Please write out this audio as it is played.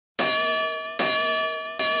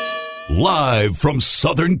Live from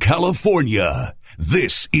Southern California,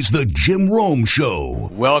 this is the Jim Rome Show.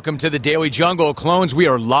 Welcome to the Daily Jungle. Clones, we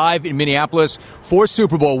are live in Minneapolis for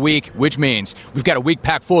Super Bowl week, which means we've got a week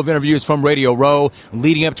packed full of interviews from Radio Row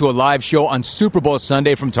leading up to a live show on Super Bowl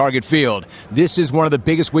Sunday from Target Field. This is one of the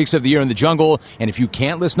biggest weeks of the year in the jungle, and if you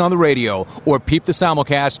can't listen on the radio or peep the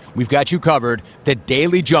simulcast, we've got you covered. The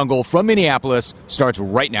Daily Jungle from Minneapolis starts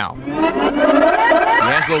right now.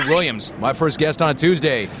 DeAngelo Williams, my first guest on a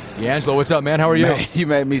Tuesday. DeAngelo, what's up, man? How are you? Man, you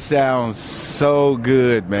made me sound so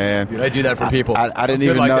good, man. Dude, I do that for people. I didn't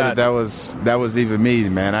even know that was even me,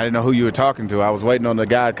 man. I didn't know who you were talking to. I was waiting on the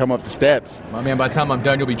guy to come up the steps. My man, by the time I'm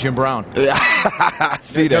done, you'll be Jim Brown.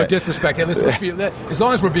 See that. No disrespect. Hey, listen, as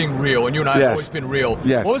long as we're being real, and you and I have always been real,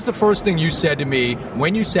 what was the first thing you said to me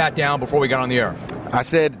when you sat down before we got on the air? I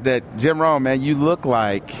said that, Jim Rome, man, you look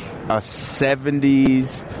like a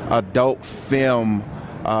 70s adult film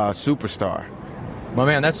superstar. My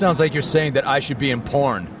man, that sounds like you're saying that I should be in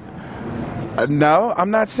porn. No,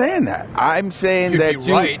 I'm not saying that. I'm saying You'd that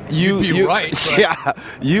be right. You'd be right. But... Yeah,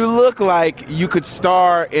 you look like you could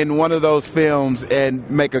star in one of those films and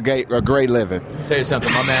make a great living. I'll tell you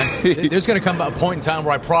something, my man. There's going to come a point in time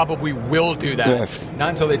where I probably will do that. Yes. Not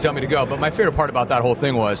until they tell me to go. But my favorite part about that whole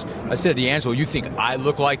thing was, I said to DeAngelo, you think I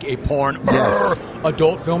look like a porn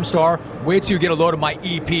adult film star? Wait till you get a load of my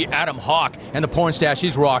EP, Adam Hawk, and the porn stash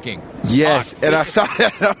he's rocking. Yes, Hawk. And I saw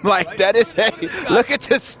that, and I'm like, that is look at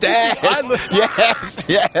the stash. Yes.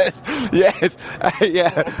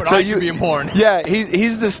 Yeah. But so I should be in porn. Yeah,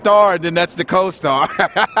 he's the star, and then that's the co-star. All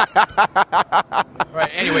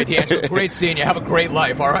right, anyway, DeAngelo, great seeing you. Have a great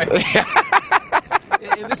life, all right?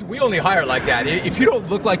 Listen, we only hire like that. If you don't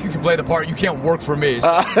look like you can play the part, you can't work for me. So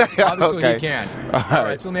obviously, you can. All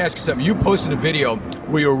right, so let me ask you something. You posted a video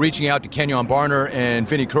where you were reaching out to Kenyon Barner and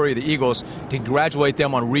Vinnie Curry of the Eagles to congratulate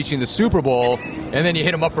them on reaching the Super Bowl, and then you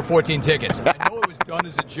hit them up for 14 tickets. I know it was done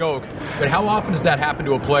as a joke, but how often does that happen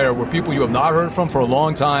to a player where people you have not heard from for a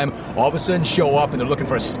long time all of a sudden show up and they're looking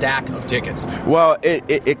for a stack of tickets? Well,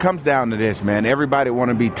 it comes down to this, man. Everybody want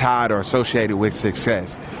to be tied or associated with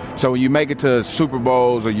success. So when you make it to Super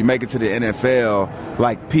Bowls or you make it to the NFL,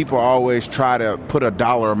 like, people always try to put a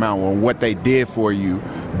dollar amount on what they did for you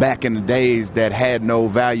back in the days that had no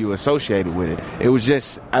value associated with it. It was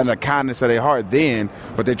just an the kindness of their heart then,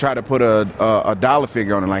 but they try to put a dollar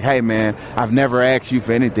figure on it. Like, hey, man, I've never asked you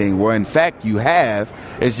for anything. Well, in fact, you have.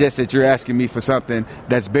 It's just that you're asking me for something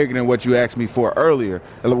that's bigger than what you asked me for earlier,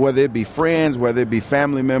 whether it be friends, whether it be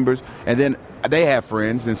family members, and then they have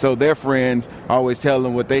friends, and so their friends always tell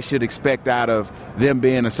them what they should expect out of them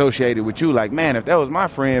being associated with you. Like, man, if that was my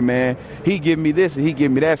friend, man, he'd give me this and he'd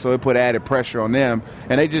give me that, so it put added pressure on them.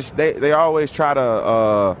 And they always try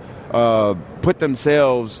to put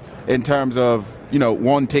themselves in terms of,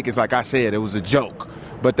 won tickets. Like I said, it was a joke.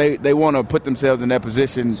 But they want to put themselves in that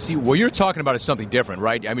position. See, what you're talking about is something different,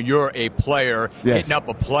 right? I mean, you're a player hitting up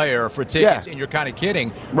a player for tickets, and you're kind of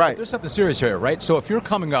kidding. Right. But there's something serious here, right? So if you're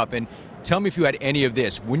coming up, and tell me if you had any of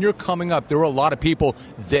this. When you're coming up, there are a lot of people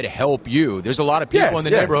that help you. There's a lot of people in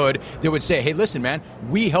the neighborhood that would say, hey, listen, man,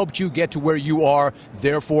 we helped you get to where you are,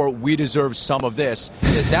 therefore we deserve some of this.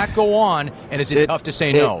 Does that go on, and is it tough to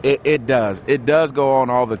say no? It does. It does go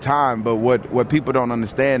on all the time, but what people don't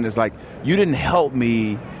understand is, like, you didn't help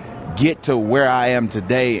me get to where I am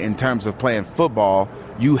today in terms of playing football.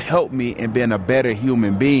 You helped me in being a better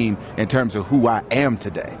human being in terms of who I am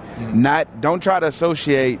today. Don't try to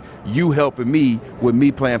associate you helping me with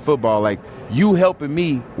me playing football. Like, you helping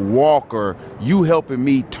me walk, or you helping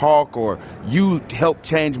me talk, or you help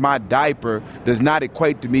change my diaper does not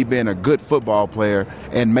equate to me being a good football player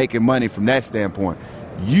and making money from that standpoint.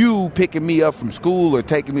 You picking me up from school or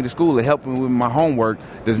taking me to school or helping me with my homework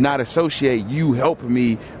does not associate you helping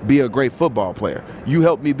me be a great football player. You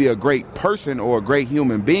help me be a great person or a great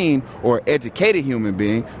human being or educated human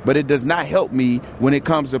being, but it does not help me when it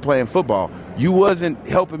comes to playing football. You wasn't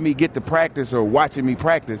helping me get to practice or watching me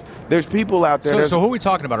practice. There's people out there. So who are we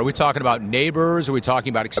talking about? Are we talking about neighbors? Are we talking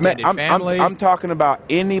about extended family? I'm talking about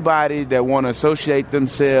anybody that want to associate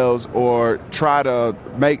themselves or try to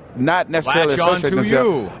make, not necessarily latch on associate to themselves.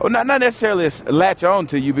 you. Or not necessarily latch on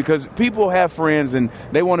to you, because people have friends and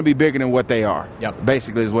they want to be bigger than what they are. Yep.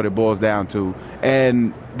 Basically is what it boils down to.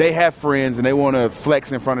 And they have friends and they want to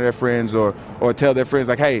flex in front of their friends or tell their friends,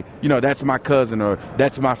 like, hey, that's my cousin or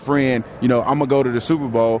that's my friend, I'm going to go to the Super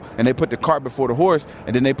Bowl, and they put the cart before the horse,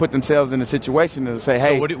 and then they put themselves in a situation to say,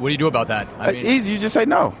 hey. So what do you do about that? Easy, you just say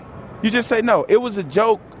no. You just say no. It was a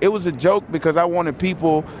joke. It was a joke because I wanted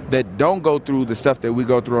people that don't go through the stuff that we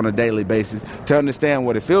go through on a daily basis to understand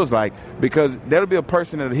what it feels like, because there'll be a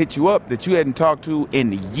person that'll hit you up that you hadn't talked to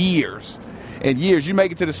in years. in years. You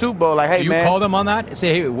make it to the Super Bowl, like, hey, do you man. call them on that and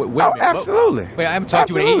say, hey, wait a minute. Absolutely. Wait, I haven't talked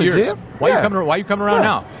to you in 8 years. Jim. Why are you coming around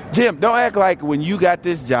now? Jim, don't act like when you got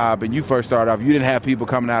this job and you first started off, you didn't have people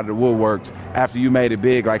coming out of the woodworks after you made it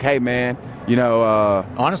big, like, hey, man,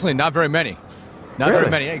 honestly, not very many. Not really?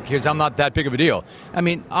 very many, because I'm not that big of a deal. I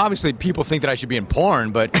mean, obviously, people think that I should be in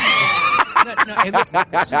porn, but hey, listen,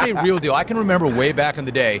 this is a real deal. I can remember way back in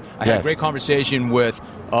the day, I had a great conversation with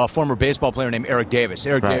a former baseball player named Eric Davis.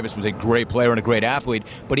 Eric Davis was a great player and a great athlete,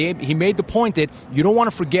 but he made the point that you don't want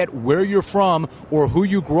to forget where you're from or who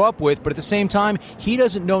you grew up with, but at the same time, he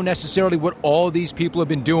doesn't know necessarily what all these people have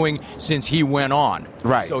been doing since he went on.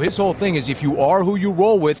 Right. So his whole thing is, if you are who you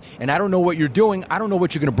roll with, and I don't know what you're doing, I don't know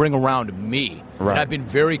what you're going to bring around me. Right. And I've been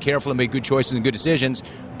very careful and made good choices and good decisions,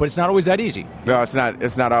 but it's not always that easy. No, it's not.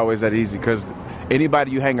 It's not always that easy, because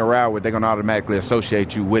anybody you hang around with, they're going to automatically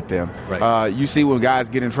associate you with them. Right. You see when guys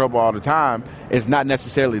get in trouble all the time, it's not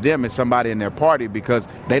necessarily them, it's somebody in their party, because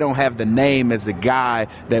they don't have the name as the guy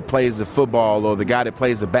that plays the football or the guy that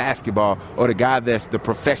plays the basketball or the guy that's the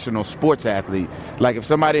professional sports athlete. Like if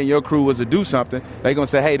somebody in your crew was to do something, they're going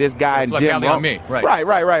to say, hey, this guy in Jim. On me. Right.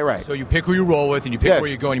 Right. So you pick who you roll with and you pick where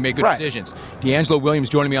you go and you make good decisions. DeAngelo Williams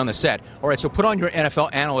joining me on the set. All right, so put on your NFL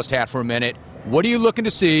analyst hat for a minute. What are you looking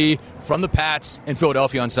to see from the Pats in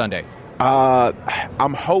Philadelphia on Sunday?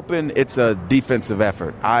 I'm hoping it's a defensive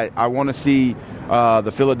effort. I want to see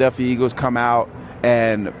the Philadelphia Eagles come out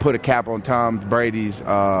and put a cap on Tom Brady's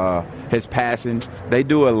his passing. They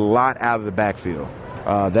do a lot out of the backfield.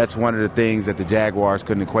 That's one of the things that the Jaguars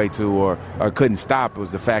couldn't equate to or couldn't stop,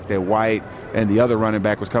 was the fact that White and the other running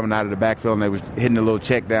back was coming out of the backfield and they was hitting the little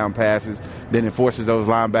check down passes. Then it forces those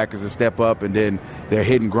linebackers to step up, and then they're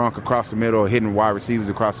hitting Gronk across the middle or hitting wide receivers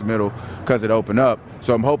across the middle because it opened up.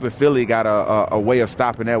 So I'm hoping Philly got a way of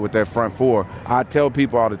stopping that with their front four. I tell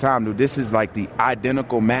people all the time, dude, this is like the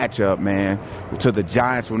identical matchup, man, to the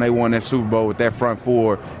Giants when they won that Super Bowl with their front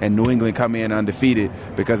four and New England come in undefeated,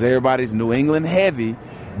 because everybody's New England heavy.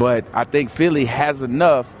 But I think Philly has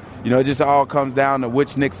enough. It just all comes down to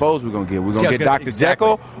which Nick Foles we're going to get. We're going to get Dr.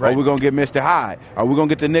 Jekyll, or we're going to get Mr. Hyde. Are we going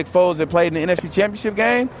to get the Nick Foles that played in the NFC Championship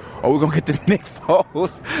game, or we're going to get the Nick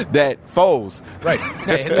Foles that Foles? Right.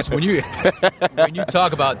 Hey, listen, when you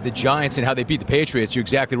talk about the Giants and how they beat the Patriots, you're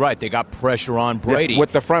exactly right. They got pressure on Brady.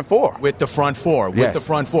 With the front four.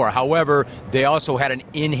 However, they also had an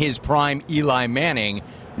in-his-prime Eli Manning,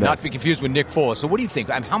 not to be confused with Nick Foles. So what do you think?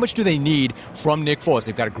 How much do they need from Nick Foles?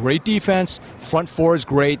 They've got a great defense. Front four is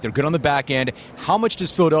great. They're good on the back end. How much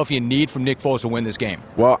does Philadelphia need from Nick Foles to win this game?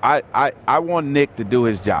 Well, I want Nick to do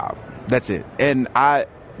his job. That's it. And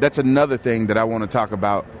that's another thing that I want to talk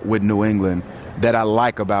about with New England that I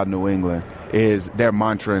like about New England is their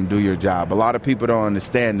mantra and do your job. A lot of people don't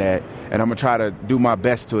understand that, and I'm going to try to do my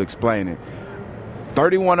best to explain it.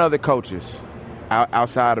 31 other coaches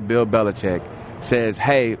outside of Bill Belichick says,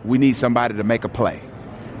 hey, we need somebody to make a play.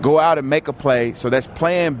 Go out and make a play. So that's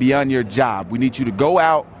playing beyond your job. We need you to go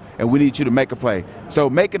out and we need you to make a play. So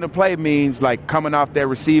making a play means like coming off their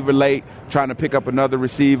receiver late, trying to pick up another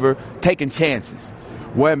receiver, taking chances.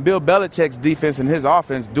 When Bill Belichick's defense and his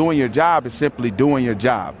offense, doing your job is simply doing your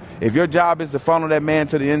job. If your job is to funnel that man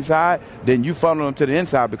to the inside, then you funnel him to the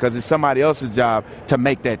inside because it's somebody else's job to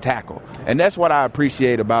make that tackle. And that's what I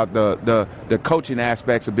appreciate about the coaching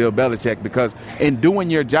aspects of Bill Belichick, because in doing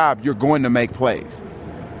your job, you're going to make plays.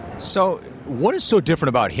 So what is so different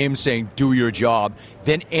about him saying do your job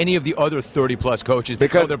than any of the other 30-plus coaches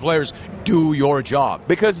that tell their players do your job?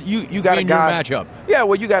 Because you got a guy in your matchup. Yeah,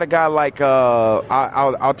 well, you got a guy like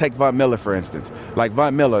I'll take Von Miller, for instance. Like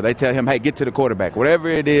Von Miller, they tell him, hey, get to the quarterback. Whatever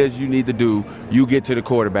it is you need to do, you get to the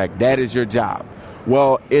quarterback. That is your job.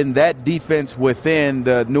 Well, in that defense within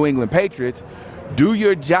the New England Patriots, do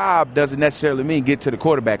your job doesn't necessarily mean get to the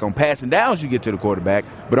quarterback. On passing downs, you get to the quarterback.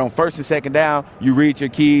 But on first and second down, you read your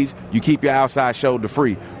keys, you keep your outside shoulder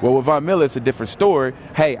free. Well, with Von Miller, it's a different story.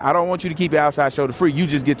 Hey, I don't want you to keep your outside shoulder free. You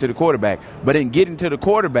just get to the quarterback. But in getting to the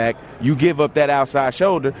quarterback, you give up that outside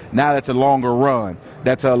shoulder. Now that's a longer run.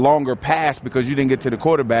 That's a longer pass because you didn't get to the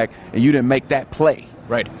quarterback and you didn't make that play.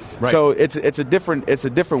 Right. So it's a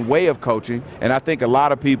different way of coaching, and I think a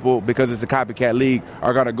lot of people, because it's a copycat league,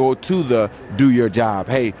 are going to go to the do your job.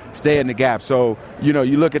 Hey, stay in the gap. So you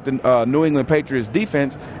look at the New England Patriots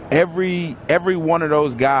defense. Every one of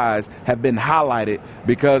those guys have been highlighted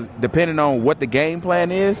because depending on what the game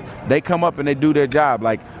plan is, they come up and they do their job.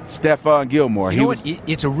 Like Stefon Gilmore.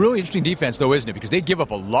 It's a really interesting defense, though, isn't it? Because they give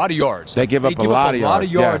up a lot of yards. They give up a lot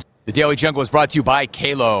of yards. The Daily Jungle is brought to you by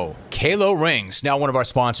Kalo. Kalo rings, now one of our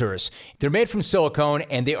sponsors. They're made from silicone,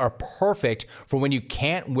 and they are perfect for when you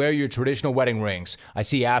can't wear your traditional wedding rings. I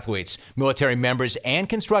see athletes, military members, and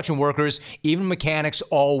construction workers, even mechanics,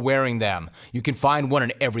 all wearing them. You can find one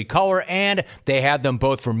in every color, and they have them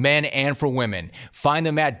both for men and for women. Find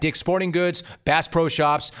them at Dick's Sporting Goods, Bass Pro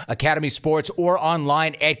Shops, Academy Sports, or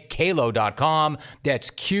online at Kalo.com.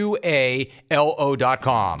 That's Qalo.com.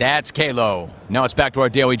 That's Kalo. Now it's back to our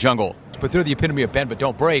Daily Jungle. But they're the epitome of bend but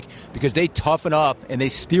don't break because they toughen up and they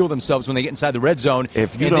steel themselves when they get inside the red zone.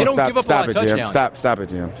 If you and they don't stop, give up stop a lot it, of Jim. touchdowns. Stop it,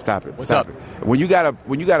 Jim. Stop it. What's stop up? It. When you got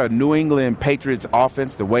a New England Patriots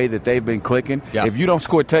offense, the way that they've been clicking, if you don't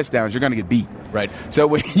score touchdowns, you're going to get beat. Right. So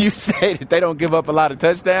when you say that they don't give up a lot of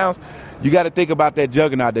touchdowns, you got to think about that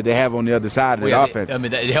juggernaut that they have on the other side of the offense.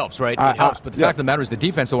 It helps, right? It helps. But the fact of the matter is the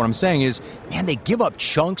defense, so what I'm saying is, man, they give up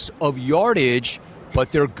chunks of yardage,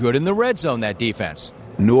 but they're good in the red zone, that defense.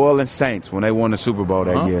 New Orleans Saints, when they won the Super Bowl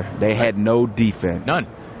that year, they had no defense.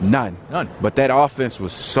 None. But that offense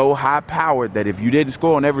was so high-powered that if you didn't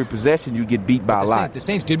score on every possession, you'd get beat by a lot. The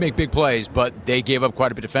Saints did make big plays, but they gave up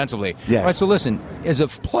quite a bit defensively. Yes. All right, so listen, as a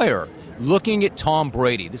player, looking at Tom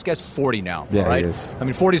Brady, this guy's 40 now, right? He is. I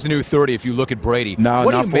mean, 40 is the new 30 if you look at Brady. No,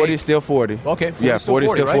 40 is still 40. Okay, 40 yeah, is still 40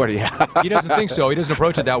 is still right? 40. He doesn't think so. He doesn't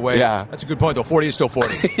approach it that way. Yeah. That's a good point, though. 40 is still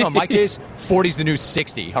 40. No, in my case, 40 is the new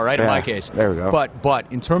 60, all right, in my case. There we go.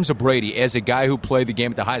 But in terms of Brady, as a guy who played the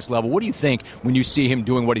game at the highest level, what do you think when you see him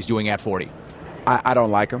doing what he's doing at 40? I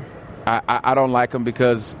don't like him. I don't like him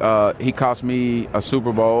because he cost me a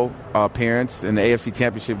Super Bowl appearance in the AFC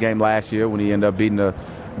Championship game last year when he ended up beating the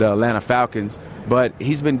Atlanta Falcons. But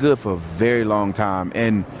he's been good for a very long time.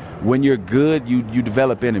 And when you're good, you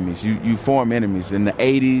develop enemies. You form enemies. In the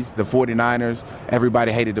 80s, the 49ers,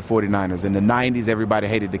 everybody hated the 49ers. In the 90s, everybody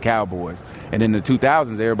hated the Cowboys. And in the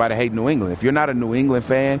 2000s, everybody hated New England. If you're not a New England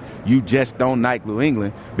fan, you just don't like New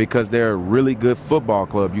England because they're a really good football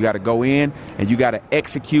club. You got to go in and you got to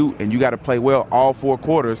execute and you got to play well all four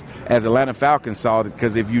quarters, as Atlanta Falcons saw it,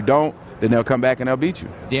 because if you don't, then they'll come back and they'll beat you.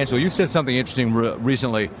 DeAngelo, you said something interesting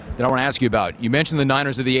recently that I want to ask you about. You mentioned the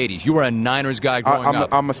Niners of the 80s. You were a Niners guy growing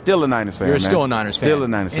up. I'm still a Niners fan. You're still a Niners fan. Still a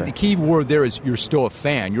Niners fan. And the key word there is you're still a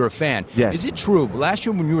fan. You're a fan. Yes. Is it true? Last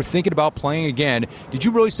year when you were thinking about playing again, did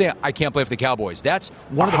you really say, I can't play for the Cowboys? That's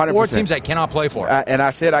one of the 100%. four teams I cannot play for. And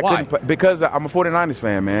I said I couldn't play because I'm a 49ers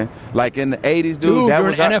fan, man. Like in the 80s, dude. You're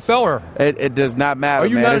an NFLer. It does not matter, Are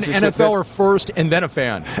you man. not an NFLer first and then a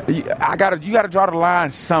fan? You got to draw the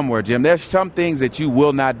line somewhere, Jim. There's some things that you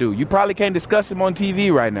will not do. You probably can't discuss them on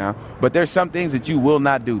TV right now, but there's some things that you will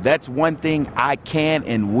not do. That's one thing I can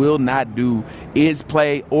and will not do is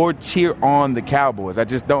play or cheer on the Cowboys. I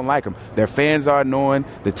just don't like them. Their fans are annoying.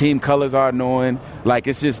 The team colors are annoying. Like,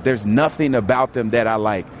 it's just, there's nothing about them that I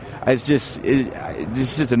like. It's just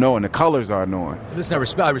annoying. The colors are annoying. Listen,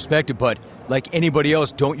 I respect it, but like anybody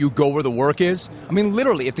else, don't you go where the work is? I mean,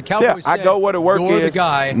 literally, if the Cowboys say, I go where the work you're is. the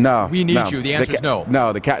guy, we need you, the answer is no.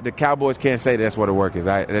 No, the Cowboys can't say that's where the work is.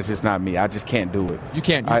 That's just not me. I just can't do it. You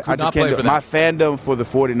can't. You I could just not can't play do for it. them. My fandom for the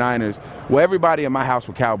 49ers, well, everybody in my house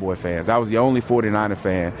were Cowboy fans. I was the only 49er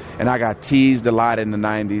fan, and I got teased a lot in the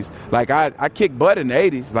 90s. Like, I kicked butt in the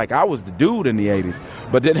 80s. Like, I was the dude in the 80s.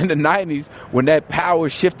 But then in the 90s, when that power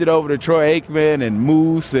shifted over to Troy Aikman and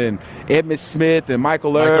Moose and Emmitt Smith and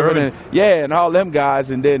Michael Irvin. And all them guys.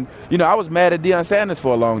 And then, I was mad at Deion Sanders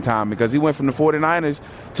for a long time because he went from the 49ers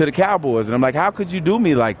to the Cowboys. And I'm like, how could you do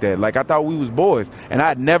me like that? Like, I thought we was boys. And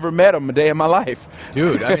I'd never met him a day in my life.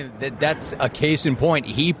 Dude, I mean, that's a case in point.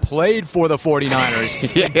 He played for the 49ers.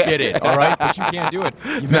 He did it, all right? But you can't do it.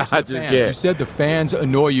 You mentioned the fans. You said the fans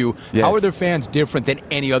annoy you. Yes. How are their fans different than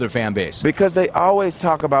any other fan base? Because they always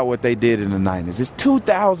talk about what they did in the 90s. It's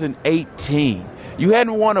 2018. You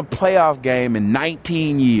hadn't won a playoff game in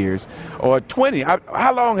 19 years or 20.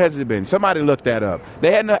 How long has it been? Somebody looked that up.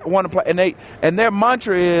 They hadn't won a play, and their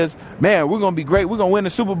mantra is, man, we're going to be great. We're going to win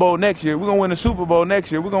the Super Bowl next year. We're going to win the Super Bowl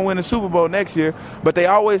next year. We're going to win the Super Bowl next year. But they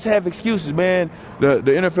always have excuses, man. The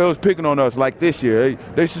NFL is picking on us like this year.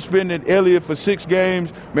 They suspended Elliott for 6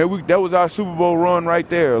 games. Man, that was our Super Bowl run right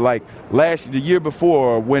there. Like the year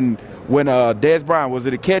before when Dez Bryant, was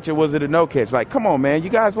it a catch or was it a no catch? Like, come on, man, you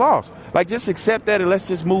guys lost. Like, just accept that and let's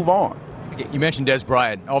just move on. You mentioned Dez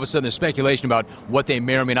Bryant. All of a sudden there's speculation about what they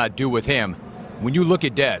may or may not do with him. When you look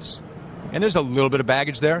at Dez, and there's a little bit of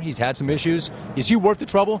baggage there, he's had some issues. Is he worth the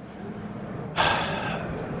trouble?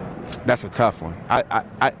 That's a tough one.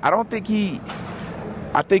 I don't think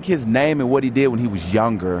I think his name and what he did when he was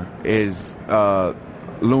younger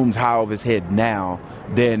looms high over his head now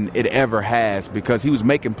than it ever has, because he was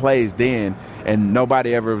making plays then, and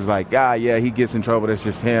nobody ever was like, yeah, he gets in trouble, that's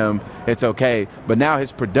just him, it's okay. But now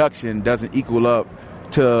his production doesn't equal up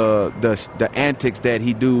to the antics that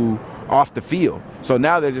he do off the field. So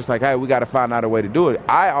now they're just like, hey, we got to find out a way to do it.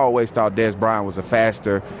 I always thought Dez Bryant was a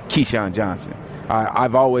faster Keyshawn Johnson.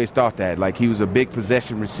 I've always thought that. Like, he was a big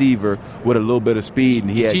possession receiver with a little bit of speed,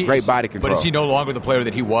 and he had great body control. But is he no longer the player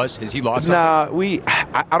that he was? Has he lost I something?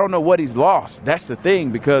 don't know what he's lost. That's the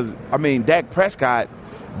thing, because, I mean, Dak Prescott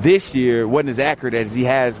this year wasn't as accurate as he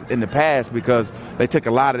has in the past, because they took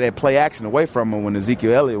a lot of that play action away from him when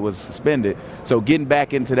Ezekiel Elliott was suspended. So getting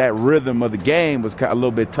back into that rhythm of the game was a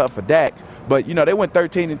little bit tough for Dak. But, they went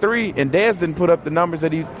 13-3, and Dez didn't put up the numbers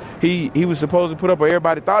that he was supposed to put up, or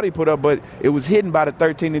everybody thought he put up, but it was hidden by the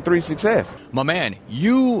 13-3 success. My man,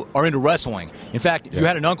 you are into wrestling. In fact, you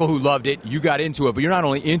had an uncle who loved it. You got into it, but you're not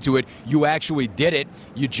only into it, you actually did it.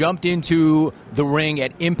 You jumped into the ring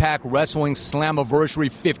at Impact Wrestling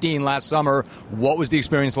Slammiversary 15 last summer. What was the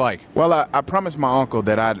experience like? Well, I promised my uncle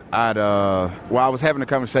that I was having a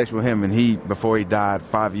conversation with him, and before he died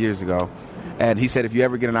 5 years ago, and he said, if you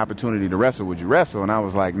ever get an opportunity to wrestle, would you wrestle? And I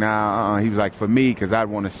was like, nah. He was like, for me, because I'd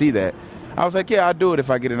want to see that. I was like, yeah, I'll do it if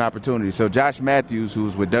I get an opportunity. So Josh Matthews,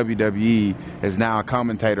 who's with WWE, is now a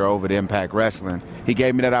commentator over at Impact Wrestling. He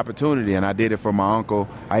gave me that opportunity, and I did it for my uncle.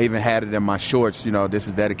 I even had it in my shorts. This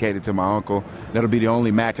is dedicated to my uncle. That'll be the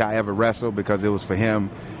only match I ever wrestled, because it was for him.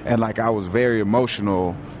 And, I was very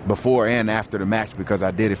emotional before and after the match, because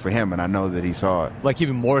I did it for him, and I know that he saw it. Like,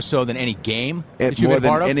 even more so than any game that you've been a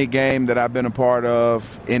part of? More than any game that I've been a part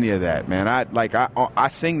of, any of that, man. I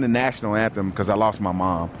sing the national anthem because I lost my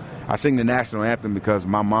mom. I sing the national anthem because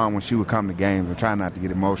my mom, when she would come to games, and try not to get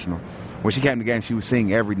emotional, when she came to games, she would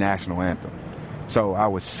sing every national anthem. So I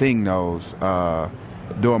would sing those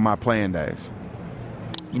during my playing days.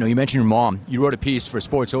 You mentioned your mom. You wrote a piece for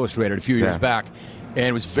Sports Illustrated a few years back, and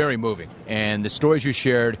it was very moving. And the stories you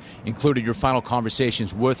shared included your final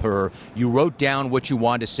conversations with her. You wrote down what you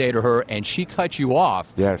wanted to say to her, and she cut you off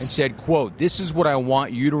and said, quote, "This is what I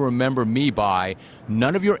want you to remember me by.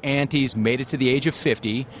 None of your aunties made it to the age of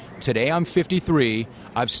 50. Today I'm 53.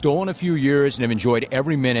 I've stolen a few years and have enjoyed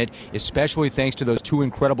every minute, especially thanks to those two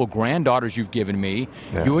incredible granddaughters you've given me.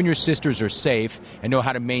 Yeah. You and your sisters are safe and know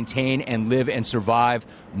how to maintain and live and survive.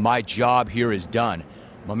 My job here is done."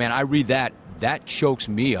 My man, I read that. That chokes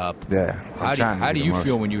me up. Yeah. How do you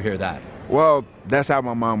feel when you hear that? Well, that's how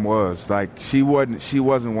my mom was. She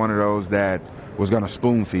wasn't one of those that was going to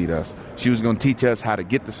spoon feed us. She was going to teach us how to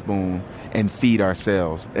get the spoon and feed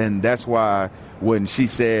ourselves. And that's why when she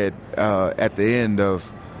said at the end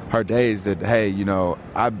of her days that, hey,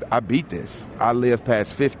 I beat this. I lived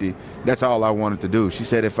past 50. That's all I wanted to do. She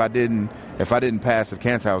said if I didn't pass the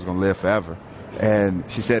cancer, I was going to live forever. And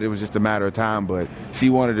she said it was just a matter of time, but she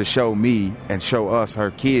wanted to show me and show us, her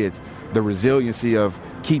kids, the resiliency of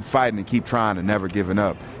keep fighting and keep trying and never giving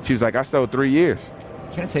up. She was like, I stole 3 years.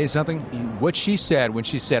 Can I tell you something? What she said when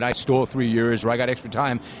she said, I stole 3 years or I got extra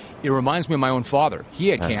time, it reminds me of my own father. He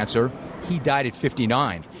had cancer. He died at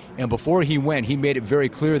 59. And before he went, he made it very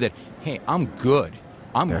clear that, hey, I'm good.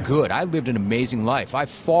 I'm good. I lived an amazing life. I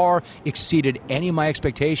far exceeded any of my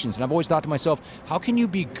expectations. And I've always thought to myself, how can you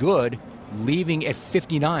be good leaving at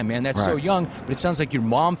 59, man? That's so young. But it sounds like your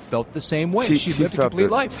mom felt the same way. She lived a complete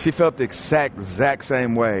life. She felt the exact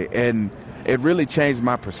same way. And it really changed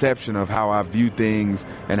my perception of how I view things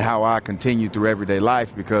and how I continue through everyday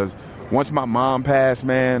life, because once my mom passed,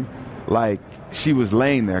 man, she was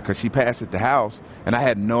laying there because she passed at the house, and I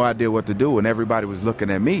had no idea what to do, and everybody was looking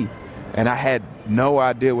at me, and I had no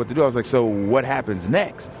idea what to do. I was like, so what happens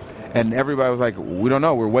next? And everybody was like, we don't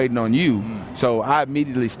know. We're waiting on you. So I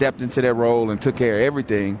immediately stepped into that role and took care of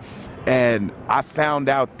everything. And I found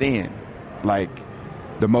out then,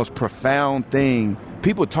 the most profound thing.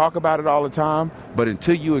 People talk about it all the time, but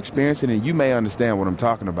until you experience it, and you may understand what I'm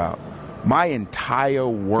talking about, my entire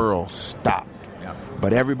world stopped. Yeah.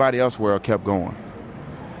 But everybody else's world kept going.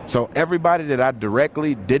 So everybody that I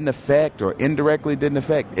directly didn't affect or indirectly didn't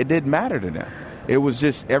affect, it didn't matter to them. It was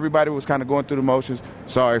just everybody was kind of going through the motions.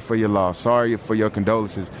 Sorry for your loss. Sorry for your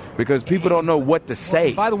condolences. Because people don't know what to say.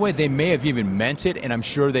 Well, by the way, they may have even meant it, and I'm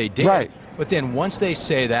sure they did. Right. But then once they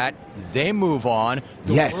say that, they move on.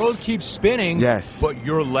 The world keeps spinning. Yes. But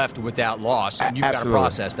you're left with that loss, and you've got to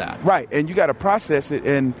process that. Right. And you got to process it.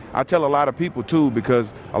 And I tell a lot of people, too,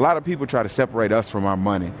 because a lot of people try to separate us from our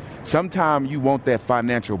money. Sometimes you want that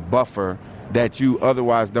financial buffer that you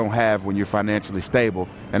otherwise don't have when you're financially stable.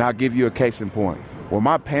 And I'll give you a case in point. When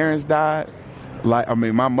my parents died,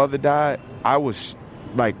 my mother died, I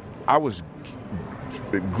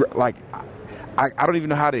I don't even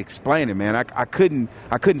know how to explain it, man. I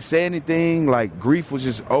couldn't say anything. Like, grief was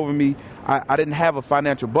just over me. I didn't have a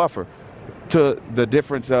financial buffer. To the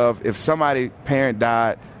difference of if somebody's parent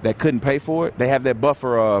died that couldn't pay for it, they have that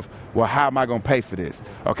buffer of, well, how am I going to pay for this?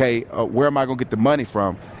 Okay, where am I going to get the money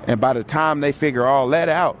from? And by the time they figure all that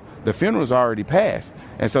out, the funeral's already passed.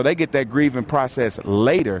 And so they get that grieving process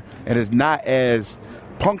later, and it's not as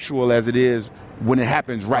punctual as it is when it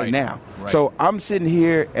happens right now. Right. So I'm sitting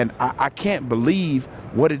here, and I can't believe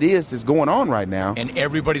what it is that's going on right now. And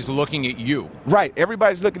everybody's looking at you. Right,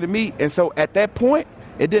 everybody's looking at me. And so at that point,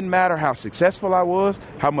 it didn't matter how successful I was,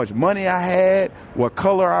 how much money I had, what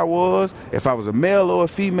color I was, if I was a male or a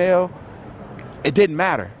female. It didn't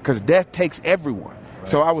matter because death takes everyone. Right.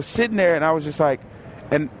 So I was sitting there and I was just like,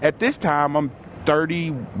 and at this time I'm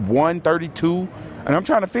 31, 32, and I'm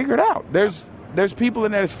trying to figure it out. There's people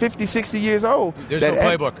in there that's 50, 60 years old. There's no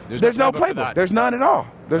playbook. There's no playbook. There's none at all.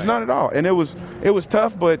 There's none at all. And it was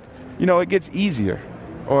tough, but, it gets easier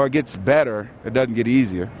or it gets better. It doesn't get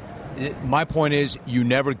easier. My point is, you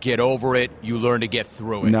never get over it. You learn to get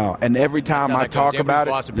through it. No, and every time I talk about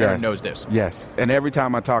it, lost a parent knows this. Yes, and every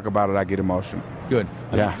time I talk about it, I get emotional. Good.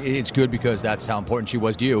 Yeah. It's good because that's how important she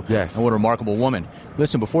was to you. Yes. And what a remarkable woman.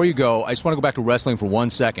 Listen, before you go, I just want to go back to wrestling for 1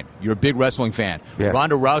 second. You're a big wrestling fan. Yeah.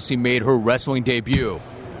 Ronda Rousey made her wrestling debut.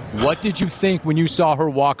 What did you think when you saw her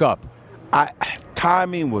walk up?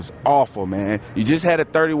 Timing was awful, man. You just had a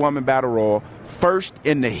 30-woman battle royal, first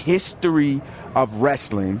in the history of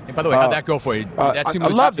wrestling. And by the way, how'd that go for you? That seemed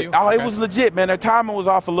legit. I loved to it. you? Oh, Okay. It was legit, man. Their timing was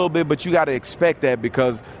off a little bit, but you got to expect that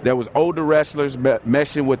because there was older wrestlers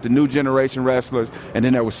meshing with the new generation wrestlers, and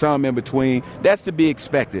then there was some in between. That's to be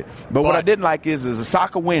expected. But what I didn't like is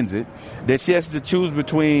Osaka wins it, that she has to choose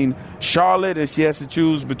between Charlotte and she has to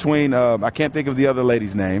choose between, I can't think of the other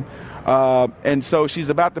lady's name. And so she's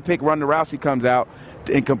about to pick. Ronda Rousey comes out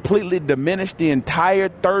and completely diminish the entire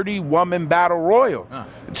 30-woman battle royal.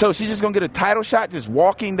 So she's just going to get a title shot just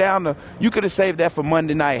walking down you could have saved that for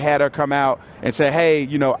Monday night, had her come out and say, hey,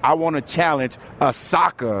 I want to challenge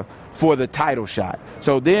Osaka for the title shot.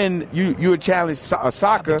 So then you would challenge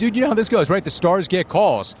Osaka. Dude, you know how this goes, right? The stars get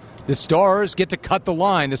calls. The stars get to cut the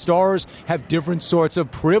line. The stars have different sorts of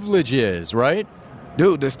privileges, right?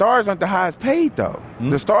 Dude, the stars aren't the highest paid, though.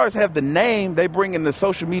 The stars have the name. They bring in the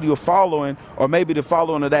social media following or maybe the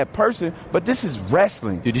following of that person. But this is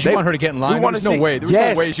wrestling. Dude, did you want her to get in line? There was no way. There was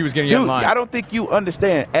no way she was going to get in line. I don't think you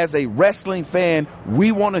understand. As a wrestling fan,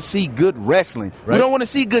 we want to see good wrestling. Right. We don't want to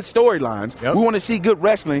see good storylines. Yep. We want to see good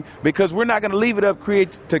wrestling because we're not going to leave it up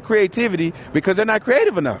to creativity because they're not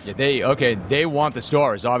creative enough. Yeah, they want the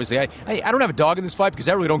stars, obviously. I don't have a dog in this fight because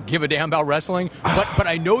I really don't give a damn about wrestling. But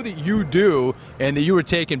I know that you do, and that you were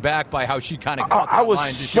taken back by how she kind of got that line. I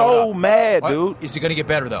was so mad, dude. Is it going to get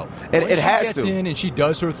better, though? It has to. When she gets in and she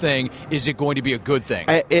does her thing, is it going to be a good thing?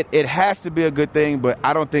 It has to be a good thing, but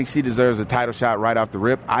I don't think she deserves a title shot right off the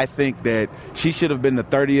rip. I think that she should have been the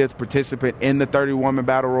 30th participant in the 30-woman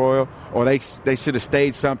battle royal, or they should have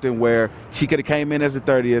staged something where she could have came in as the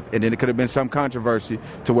 30th, and then it could have been some controversy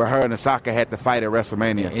to where her and Osaka had to fight at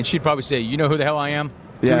WrestleMania. And she'd probably say, you know who the hell I am?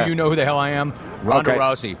 Yeah. Do you know who the hell I am? Ronda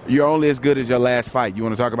Rousey. You're only as good as your last fight. You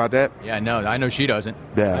want to talk about that? Yeah, no, I know she doesn't.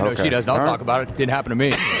 Yeah, I know she doesn't. I'll talk about it. Didn't happen to me.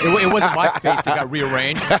 It wasn't my face that got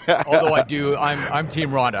rearranged. Although I do, I'm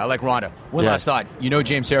Team Ronda. I like Ronda. One last thought. You know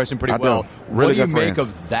James Harrison pretty well. Really what do you good make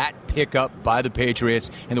friends. of that pickup by the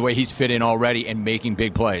Patriots and the way he's fit in already and making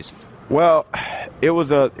big plays? Well, it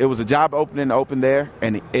was a job open there,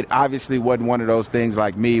 and it obviously wasn't one of those things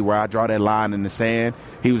like me where I draw that line in the sand.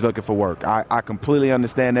 He was looking for work. I completely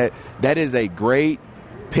understand that. That is a great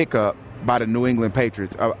pickup by the New England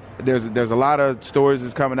Patriots. There's a lot of stories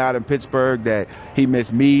that's coming out in Pittsburgh that he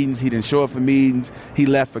missed meetings, he didn't show up for meetings, he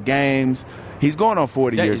left for games. He's going on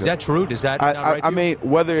 40 years old. Is that true? Does that sound right to you? I mean,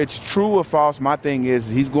 whether it's true or false, my thing is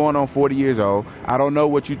he's going on 40 years old. I don't know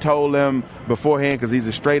what you told him beforehand because he's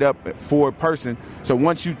a straight-up forward person. So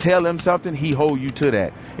once you tell him something, he hold you to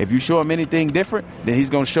that. If you show him anything different, then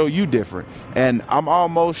he's going to show you different. And I'm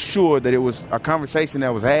almost sure that it was a conversation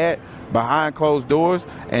that was had behind closed doors,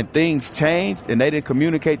 and things changed, and they didn't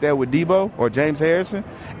communicate that with Debo or James Harrison,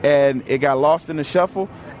 and it got lost in the shuffle.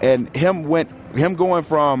 And him going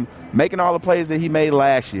from making all the plays that he made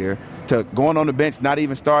last year to going on the bench, not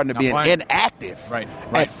even starting, to being inactive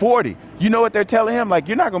at 40. You know what they're telling him? Like,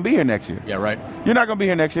 you're not going to be here next year. Yeah, right. You're not going to be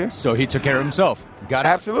here next year. So he took care of himself. Got it.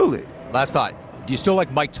 Absolutely. Last thought. Do you still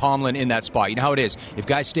like Mike Tomlin in that spot? You know how it is. If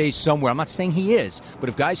guys stay somewhere, I'm not saying he is, but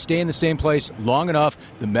if guys stay in the same place long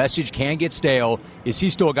enough, the message can get stale. Is he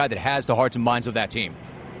still a guy that has the hearts and minds of that team?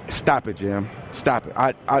 Stop it, Jim. Stop it.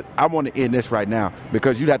 I want to end this right now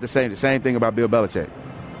because you'd have to say the same thing about Bill Belichick.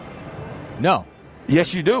 No.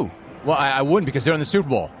 Yes, you do. Well, I wouldn't because they're in the Super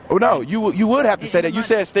Bowl. Oh, no, you would have to say that. You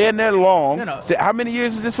said staying there long. No. How many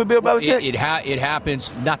years is this for Bill Belichick? It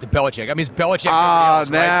happens not to Belichick. I mean, it's Belichick.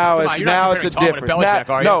 Now Right? it's a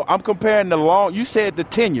difference. No, I'm comparing the long. You said the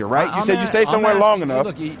tenure, right? You said you stay somewhere long enough.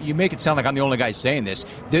 Look, you make it sound like I'm the only guy saying this.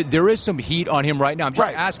 There is some heat on him right now. I'm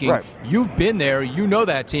just asking. Right. You've been there. You know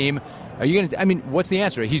that team. Are you going? I mean, what's the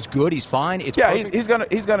answer? He's good. He's fine. It's perfect.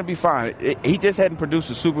 he's gonna be fine. He just hadn't produced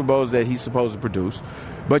the Super Bowls that he's supposed to produce.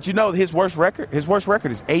 But you know his worst record is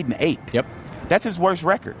 8-8. Yep. That's his worst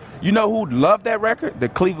record. You know who'd love that record? The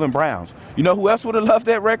Cleveland Browns. You know who else would have loved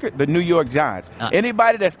that record? The New York Giants.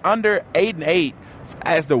 Anybody that's under 8-8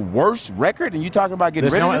 as the worst record, and you talking about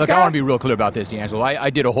getting rid of this guy? I want to be real clear about this, DeAngelo.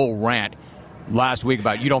 I did a whole rant last week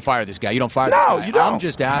about you don't fire this guy. You don't fire this guy. You don't. I'm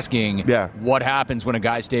just asking what happens when a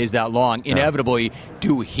guy stays that long. Inevitably,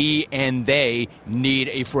 do he and they need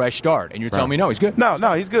a fresh start? And you're telling me no, he's good. No,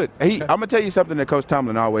 he's good. I'm going to tell you something that Coach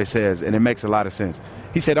Tomlin always says, and it makes a lot of sense.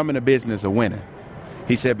 He said, I'm in the business of winning.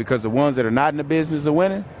 He said, because the ones that are not in the business of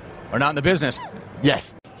winning are not in the business.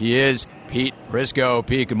 Yes. He is Pete Prisco.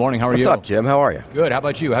 Pete, good morning. How are you? What's up, Jim? How are you? Good. How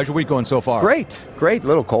about you? How's your week going so far? Great. A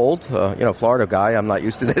little cold. Florida guy. I'm not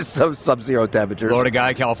used to this sub-zero temperatures. Florida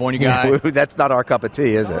guy, California guy. That's not our cup of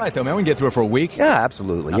tea, is it? All right, though, man. We can get through it for a week. Yeah,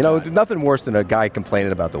 absolutely. Nothing worse than a guy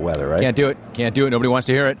complaining about the weather, right? Can't do it. Nobody wants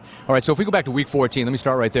to hear it. All right, so if we go back to Week 14, let me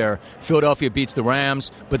start right there. Philadelphia beats the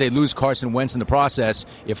Rams, but they lose Carson Wentz in the process.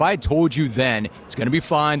 If I had told you then it's going to be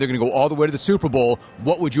fine, they're going to go all the way to the Super Bowl,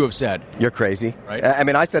 what would you have said? You're crazy. Right? I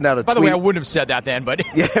mean, I sent out a tweet. By the way, I wouldn't have said that then, but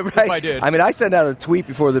yeah, right. If I did. I mean, I sent out a tweet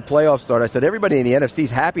before the playoffs started. I said, everybody in the NFC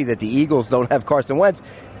is happy that the Eagles don't have Carson Wentz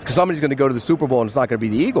because somebody's going to go to the Super Bowl and it's not going to be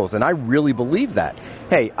the Eagles. And I really believe that.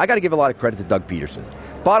 Hey, I got to give a lot of credit to Doug Peterson.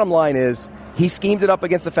 Bottom line is, he schemed it up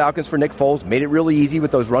against the Falcons for Nick Foles, made it really easy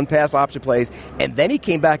with those run-pass option plays, and then he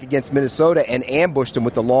came back against Minnesota and ambushed him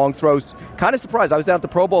with the long throws. Kind of surprised. I was down at the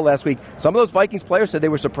Pro Bowl last week. Some of those Vikings players said they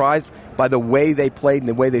were surprised by the way they played and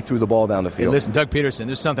the way they threw the ball down the field. Hey, listen, Doug Peterson,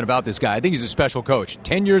 there's something about this guy. I think he's a special coach.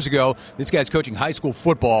 10 years ago, this guy's coaching high school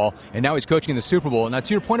football, and now he's coaching in the Super Bowl. Now,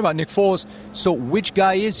 to your point about Nick Foles, so which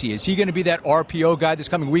guy is he? Is he going to be that RPO guy this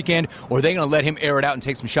coming weekend, or are they going to let him air it out and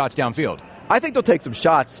take some shots downfield? I think they'll take some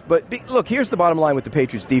shots, but look, here's the bottom line with the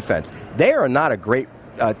Patriots defense. They are not a great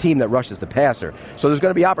team that rushes the passer, so there's going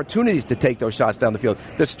to be opportunities to take those shots down the field.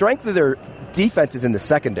 The strength of their defense is in the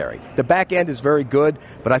secondary. The back end is very good,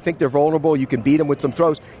 but I think they're vulnerable. You can beat them with some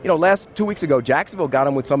throws. Last 2 weeks ago, Jacksonville got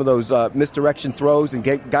them with some of those misdirection throws and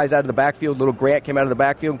get guys out of the backfield. Little Grant came out of the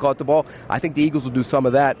backfield and caught the ball. I think the Eagles will do some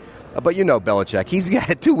of that. But Belichick, he's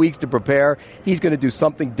got 2 weeks to prepare. He's going to do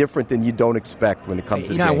something different than you don't expect when it comes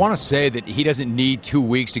to the game. I want to say that he doesn't need 2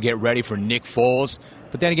 weeks to get ready for Nick Foles.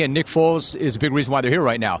 But then again, Nick Foles is a big reason why they're here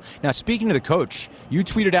right now. Now, speaking to the coach, you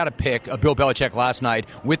tweeted out a pic of Bill Belichick last night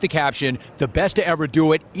with the caption, the best to ever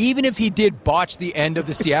do it, even if he did botch the end of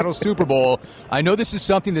the Seattle Super Bowl. I know this is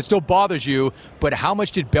something that still bothers you, but how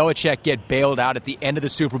much did Belichick get bailed out at the end of the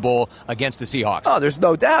Super Bowl against the Seahawks? Oh, there's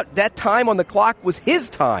no doubt. That time on the clock was his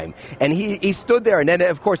time. And he stood there, and then,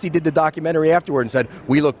 of course, he did the documentary afterward and said,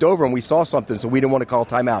 we looked over and we saw something, so we didn't want to call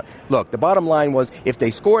timeout. Look, the bottom line was, if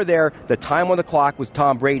they score there, the time on the clock was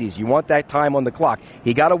Tom Brady's. You want that time on the clock.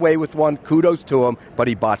 He got away with one. Kudos to him, but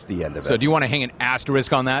he botched the end of it. So do you want to hang an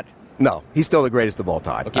asterisk on that? No, he's still the greatest of all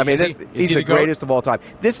time. Okay, I mean, he's the greatest of all time.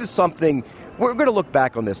 This is something, we're going to look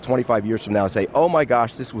back on this 25 years from now and say, oh my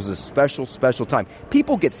gosh, this was a special, special time.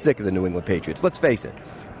 People get sick of the New England Patriots, let's face it.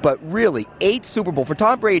 But really, 8 Super Bowl. For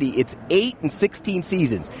Tom Brady, it's 8 and 16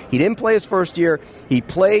 seasons. He didn't play his first year. He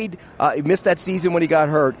played, he missed that season when he got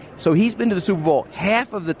hurt. So he's been to the Super Bowl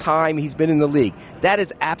half of the time he's been in the league. That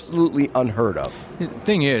is absolutely unheard of. The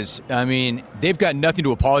thing is, I mean, they've got nothing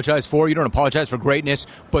to apologize for. You don't apologize for greatness,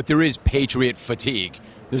 but there is Patriot fatigue.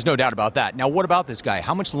 There's no doubt about that. Now, what about this guy?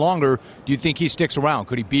 How much longer do you think he sticks around?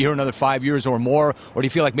 Could he be here another 5 years or more? Or do you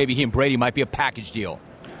feel like maybe he and Brady might be a package deal?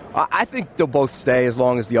 I think they'll both stay as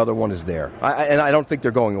long as the other one is there. And I don't think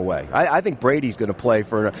they're going away. I think Brady's going to play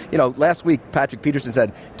for, last week Patrick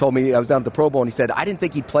Peterson told me, I was down at the Pro Bowl, and he said, I didn't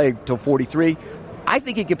think he'd play till 43. I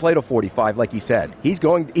think he can play to 45, like he said. He's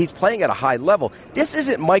playing at a high level. This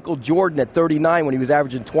isn't Michael Jordan at 39 when he was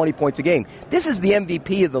averaging 20 points a game. This is the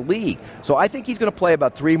MVP of the league. So I think he's going to play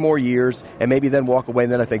about 3 more years and maybe then walk away,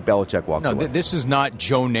 and then I think Belichick walks away. This is not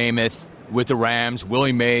Joe Namath with the Rams,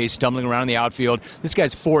 Willie Mays stumbling around in the outfield. This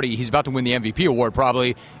guy's 40. He's about to win the MVP award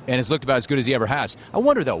probably, and has looked about as good as he ever has. I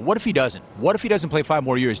wonder, though, what if he doesn't? What if he doesn't play 5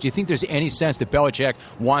 more years? Do you think there's any sense that Belichick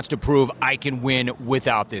wants to prove I can win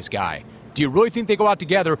without this guy? Do you really think they go out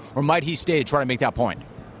together, or might he stay to try to make that point?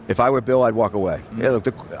 If I were Bill, I'd walk away. Yeah,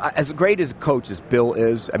 look, as great as a coach as Bill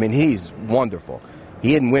is, I mean, he's wonderful.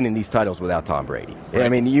 He isn't winning these titles without Tom Brady. Right. I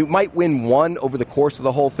mean, you might win one over the course of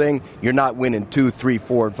the whole thing. You're not winning 2, 3,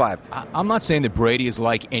 4, and 5. I'm not saying that Brady is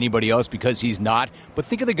like anybody else because he's not, but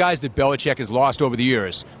think of the guys that Belichick has lost over the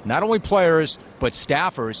years. Not only players, but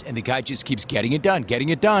staffers, and the guy just keeps getting it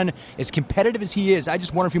done. As competitive as he is, I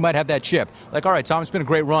just wonder if he might have that chip. Like, all right, Tom, it's been a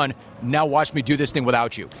great run. Now watch me do this thing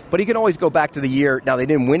without you. But he can always go back to the year. Now, they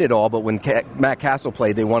didn't win it all, but when Matt Castle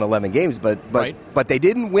played, they won 11 games. But they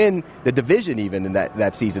didn't win the division even in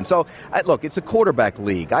that season. So, look, it's a quarterback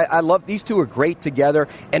league. I love these two are great together.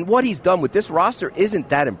 And what he's done with this roster isn't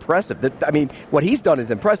that impressive. I mean, what he's done is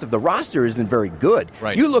impressive. The roster isn't very good.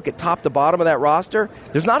 Right. You look at top to bottom of that roster,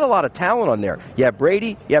 there's not a lot of talent on there. You have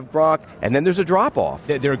Brady, you have Gronk, and then there's a drop-off.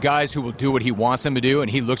 There are guys who will do what he wants them to do, and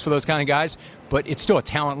he looks for those kind of guys. But it's still a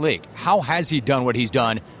talent league. How has he done what he's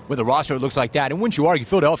done with a roster that looks like that? And wouldn't you argue,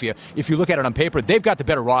 Philadelphia, if you look at it on paper, they've got the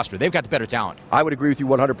better roster. They've got the better talent. I would agree with you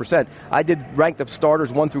 100%. I did rank the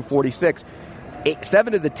starters 1 through 46.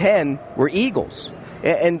 7 of the 10 were Eagles.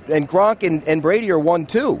 And Gronk and Brady are 1,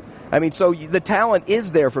 2. I mean, so the talent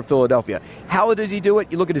is there for Philadelphia. How does he do it?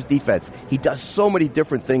 You look at his defense. He does so many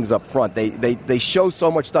different things up front. They show so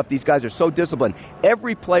much stuff. These guys are so disciplined.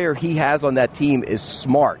 Every player he has on that team is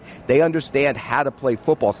smart. They understand how to play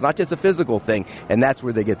football. It's not just a physical thing, and that's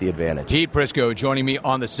where they get the advantage. Pete Prisco joining me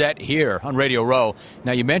on the set here on Radio Row.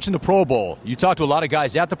 Now, you mentioned the Pro Bowl. You talked to a lot of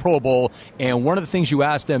guys at the Pro Bowl, and one of the things you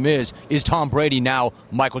asked them is Tom Brady now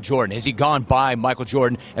Michael Jordan? Has he gone by Michael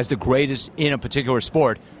Jordan as the greatest in a particular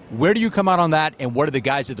sport? Where do you come out on that, and what do the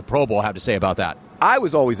guys at the Pro Bowl have to say about that? I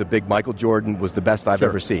was always a big Michael Jordan was the best I've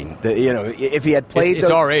ever seen. If he had played, it's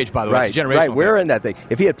our age, by the way. Right, it's a generational right. We're thing. in that thing.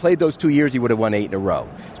 If he had played those 2 years, he would have won 8 in a row,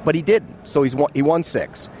 but he didn't. So he won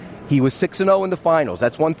 6. He was 6-0 in the finals.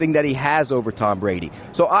 That's one thing that he has over Tom Brady.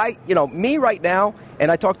 So me right now,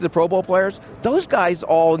 and I talked to the Pro Bowl players. Those guys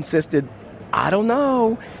all insisted, I don't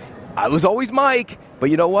know. I was always Mike. But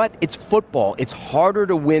you know what? It's football. It's harder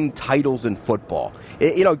to win titles in football.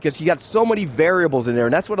 Because you got so many variables in there,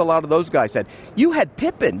 and that's what a lot of those guys said. You had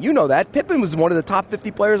Pippen. You know that. Pippen was one of the top 50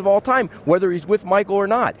 players of all time, whether he's with Michael or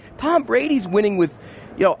not. Tom Brady's winning with,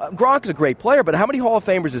 Gronk's a great player, but how many Hall of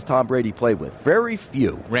Famers has Tom Brady played with? Very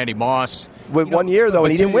few. Randy Moss. With 1 year, though,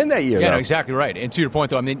 and he didn't win that year. Yeah, no, exactly right. And to your point,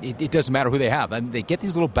 though, I mean, it doesn't matter who they have. I mean, they get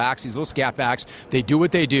these little backs, these little scat backs. They do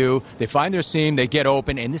what they do. They find their seam. They get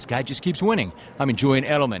open, and this guy just keeps winning. I mean, Julian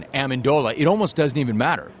Edelman, Amendola, it almost doesn't even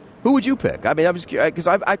matter. Who would you pick? I mean, I'm just curious, because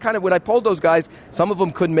I kind of, when I polled those guys, some of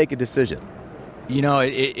them couldn't make a decision.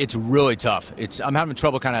 It's really tough. I'm having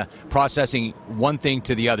trouble kind of processing one thing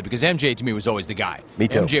to the other because MJ to me was always the guy. Me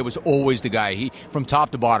too. MJ was always the guy. He, from top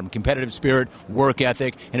to bottom, competitive spirit, work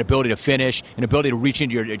ethic, an ability to finish, an ability to reach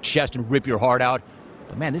into your chest and rip your heart out.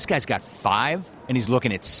 But, man, this guy's got 5, and he's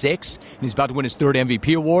looking at 6, and he's about to win his 3rd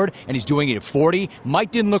MVP award, and he's doing it at 40.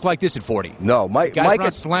 Mike didn't look like this at 40. No, Mike were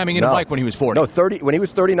not slamming into Mike when he was 40. No, 30. When he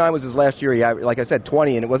was 39 was his last year. He had, like I said,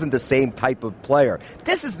 20, and it wasn't the same type of player.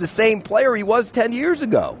 This is the same player he was 10 years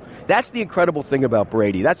ago. That's the incredible thing about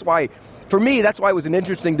Brady. That's why... For me, that's why it was an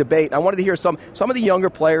interesting debate. I wanted to hear some of the younger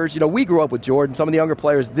players. We grew up with Jordan. Some of the younger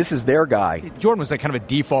players, this is their guy. Jordan was like kind of a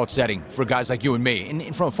default setting for guys like you and me.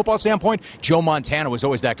 And from a football standpoint, Joe Montana was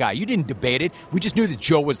always that guy. You didn't debate it. We just knew that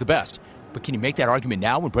Joe was the best. But can you make that argument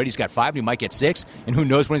now when Brady's got 5 and he might get 6? And who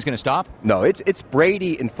knows when he's going to stop? No, it's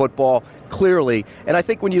Brady in football, clearly. And I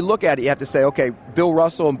think when you look at it, you have to say, okay, Bill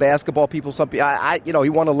Russell in basketball, he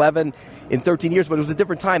won 11 in 13 years, but it was a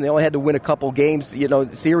different time. They only had to win a couple games,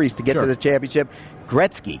 series to get to the championship.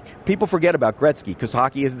 Gretzky. People forget about Gretzky because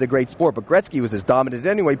hockey isn't a great sport, but Gretzky was as dominant as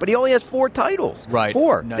anyway, but he only has 4 titles. Right.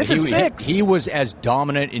 4. No, this is 6. He was as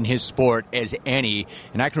dominant in his sport as any,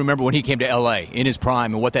 and I can remember when he came to L.A. in his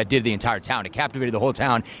prime and what that did to the entire town. It captivated the whole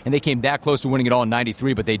town, and they came that close to winning it all in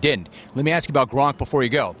 93, but they didn't. Let me ask you about Gronk before you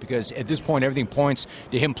go, because at this point, everything points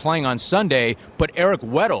to him playing on Sunday, but Eric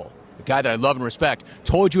Weddle, a guy that I love and respect,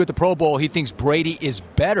 told you at the Pro Bowl he thinks Brady is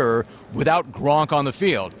better without Gronk on the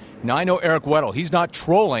field. Now, I know Eric Weddle. He's not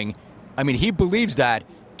trolling. I mean, he believes that.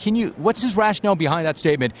 What's his rationale behind that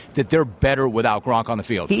statement that they're better without Gronk on the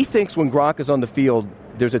field? He thinks when Gronk is on the field,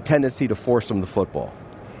 there's a tendency to force him the football.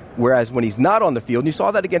 Whereas when he's not on the field, and you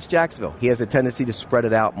saw that against Jacksonville, he has a tendency to spread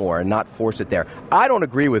it out more and not force it there. I don't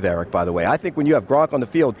agree with Eric, by the way. I think when you have Gronk on the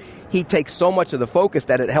field, he takes so much of the focus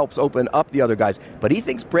that it helps open up the other guys. But he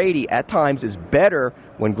thinks Brady, at times, is better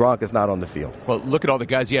when Gronk is not on the field. Well, look at all the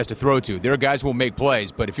guys he has to throw to. There are guys who will make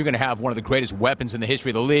plays, but if you're going to have one of the greatest weapons in the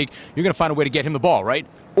history of the league, you're going to find a way to get him the ball, right?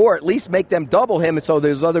 Or at least make them double him so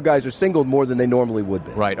those other guys are singled more than they normally would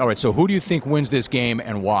be. Right. All right, so who do you think wins this game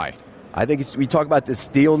and why? I think we talk about the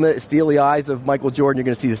steely eyes of Michael Jordan. You're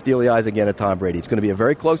going to see the steely eyes again of Tom Brady. It's going to be a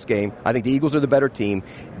very close game. I think the Eagles are the better team.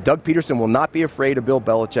 Doug Peterson will not be afraid of Bill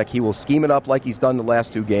Belichick. He will scheme it up like he's done the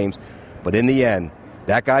last 2 games. But in the end,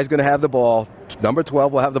 that guy's going to have the ball. Number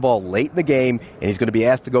 12 will have the ball late in the game, and he's going to be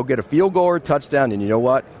asked to go get a field goal or a touchdown, and you know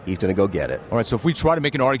what? He's going to go get it. All right, so if we try to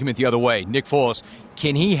make an argument the other way, Nick Foles,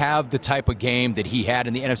 can he have the type of game that he had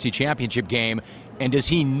in the NFC Championship game, and does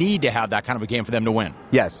he need to have that kind of a game for them to win?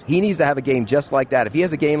 Yes, he needs to have a game just like that. If he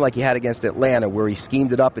has a game like he had against Atlanta where he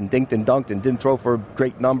schemed it up and dinked and dunked and didn't throw for a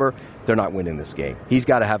great number, they're not winning this game. He's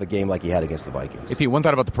got to have a game like he had against the Vikings. AP, one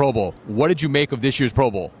thought about the Pro Bowl. What did you make of this year's Pro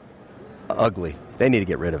Bowl? Ugly. They need to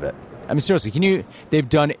get rid of it. I mean, seriously, they've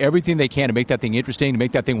done everything they can to make that thing interesting, to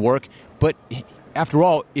make that thing work, but after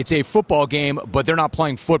all, it's a football game, but they're not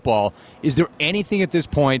playing football. Is there anything at this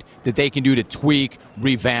point that they can do to tweak,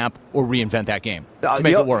 revamp, or reinvent that game to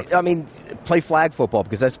make it work? I mean, play flag football,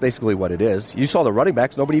 because that's basically what it is. You saw the running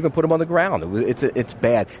backs. Nobody even put them on the ground. It's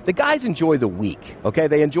bad. The guys enjoy the week, okay?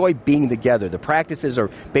 They enjoy being together. The practices are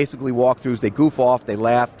basically walkthroughs. They goof off. They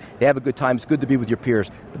laugh. They have a good time. It's good to be with your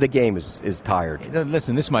peers. But the game is tired.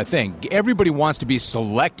 Listen, this is my thing. Everybody wants to be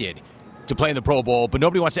selected to play in the Pro Bowl, but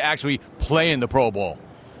nobody wants to actually play in the Pro Bowl.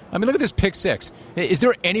 I mean, look at this pick six. Is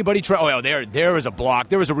there anybody there is a block.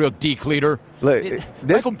 There was a real deke leader.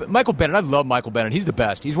 Michael Bennett, I love Michael Bennett. He's the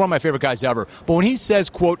best. He's one of my favorite guys ever. But when he says,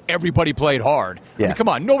 quote, everybody played hard, I mean, come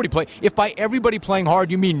on, nobody played. If by everybody playing hard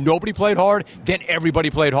you mean nobody played hard, then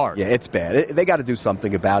everybody played hard. Yeah, it's bad. They got to do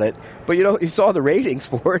something about it. But, you saw the ratings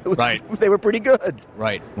for it. Right. They were pretty good.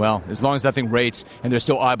 Right. Well, as long as that thing rates and there's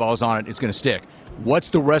still eyeballs on it, it's going to stick. What's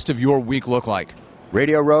the rest of your week look like?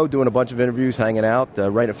 Radio Row, doing a bunch of interviews, hanging out,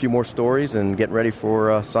 writing a few more stories, and getting ready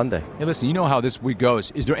for Sunday. Hey, listen, you know how this week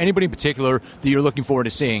goes. Is there anybody in particular that you're looking forward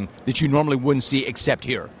to seeing that you normally wouldn't see except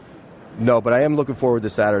here? No, but I am looking forward to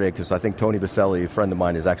Saturday because I think Tony Baselli, a friend of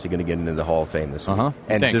mine, is actually going to get into the Hall of Fame this week.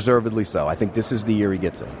 And deservedly so. I think this is the year he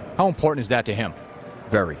gets in. How important is that to him?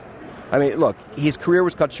 Very. I mean, look, his career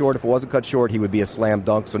was cut short. If it wasn't cut short, he would be a slam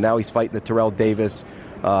dunk. So now he's fighting the Terrell Davis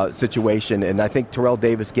situation, and I think Terrell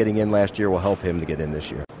Davis getting in last year will help him to get in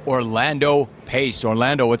this year. Orlando Pace.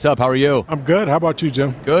 Orlando, what's up? How are you? I'm good. How about you,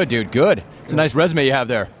 Jim? Good, dude. Good. It's a nice resume you have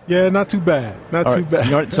there. Yeah, not too bad. Not too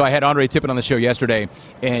bad. So I had Andre Tippett on the show yesterday,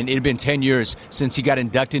 and it had been 10 years since he got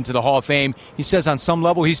inducted into the Hall of Fame. He says on some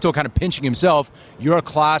level he's still kind of pinching himself. You're a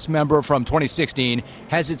class member from 2016.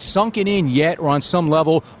 Has it sunken in yet, or on some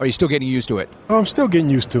level, are you still getting used to it? Oh, I'm still getting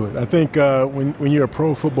used to it. I think when you're a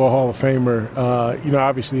Pro Football Hall of Famer,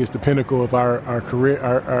 obviously it's the pinnacle of our career,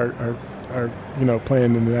 our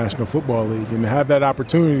playing in the National Football League, and to have that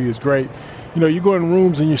opportunity is great. You go in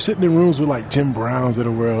rooms and you're sitting in rooms with like Jim Browns of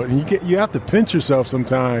the world, and you have to pinch yourself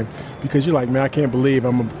sometimes because you're like, man, I can't believe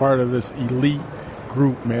I'm a part of this elite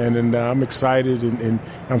group, man, and I'm excited, and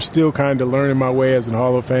I'm still kind of learning my way as a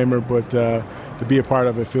Hall of Famer, but to be a part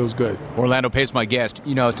of it feels good. Orlando Pace, my guest.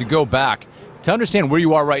 To go back, to understand where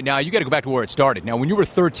you are right now, you got to go back to where it started. Now, when you were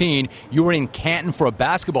 13, you were in Canton for a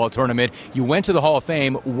basketball tournament. You went to the Hall of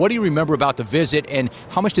Fame. What do you remember about the visit, and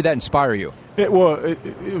how much did that inspire you? It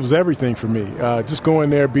was everything for me. Just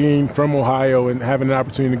going there, being from Ohio, and having an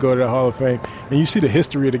opportunity to go to the Hall of Fame. And you see the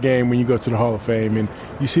history of the game when you go to the Hall of Fame, and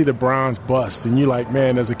you see the Browns bust, and you're like,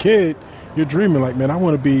 man, as a kid, you're dreaming like, man, I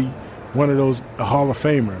want to be one of those, a Hall of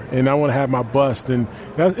Famer, and I want to have my bust. And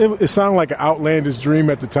it sounded like an outlandish dream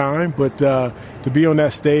at the time, but to be on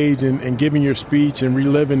that stage and giving your speech and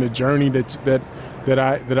reliving the journey that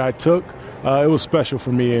I took, it was special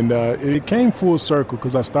for me. And it came full circle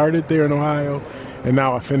because I started there in Ohio, and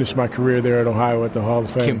now I finished my career there at Ohio at the Hall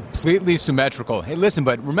of Fame. Completely symmetrical. Hey, listen,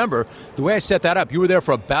 but remember, the way I set that up, you were there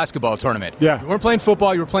for a basketball tournament. Yeah. You weren't playing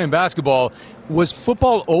football, you were playing basketball. Was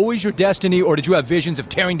football always your destiny, or did you have visions of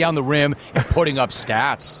tearing down the rim and putting up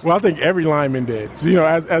stats? Well, I think every lineman did. So,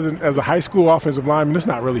 as a high school offensive lineman, it's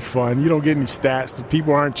not really fun. You don't get any stats. The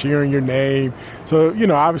people aren't cheering your name. So,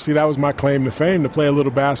 obviously that was my claim to fame, to play a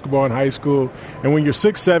little basketball in high school. And when you're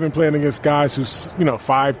 6'7", playing against guys who's,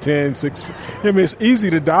 5'10", 6, it's easy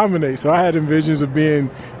to dominate. So I had visions of being,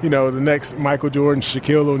 the next Michael Jordan,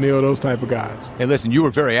 Shaquille O'Neal, those type of guys. Hey, listen, you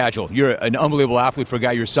were very agile. You're an unbelievable athlete for a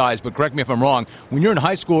guy your size, but correct me if I'm wrong. When you're in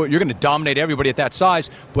high school, you're going to dominate everybody at that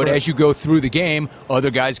size, but as you go through the game,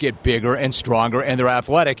 other guys get bigger and stronger, and they're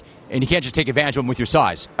athletic, and you can't just take advantage of them with your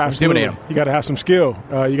size. Absolutely. Intimidate them. You got to have some skill.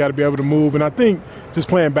 You got to be able to move, and I think just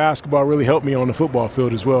playing basketball really helped me on the football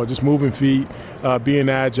field as well, just moving feet, being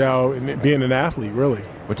agile, and being an athlete, really.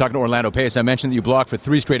 We're talking to Orlando Pace. I mentioned that you blocked for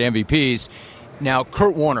 3 straight MVPs. Now,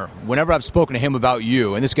 Kurt Warner, whenever I've spoken to him about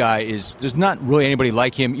you, and this guy there's not really anybody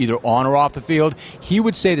like him either on or off the field, he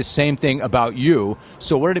would say the same thing about you.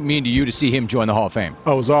 So what did it mean to you to see him join the Hall of Fame?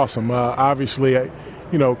 Oh, it was awesome. Obviously,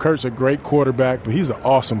 Kurt's a great quarterback, but he's an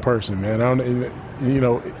awesome person, man.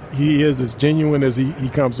 He is as genuine as he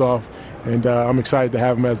comes off, and I'm excited to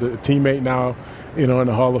have him as a teammate now, in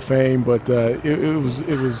the Hall of Fame. But it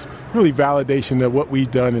was really validation of what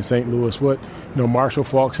we've done in St. Louis. Marshall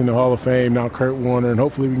Faulk's in the Hall of Fame, now Kurt Warner, and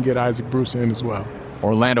hopefully we can get Isaac Bruce in as well.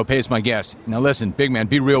 Orlando Pace, my guest. Now listen, big man,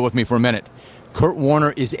 be real with me for a minute. Kurt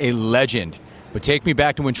Warner is a legend. But take me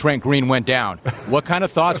back to when Trent Green went down. What kind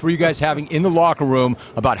of thoughts were you guys having in the locker room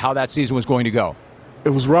about how that season was going to go? It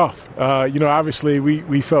was rough. Obviously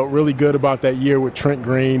we felt really good about that year with Trent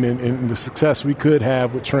Green and the success we could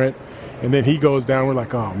have with Trent. And then he goes down. We're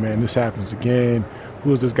like, oh, man, this happens again.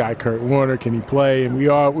 Who is this guy, Kurt Warner? Can he play? And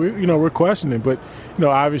we're questioning. But,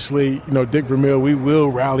 obviously, Dick Vermeil, we will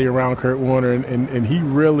rally around Kurt Warner. And he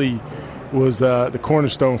really was the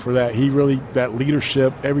cornerstone for that. He really, that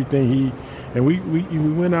leadership, everything and we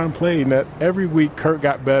went out and played. And that every week Kurt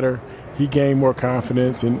got better. He gained more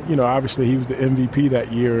confidence, and, obviously he was the MVP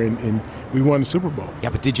that year, and we won the Super Bowl. Yeah,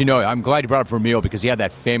 but did you know, I'm glad you brought up Vermeil because he had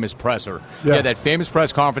that famous presser. Yeah. He had that famous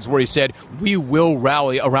press conference where he said, we will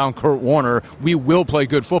rally around Kurt Warner. We will play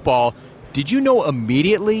good football. Did you know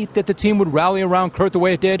immediately that the team would rally around Kurt the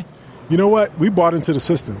way it did? You know what? We bought into the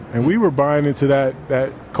system, and we were buying into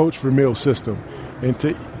that Coach Vermeil system. And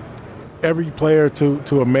to every player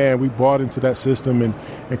to a man, we bought into that system,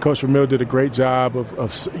 and Coach Vermeil did a great job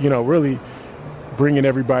of really bringing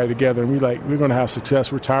everybody together. And we're going to have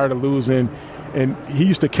success. We're tired of losing. And he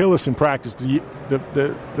used to kill us in practice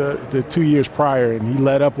the 2 years prior, and he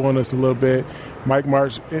let up on us a little bit. Mike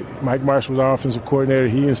Marsh was our offensive coordinator.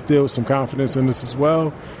 He instilled some confidence in us as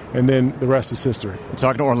well, and then the rest is history. I'm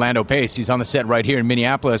talking to Orlando Pace. He's on the set right here in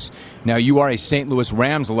Minneapolis. Now, you are a St. Louis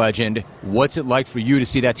Rams legend. What's it like for you to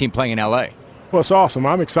see that team playing in L.A.? Well, it's awesome.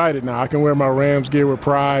 I'm excited now. I can wear my Rams gear with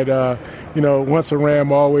pride. Once a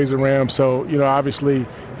Ram, always a Ram. So, obviously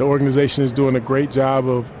the organization is doing a great job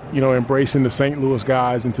of, embracing the St. Louis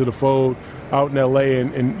guys into the fold out in L.A.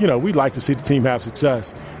 And we'd like to see the team have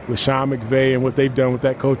success with Sean McVay and what they've done with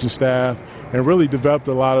that coaching staff and really developed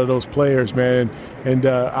a lot of those players, man. And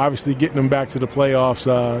obviously getting them back to the playoffs,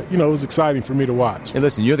 it was exciting for me to watch. Hey,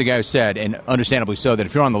 listen, you're the guy who said, and understandably so, that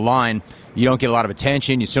if you're on the line, you don't get a lot of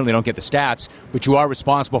attention. You certainly don't get the stats, but you are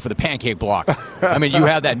responsible for the pancake block. I mean, you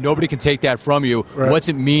have that. Nobody can take that from you. Right. What's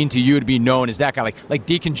it mean to you to be known as that guy? Like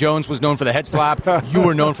Deacon Jones was known for the head slap. You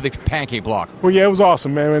were known for the pancake block. Well, yeah, it was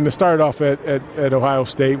awesome, man. And it started off at Ohio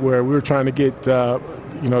State, where we were trying to get,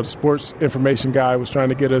 the sports information guy was trying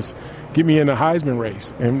to get me in the Heisman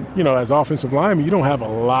race. And, as offensive lineman, you don't have a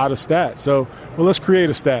lot of stats. So, well, let's create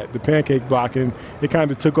a stat, the pancake block. And it kind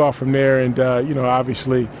of took off from there. And,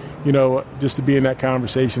 obviously, just to be in that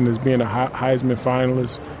conversation as being a Heisman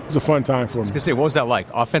finalist, it was a fun time for me. I was going to say, what was that like?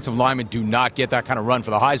 Offensive linemen do not get that kind of run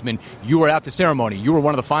for the Heisman. You were at the ceremony. You were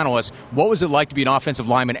one of the finalists. What was it like to be an offensive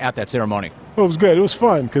lineman at that ceremony? Well, it was good. It was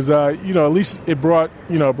fun because, at least it brought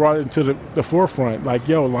it into the forefront. Like,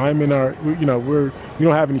 linemen are, we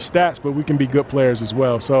don't have any stats, but we can be good players as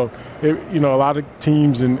well. So, a lot of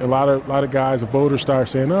teams and a lot of guys, voters start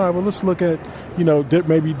saying, let's look at,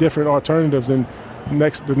 maybe different alternatives. And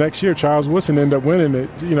the next year, Charles Woodson ended up winning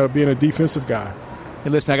it, being a defensive guy. Hey,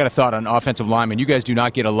 listen, I got a thought on offensive linemen. You guys do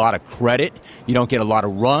not get a lot of credit. You don't get a lot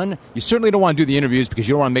of run. You certainly don't want to do the interviews because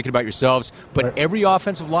you don't want to make it about yourselves. But right. Every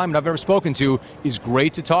offensive lineman I've ever spoken to is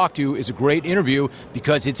great to talk to, is a great interview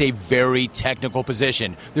because it's a very technical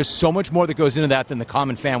position. There's so much more that goes into that than the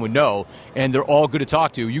common fan would know, and they're all good to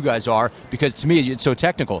talk to. You guys are, because to me, it's so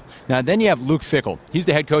technical. Now, then you have Luke Fickell. He's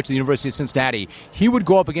the head coach of the University of Cincinnati. He would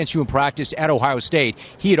go up against you in practice at Ohio State.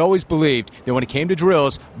 He had always believed that when it came to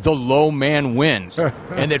drills, the low man wins.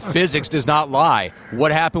 And that physics does not lie.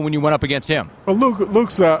 What happened when you went up against him? Well,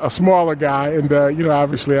 Luke's a smaller guy, and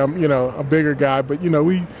obviously I'm a bigger guy. But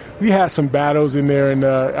we had some battles in there, and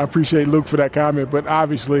I appreciate Luke for that comment. But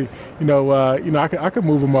obviously, I could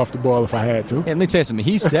move him off the ball if I had to. And let me tell you something.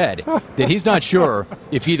 He said that he's not sure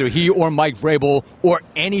if either he or Mike Vrabel or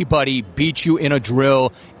anybody beat you in a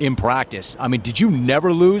drill in practice. I mean, did you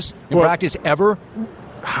never lose in practice ever?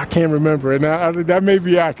 I can't remember, and that may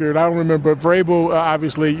be accurate. I don't remember. But Vrabel,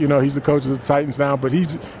 obviously, he's the coach of the Titans now, but he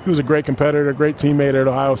was a great competitor, a great teammate at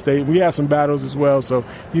Ohio State. We had some battles as well, so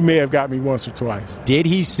he may have got me once or twice. Did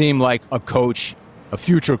he seem like a coach, a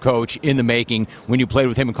future coach in the making when you played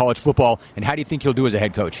with him in college football, and how do you think he'll do as a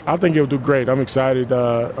head coach? I think he'll do great. I'm excited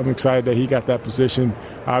that he got that position.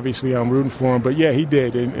 Obviously, I'm rooting for him, but yeah, he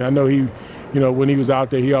did, and I know he when he was out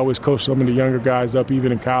there, he always coached some of the younger guys up,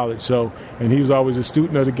 even in college. So, and he was always a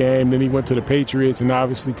student of the game. Then he went to the Patriots and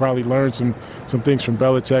obviously probably learned some things from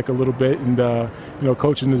Belichick a little bit. And,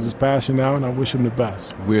 coaching is his passion now, and I wish him the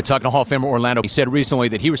best. We were talking to Hall of Famer Orlando. He said recently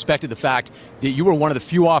that he respected the fact that you were one of the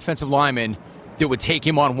few offensive linemen that would take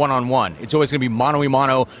him on one-on-one. It's always going to be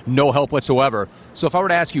mano-a-mano, no help whatsoever. So if I were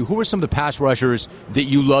to ask you, who were some of the pass rushers that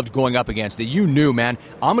you loved going up against, that you knew, man,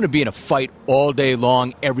 I'm going to be in a fight all day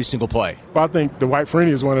long, every single play? Well, I think Dwight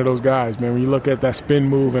Freeney is one of those guys, man. When you look at that spin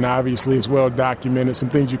move, and obviously it's well documented, some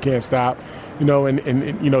things you can't stop, and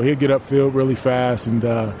he'll get upfield really fast. And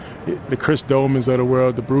the Chris Domans of the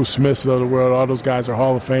world, the Bruce Smiths of the world, all those guys are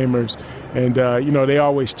Hall of Famers. And, they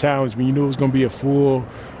always challenge me. You knew it was going to be a full,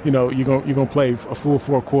 you're going to play a full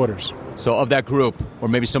 4 quarters. So of that group, or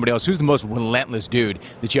maybe somebody else, who's the most relentless dude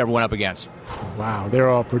that you ever went up against? Wow, they're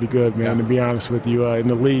all pretty good, man, to be honest with you. In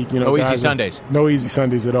the league, no easy Sundays. No easy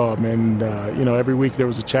Sundays at all, man. And, every week there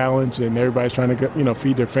was a challenge, and everybody's trying to,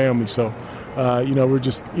 feed their family. So,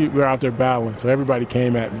 we're out there battling. So everybody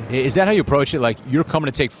came at me. Is that how you approach it? Like, you're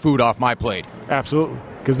coming to take food off my plate? Absolutely.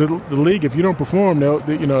 Because the league, if you don't perform,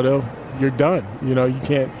 you're done.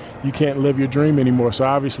 You can't live your dream anymore. So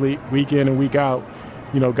obviously, week in and week out,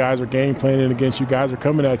 guys are game planning against you. Guys are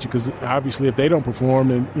coming at you because obviously if they don't perform,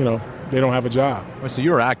 then, they don't have a job. Well, so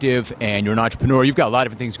you're active and you're an entrepreneur. You've got a lot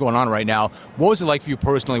of different things going on right now. What was it like for you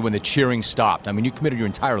personally when the cheering stopped? I mean, you committed your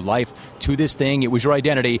entire life to this thing. It was your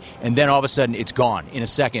identity, and then all of a sudden it's gone in a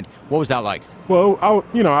second. What was that like? Well,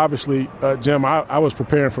 obviously, Jim, I was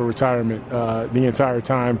preparing for retirement the entire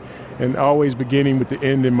time, and always beginning with the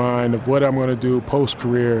end in mind of what I'm going to do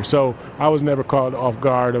post-career. So I was never caught off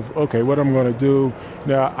guard of, okay, what I'm going to do.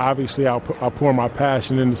 Now, obviously, I'll pour my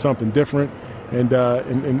passion into something different,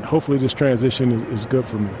 and hopefully this transition is good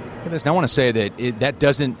for me. Hey, listen, I want to say that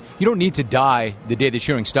you don't need to die the day the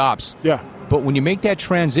cheering stops. Yeah. But when you make that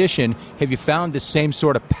transition, have you found the same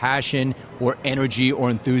sort of passion or energy or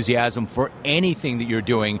enthusiasm for anything that you're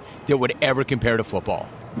doing that would ever compare to football?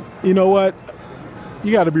 You know what?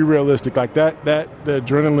 You got to be realistic. Like the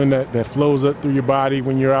adrenaline that flows up through your body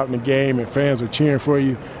when you're out in the game and fans are cheering for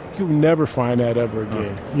you, you'll never find that ever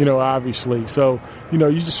again, obviously. So, you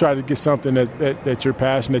just try to get something that you're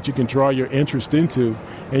passionate, that you can draw your interest into,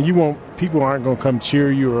 and people aren't going to come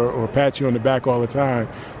cheer you or pat you on the back all the time.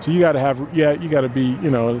 So you got to be,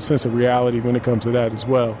 a sense of reality when it comes to that as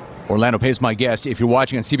well. Orlando Pace, my guest. If you're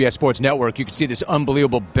watching on CBS Sports Network, you can see this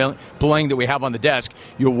unbelievable bling that we have on the desk.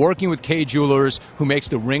 You're working with Kay Jewelers, who makes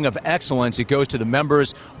the Ring of Excellence. It goes to the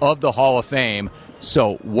members of the Hall of Fame.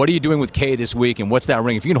 So what are you doing with Kay this week, and what's that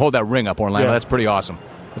ring? If you can hold that ring up, Orlando, That's pretty awesome.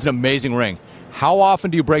 It's an amazing ring. How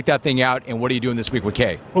often do you break that thing out, and what are you doing this week with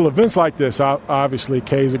Kay? Well, events like this, obviously,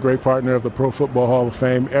 Kay is a great partner of the Pro Football Hall of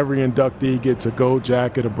Fame. Every inductee gets a gold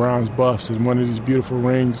jacket, a bronze buff, and one of these beautiful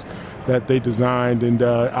rings that they designed. And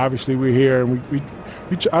obviously we're here, and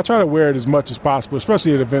I try to wear it as much as possible,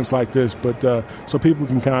 especially at events like this, but so people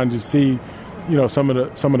can kind of just see, some of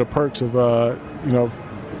the perks of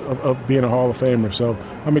of being a Hall of Famer. So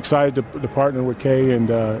I'm excited to partner with Kay, and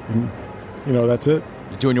that's it.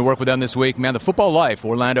 You're doing your work with them this week. Man, the football life,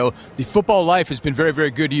 Orlando, the football life has been very,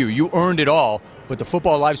 very good to you. You earned it all, but the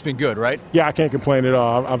football life's been good, right? Yeah, I can't complain at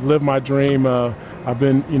all. I've lived my dream. I've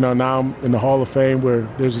been, now I'm in the Hall of Fame where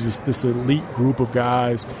there's this elite group of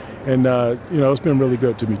guys, and, it's been really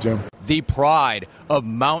good to me, Jim. The pride of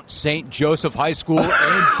Mount St. Joseph High School in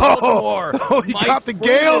Baltimore. You got the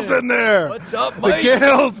Gales in there. What's up, Mike? The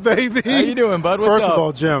Gales, baby. How you doing, bud? What's up? First of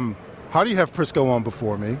all, Jim, how do you have Prisco on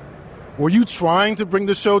before me? Were you trying to bring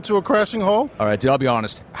the show to a crashing halt? All right, dude, I'll be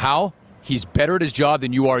honest. How? He's better at his job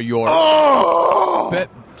than you are yours. Oh!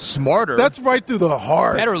 Smarter. That's right through the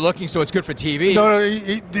heart. Better looking, so it's good for TV.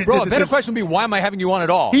 No, Bro, a better question would be, why am I having you on at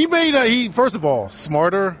all? First of all,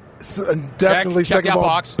 smarter. Definitely, check second of all,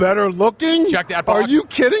 box. Better looking. Check that box. Are you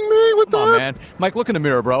kidding me with that? Come on, man. Mike, look in the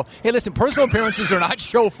mirror, bro. Hey, listen, personal appearances are not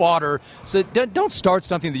show fodder, so don't start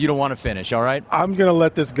something that you don't want to finish, all right? I'm going to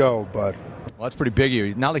let this go, bud. Well, that's pretty big of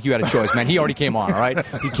you. Not like you had a choice, man. He already came on, all right?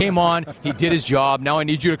 He came on. He did his job. Now I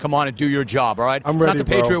need you to come on and do your job, all right? I'm ready, It's not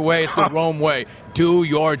the Patriot way. It's the Rome way. Do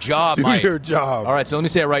your job, Mike. Do your job. All right, so let me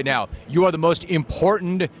say it right now. You are the most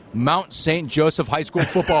important Mount St. Joseph High School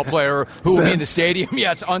football player who will be in the stadium,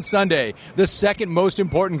 yes, on Sunday. The second most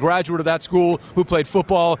important graduate of that school who played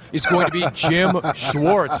football is going to be Jim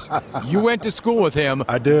Schwartz. You went to school with him.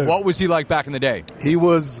 I did. What was he like back in the day? He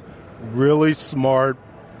was really smart,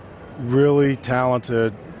 really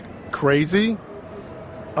talented, crazy,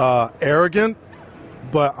 arrogant,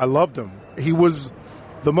 but I loved him. He was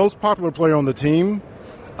the most popular player on the team.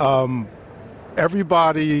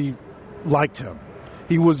 Everybody liked him.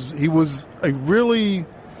 He was a really,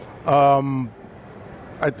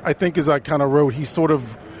 I think as I kind of wrote,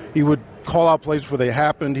 he would call out plays before they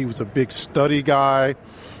happened. He was a big study guy,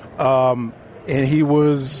 and he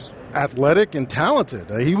was athletic and talented.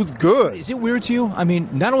 He was good. Is it weird to you? I mean,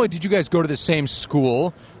 not only did you guys go to the same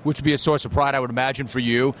school, which would be a source of pride, I would imagine, for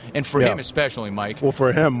you, and for him especially, Mike. Well,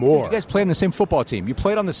 for him more. You guys played on the same football team. You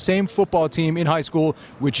played on the same football team in high school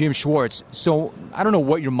with Jim Schwartz. So I don't know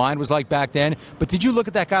what your mind was like back then, but did you look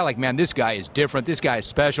at that guy like, man, this guy is different. This guy is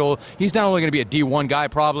special. He's not only going to be a D1 guy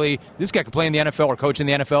probably. This guy could play in the NFL or coach in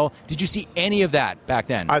the NFL. Did you see any of that back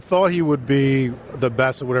then? I thought he would be the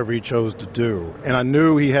best at whatever he chose to do. And I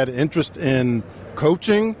knew he had interest in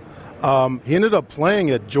coaching. He ended up playing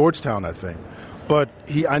at Georgetown, I think. But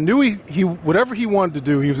I knew he whatever he wanted to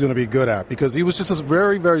do, he was going to be good at because he was just a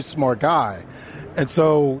very, very smart guy. And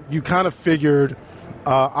so you kind of figured,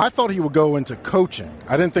 I thought he would go into coaching.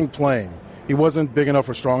 I didn't think playing. He wasn't big enough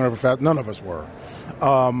or strong enough or fast. None of us were.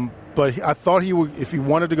 But I thought he would, if he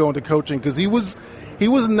wanted to go into coaching, because he was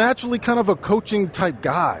naturally kind of a coaching type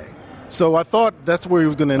guy. So I thought that's where he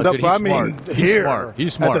was going to end up. But I mean,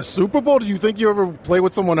 he's smart. At the Super Bowl, do you think you ever played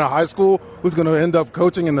with someone in high school who's going to end up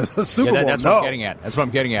coaching in the Super Bowl? That's what I'm getting at. That's what I'm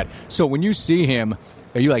getting at. So when you see him,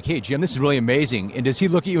 are you like, hey, Jim, this is really amazing? And does he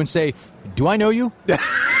look at you and say, do I know you?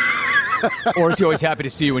 Or is he always happy to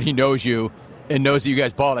see you when he knows you and knows that you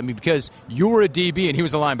guys balled? I mean, because you were a DB and he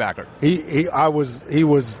was a linebacker. He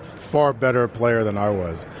was far better player than I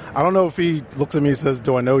was. I don't know if he looks at me and says,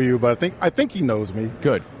 do I know you? But I think he knows me.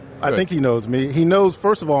 Good. I think he knows me. He knows,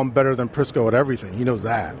 first of all, I'm better than Prisco at everything. He knows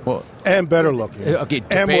that. Well, and better looking. Okay,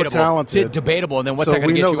 and more talented. Debatable, and then what's that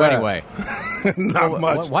going to get you that. Anyway? Not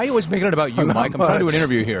much. Why are you always making it about you, Mike? I'm trying to do an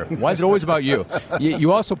interview here. Why is it always about you?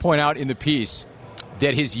 You also point out in the piece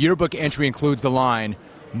that his yearbook entry includes the line,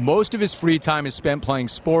 most of his free time is spent playing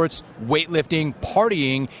sports, weightlifting,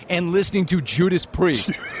 partying, and listening to Judas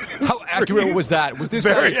Priest. How accurate was that? Was this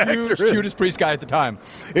guy a huge Judas Priest guy at the time?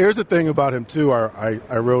 Here's the thing about him, too.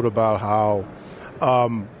 I wrote about how,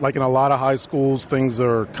 like in a lot of high schools, things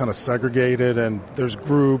are kind of segregated and there's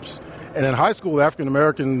groups. And in high school,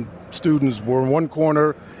 African-American students were in one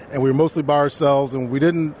corner and we were mostly by ourselves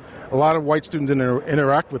and a lot of white students didn't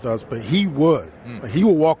interact with us, but he would. He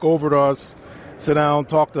would walk over to us, sit down,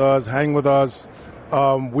 talk to us, hang with us.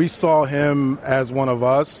 We saw him as one of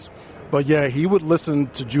us. But, yeah, he would listen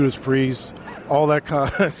to Judas Priest, all that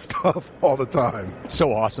kind of stuff all the time.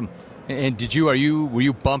 So awesome. And were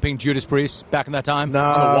you bumping Judas Priest back in that time?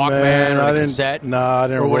 Nah, on the Walkman man, or the cassette? Nah, I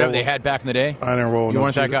didn't or roll. Whatever they had back in the day? I didn't roll. You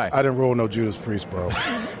weren't that guy? I didn't roll no Judas Priest, bro.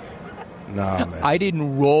 Nah, man. I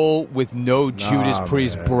didn't roll with no Judas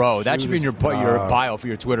Priest, man. bro. That should be in your bio for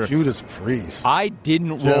your Twitter. Judas Priest. I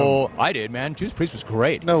didn't roll. I did, man. Judas Priest was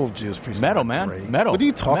great. No, Judas Priest. Metal, man. Great. Metal. What are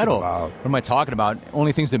you talking about? What am I talking about?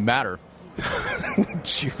 Only things that matter.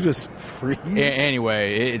 Judas Priest.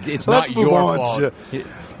 Anyway, it's not your fault.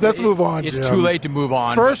 Let's move on, It's Jim. too late to move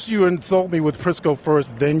on. First, you insult me with Prisco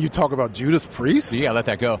first, then you talk about Judas Priest? Yeah, let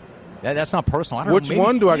that go. That's not personal. I don't Which know. Maybe,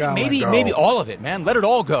 one do I got to let go? Maybe all of it, man. Let it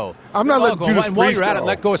all go. I'm not letting Judas And while Priest you're at it, go.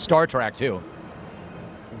 let go of Star Trek, too.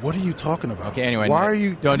 What are you talking about? Okay, anyway. Why are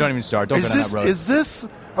you... Don't even start. Don't go down that road.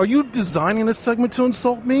 Are you designing this segment to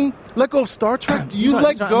insult me? Let go of Star Trek? Do you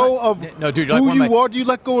let go of no, dude, who you are? Do you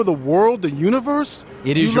let go of the world, the universe?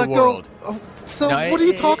 It is your world. So what are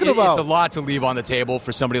you talking about? It's a lot to leave on the table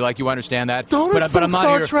for somebody like you. I understand that. Don't insult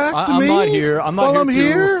Star Trek to me. I'm not here. I'm not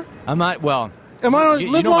here. I'm not. Well,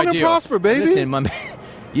 live long and prosper, baby. Listen, my man.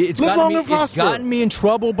 It's gotten me in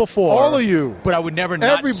trouble before. All of you. But I would never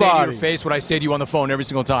not say to your face what I say to you on the phone every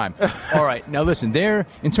single time. All right. Now, listen,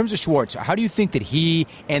 in terms of Schwartz, how do you think that he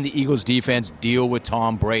and the Eagles defense deal with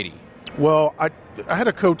Tom Brady? Well, I had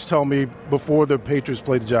a coach tell me before the Patriots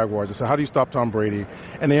played the Jaguars, I said, how do you stop Tom Brady?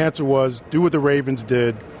 And the answer was, do what the Ravens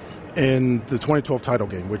did in the 2012 title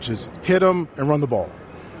game, which is hit him and run the ball.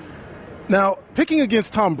 Now, picking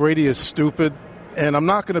against Tom Brady is stupid, and I'm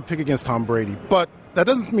not going to pick against Tom Brady, but that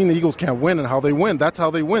doesn't mean the Eagles can't win and how they win. That's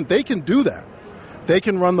how they win. They can do that. They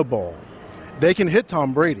can run the ball. They can hit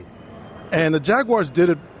Tom Brady. And the Jaguars did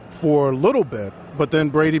it for a little bit, but then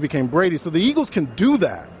Brady became Brady. So the Eagles can do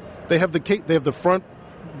that. They have the front,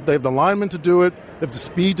 they have the linemen to do it, they have the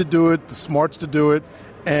speed to do it, the smarts to do it,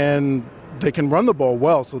 and they can run the ball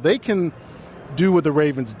well. So they can do what the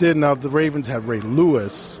Ravens did. Now, the Ravens had Ray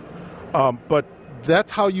Lewis, but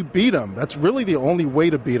that's how you beat them. That's really the only way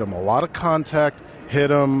to beat them. A lot of contact, hit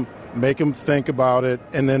them, make them think about it,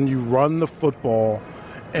 and then you run the football,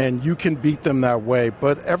 and you can beat them that way.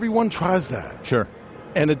 But everyone tries that. Sure.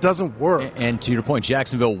 and it doesn't work. And to your point,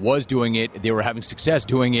 Jacksonville was doing it. They were having success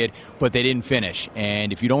doing it, but they didn't finish.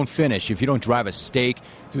 And if you don't finish, if you don't drive a stake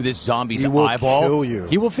through this zombie's eyeball, kill you.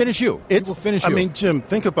 He will finish you. He will finish you. I mean, Jim,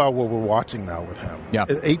 think about what we're watching now with him. Yeah.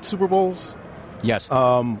 8 Super Bowls. Yes.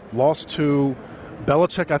 Lost 2.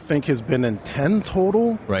 Belichick, I think, has been in 10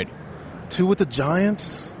 total. Right. 2 with the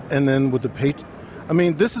Giants, and then with the Patriots. I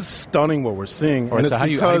mean, this is stunning what we're seeing. All right, so how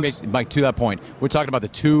do you make, Mike, to that point, we're talking about the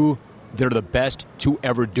 2 that are the best to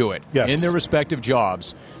ever do it in their respective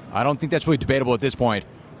jobs. I don't think that's really debatable at this point.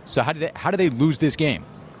 So how do they lose this game?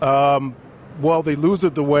 Well, they lose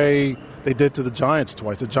it the way they did to the Giants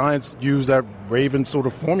twice. The Giants used that Ravens sort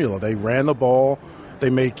of formula. They ran the ball. They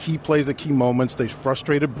made key plays at key moments. They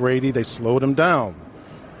frustrated Brady. They slowed him down.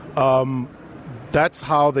 That's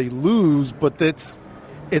how they lose, but it's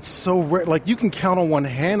so rare. Like, you can count on one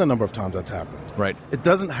hand a number of times that's happened. Right. It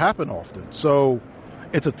doesn't happen often. So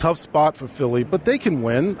it's a tough spot for Philly, but they can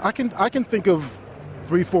win. I can think of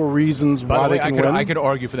 3-4 reasons why they can win. I could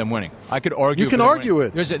argue for them winning. I could argue. You can argue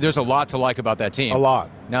it. There's a lot to like about that team. A lot.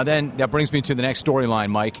 Now then, that brings me to the next storyline,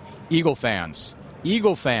 Mike. Eagle fans,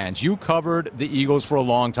 you covered the Eagles for a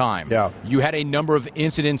long time. Yeah. You had a number of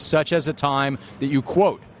incidents, such as a time that you,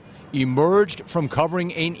 quote, emerged from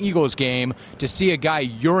covering an Eagles game to see a guy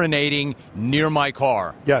urinating near my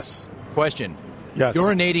car. Yes. Question. Yes.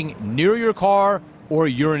 Urinating near your car or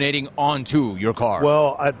urinating onto your car?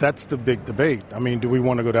 Well, that's the big debate. I mean, do we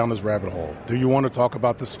want to go down this rabbit hole? Do you want to talk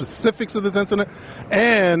about the specifics of this incident?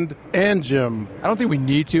 And Jim, I don't think we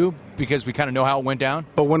need to, because we kind of know how it went down.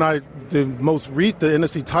 But when the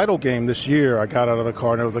NFC title game this year, I got out of the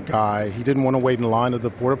car and there was a guy. He didn't want to wait in line at the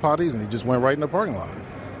porta potties, and he just went right in the parking lot.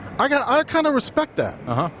 I kind of respect that.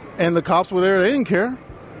 And the cops were there; they didn't care.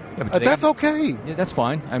 Yeah, that's okay. Yeah, that's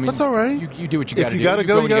fine. I mean, that's all right. You do what you got to do. If you got to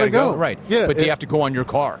go, you got to go. Right. Yeah. But do you have to go on your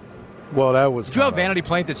car? Well, that was. Did you have a vanity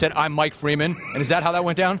plate that said "I'm Mike Freeman"? And is that how that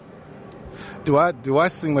went down? Do I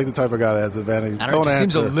seem like the type of guy that has a vanity? I don't know. It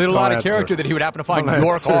seems a little out of character that he would happen to find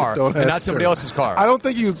your car and not somebody else's car. I don't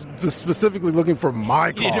think he was specifically looking for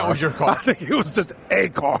my car. He didn't know it was your car. I think it was just a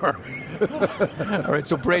car. All right.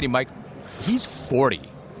 So Brady, Mike, he's 40.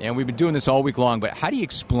 And we've been doing this all week long, but how do you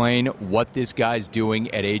explain what this guy's doing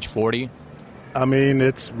at age 40? I mean,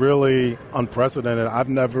 it's really unprecedented. I've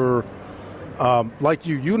never, like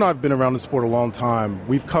you and I have been around the sport a long time.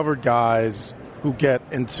 We've covered guys who get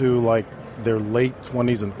into, like, their late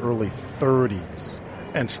 20s and early 30s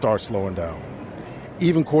and start slowing down.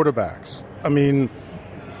 Even quarterbacks. I mean,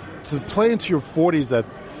 to play into your 40s at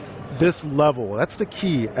this level, that's the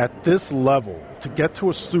key, at this level, to get to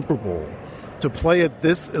a Super Bowl, to play at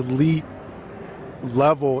this elite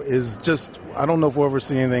level is just, I don't know if we'll ever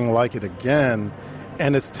see anything like it again.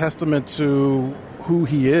 And it's testament to who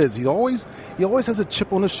he is. He always has a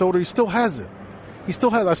chip on his shoulder. He still has it. I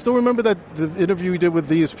still remember the interview he did with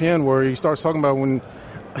ESPN where he starts talking about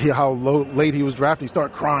how late he was drafted. He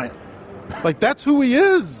started crying. Like, that's who he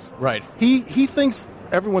is. Right. He thinks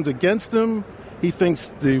everyone's against him. He thinks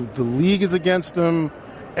the league is against him.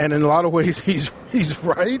 And in a lot of ways, he's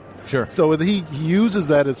right. Sure. So he uses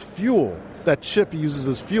that as fuel. That chip he uses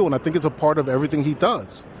as fuel, and I think it's a part of everything he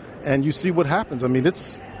does. And you see what happens. I mean,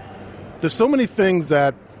 there's so many things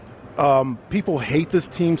that people hate this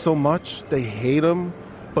team so much. They hate them,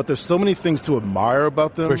 but there's so many things to admire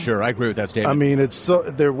about them. For sure, I agree with that statement. I mean,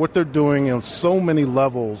 what they're doing on so many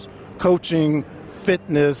levels. Coaching,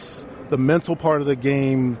 fitness, the mental part of the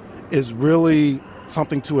game is really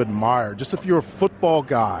something to admire, just if you're a football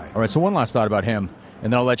guy. All right, so one last thought about him,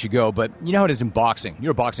 and then I'll let you go. But you know how it is in boxing.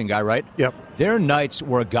 You're a boxing guy, right? Yep. There are nights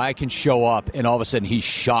where a guy can show up, and all of a sudden he's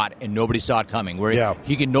shot, and nobody saw it coming, where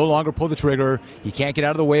he can no longer pull the trigger. He can't get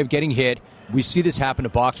out of the way of getting hit. We see this happen to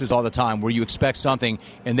boxers all the time, where you expect something,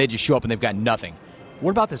 and they just show up, and they've got nothing.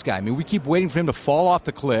 What about this guy? I mean, we keep waiting for him to fall off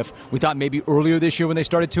the cliff. We thought maybe earlier this year when they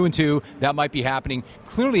started 2-2, that might be happening.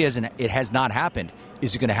 Clearly, it has not happened.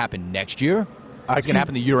 Is it going to happen next year? It's going to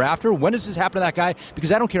happen the year after? When does this happen to that guy?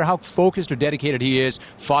 Because I don't care how focused or dedicated he is,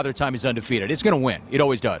 Father Time is undefeated. It's going to win. It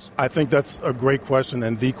always does. I think that's a great question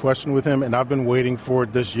and the question with him, and I've been waiting for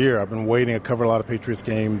it this year. I've been waiting. I covered a lot of Patriots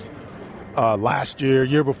games last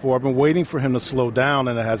year before. I've been waiting for him to slow down,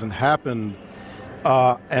 and it hasn't happened.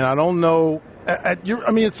 And I don't know.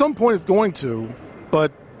 At some point it's going to,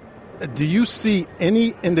 but do you see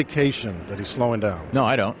any indication that he's slowing down? No,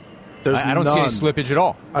 I don't. I don't see any slippage at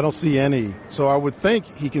all. I don't see any. So I would think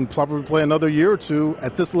he can probably play another year or two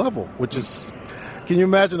at this level, which is, can you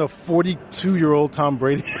imagine a 42-year-old Tom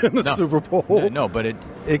Brady in the Super Bowl? No, but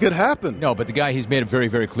It could happen. No, but the guy, he's made it very,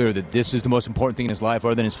 very clear that this is the most important thing in his life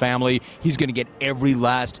other than his family. He's going to get every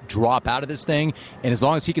last drop out of this thing. And as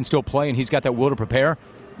long as he can still play and he's got that will to prepare,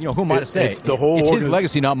 who am I to say? It's his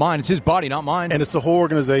legacy, not mine. It's his body, not mine. And it's the whole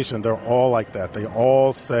organization. They're all like that. They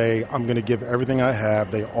all say, I'm going to give everything I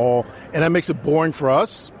have. And that makes it boring for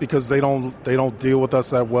us because they don't deal with us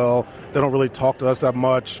that well. They don't really talk to us that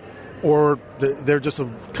much. Or they're just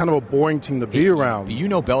kind of a boring team to be around. You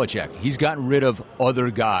know Belichick. He's gotten rid of other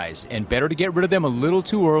guys. And better to get rid of them a little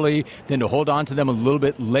too early than to hold on to them a little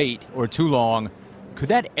bit late or too long. Could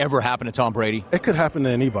that ever happen to Tom Brady? It could happen to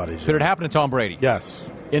anybody. Could it happen to Tom Brady? Yes.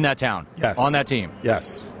 In that town? Yes. On that team?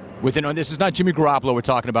 Yes. This is not Jimmy Garoppolo we're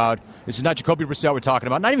talking about. This is not Jacoby Brissett we're talking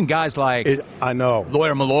about. Not even guys like I know.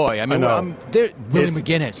 Lawyer Malloy. Willie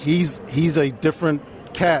McGinnis. He's a different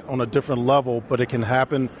cat on a different level, but it can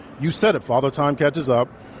happen. You said it. Father Time catches up,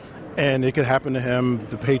 and it could happen to him.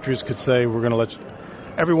 The Patriots could say, we're going to let you.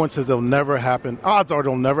 Everyone says it'll never happen. Odds are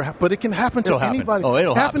it'll never happen, but it can happen to anybody. Oh,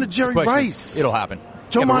 it'll happen to Jerry Rice. It'll happen.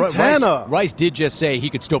 Joe Montana. Rice did just say he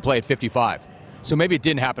could still play at 55. So maybe it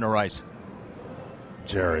didn't happen to Rice.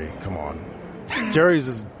 Jerry, come on.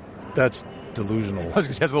 That's delusional. I was going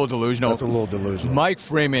to say that's a little delusional. That's a little delusional. Mike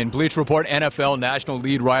Freeman, Bleacher Report NFL national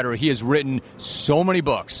lead writer. He has written so many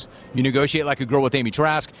books. You Negotiate Like a Girl with Amy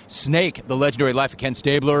Trask, Snake, The Legendary Life of Ken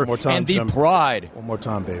Stabler, and The Pride. One more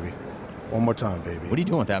time, baby. One more time, baby. What are you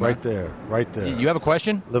doing with that, man? Right there. You have a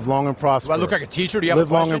question? Live long and prosper. Do I look like a teacher? Do you have a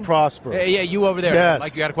question? Live long and prosper. Yeah, you over there. Yes.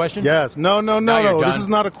 Mike, you got a question? Yes. No. This is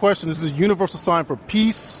not a question. This is a universal sign for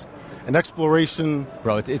peace and exploration.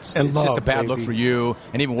 Bro, it's love, just a bad look for you,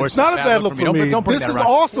 and even worse, it's not a bad look for me. Don't bring this that is around.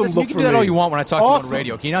 awesome. Listen, look you for can do that me. all you want when I talk to you on the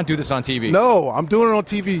radio. Can you not do this on TV? No, I'm doing it on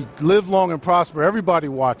TV. Live long and prosper. Everybody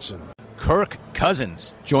watching. Kirk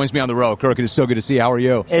Cousins joins me on the road. Kirk, it is so good to see you. How are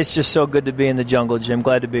you? It's just so good to be in the jungle, Jim.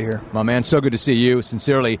 Glad to be here. My man, so good to see you,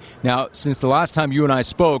 sincerely. Now, since the last time you and I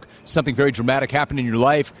spoke, something very dramatic happened in your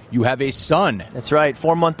life. You have a son. That's right.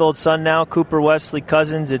 4-month-old son now, Cooper Wesley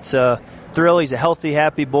Cousins. It's a thrill. He's a healthy,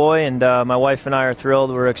 happy boy, and my wife and I are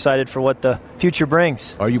thrilled. We're excited for what the future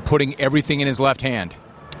brings. Are you putting everything in his left hand?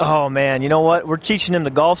 Oh, man. You know what? We're teaching him the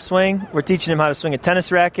golf swing. We're teaching him how to swing a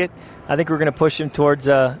tennis racket. I think we're going to push him towards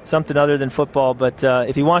something other than football. But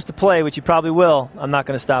if he wants to play, which he probably will, I'm not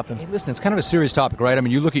going to stop him. Hey, listen, it's kind of a serious topic, right? I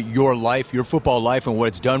mean, you look at your life, your football life, and what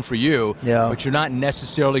it's done for you, but you're not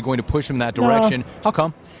necessarily going to push him in that direction. No. How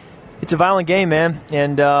come? It's a violent game, man.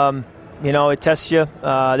 And, it tests you.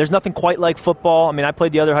 There's nothing quite like football. I mean, I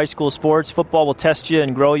played the other high school sports. Football will test you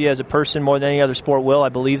and grow you as a person more than any other sport will. I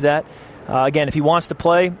believe that. Again, if he wants to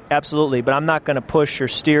play, absolutely. But I'm not going to push or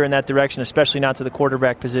steer in that direction, especially not to the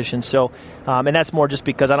quarterback position. So, and that's more just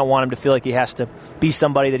because I don't want him to feel like he has to be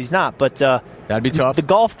somebody that he's not. But that'd be tough. The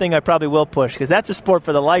golf thing I probably will push because that's a sport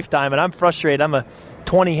for the lifetime, and I'm frustrated. I'm a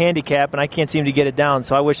 20 handicap, and I can't seem to get it down.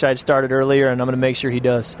 So I wish I had started earlier, and I'm going to make sure he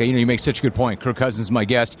does. Okay, you make such a good point. Kirk Cousins is my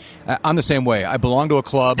guest. I'm the same way. I belong to a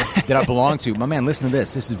club that I belong to. My man, listen to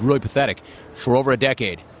this. This is really pathetic. For over a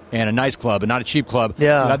decade. And a nice club, and not a cheap club.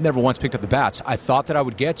 Yeah. I've never once picked up the bats. I thought that I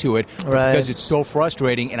would get to it, but because it's so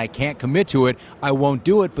frustrating and I can't commit to it, I won't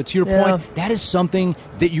do it. But to your point, that is something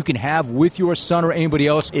that you can have with your son or anybody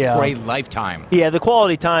else for a lifetime. Yeah, the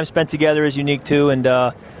quality time spent together is unique too, and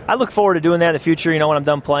I look forward to doing that in the future, when I'm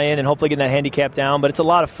done playing and hopefully getting that handicap down. But it's a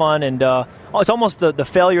lot of fun, and it's almost the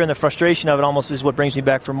failure and the frustration of it almost is what brings me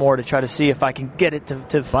back for more to try to see if I can get it to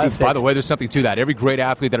be fixed. By the way, there's something to that. Every great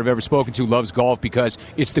athlete that I've ever spoken to loves golf because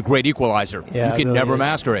it's the great equalizer. Yeah, you can never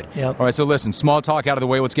master it. Yep. All right, so listen, small talk out of the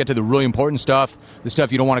way. Let's get to the really important stuff, the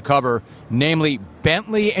stuff you don't want to cover, namely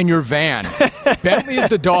Bentley and your van. Bentley is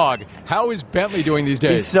the dog. How is Bentley doing these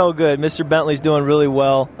days? He's so good. Mr. Bentley's doing really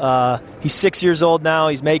well. He's 6 years old now.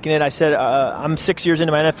 He's making it. I said I'm 6 years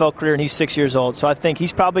into my NFL career, and he's 6 years old. So I think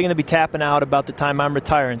he's probably going to be tapping out about the time I'm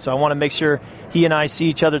retiring. So I want to make sure he and I see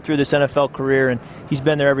each other through this NFL career, and he's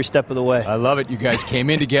been there every step of the way. I love it. You guys came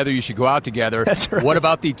in together. You should go out together. That's right. What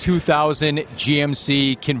about the 2000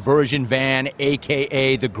 GMC conversion van,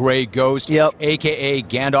 a.k.a. the Gray Ghost, a.k.a.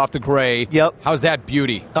 Gandalf the Gray? Yep. How's that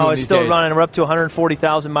beauty? Oh, it's still running. We're up to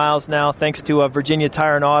 140,000 miles now, thanks to Virginia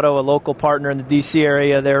Tire and Auto, a local partner in the D.C.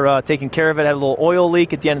 area. They're taking care of it. Had a little oil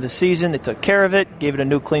leak at the end of the season. They took care of it, gave it a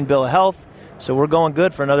new clean bill of health. So we're going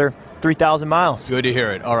good for another 3,000 miles. Good to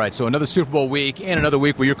hear it. All right, so another Super Bowl week and another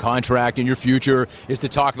week where your contract and your future is the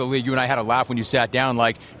talk of the league. You and I had a laugh when you sat down,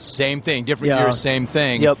 like, same thing, different years, same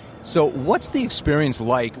thing. Yep. So what's the experience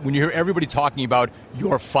like when you hear everybody talking about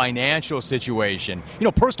your financial situation?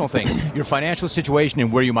 Personal things, your financial situation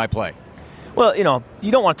and where you might play. Well, you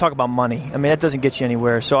don't want to talk about money. I mean, that doesn't get you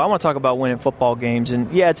anywhere. So I want to talk about winning football games.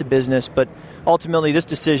 And, yeah, it's a business, but ultimately this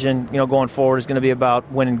decision, going forward is going to be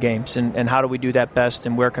about winning games and how do we do that best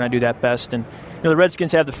and where can I do that best. And the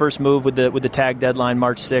Redskins have the first move with the tag deadline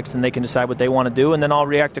March 6th, and they can decide what they want to do, and then I'll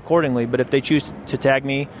react accordingly. But if they choose to tag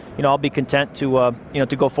me, I'll be content to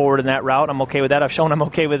go forward in that route. I'm okay with that. I've shown I'm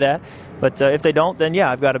okay with that. But if they don't, then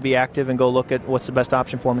I've got to be active and go look at what's the best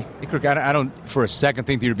option for me. Hey, Kirk, I don't for a second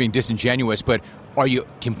think that you're being disingenuous, but are you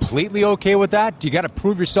completely okay with that? Do you got to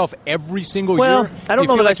prove yourself every single year? Well, I don't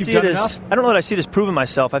know that I see it as proving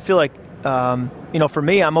myself. I feel like for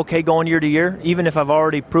me, I'm okay going year to year, even if I've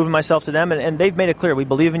already proven myself to them, and they've made it clear, we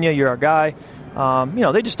believe in you, you're our guy.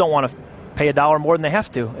 They just don't want to pay $1 more than they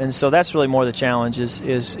have to, and so that's really more the challenge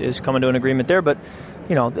is coming to an agreement there. But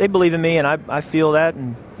they believe in me, and I feel that,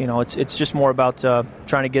 and it's just more about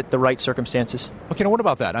trying to get the right circumstances. Okay, now what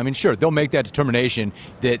about that? I mean, sure, they'll make that determination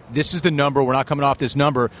that this is the number, we're not coming off this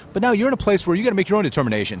number, but now you're in a place where you got to make your own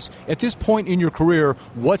determinations. At this point in your career,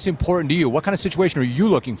 what's important to you? What kind of situation are you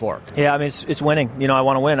looking for? Yeah, I mean, it's winning. I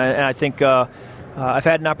want to win, and I think I've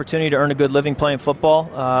had an opportunity to earn a good living playing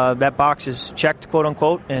football. That box is checked, quote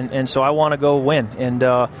unquote, and so I want to go win.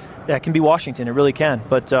 And that can be Washington, it really can.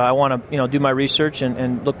 But I want to do my research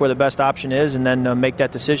and look where the best option is, and then make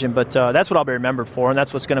that decision. But that's what I'll be remembered for, and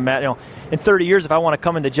that's what's going to matter. In 30 years, if I want to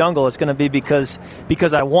come in the jungle, it's going to be because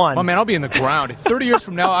I won. Oh man, I'll be in the ground. 30 years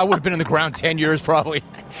from now, I would have been in the ground 10 years probably.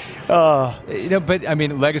 But I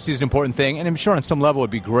mean, legacy is an important thing, and I'm sure on some level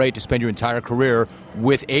it'd be great to spend your entire career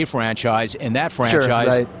with a franchise, and that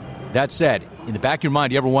franchise. Sure, right. That said, in the back of your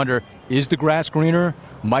mind, do you ever wonder, is the grass greener?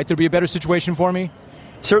 Might there be a better situation for me?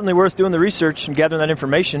 Certainly worth doing the research and gathering that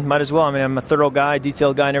information. Might as well. I mean, I'm a thorough guy,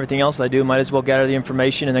 detailed guy, and everything else I do. Might as well gather the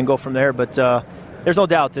information and then go from there. But there's no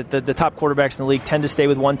doubt that the top quarterbacks in the league tend to stay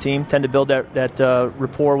with one team, tend to build that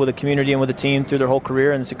rapport with a community and with a team through their whole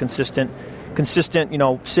career, and it's a consistent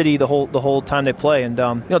city the whole time they play. And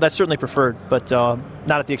that's certainly preferred, but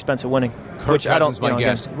not at the expense of winning. Kirk which I don't. Cousins, my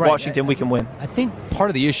guest. Again, Washington, we can win. I think part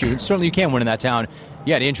of the issue, and certainly you can win in that town.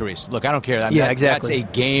 You had injuries. Look, I don't care. Exactly. That's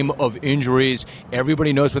a game of injuries.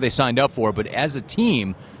 Everybody knows what they signed up for. But as a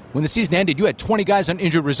team, when the season ended, you had 20 guys on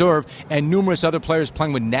injured reserve and numerous other players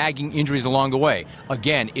playing with nagging injuries along the way.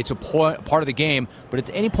 Again, it's a part of the game. But at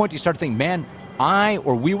any point, you start to think, man,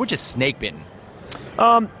 we're just snake bitten.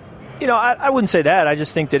 I wouldn't say that. I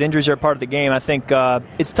just think that injuries are a part of the game. I think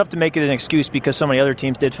it's tough to make it an excuse because so many other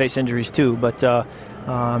teams did face injuries too. But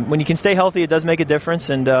when you can stay healthy, it does make a difference.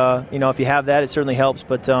 And, if you have that, it certainly helps.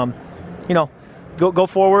 But, go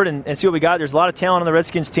forward and see what we got. There's a lot of talent on the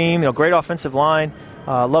Redskins team. Great offensive line.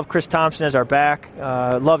 Love Chris Thompson as our back.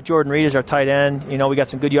 Love Jordan Reed as our tight end. We got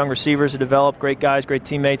some good young receivers to develop. Great guys, great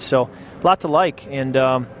teammates. So a lot to like. And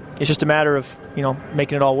it's just a matter of,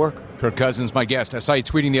 making it all work. Kirk Cousins, my guest. I saw you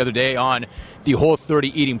tweeting the other day on the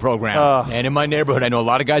Whole30 eating program. And in my neighborhood, I know a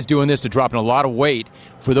lot of guys doing this. They're dropping a lot of weight.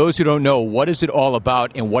 For those who don't know, what is it all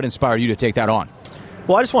about and what inspired you to take that on?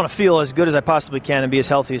 Well, I just want to feel as good as I possibly can and be as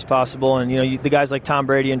healthy as possible. And, the guys like Tom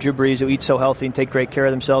Brady and Drew Brees who eat so healthy and take great care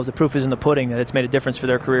of themselves, the proof is in the pudding that it's made a difference for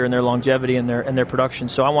their career and their longevity and their production.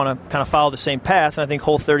 So I want to kind of follow the same path, and I think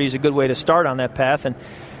Whole30 is a good way to start on that path. And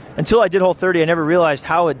until I did Whole30, I never realized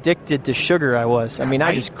how addicted to sugar I was. I mean,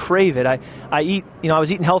 I just crave it. I eat, I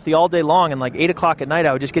was eating healthy all day long, and like 8 o'clock at night,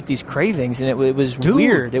 I would just get these cravings, and it was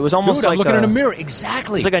weird. It was almost like I'm looking in a mirror.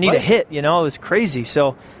 Exactly. It's like I need a hit. It was crazy.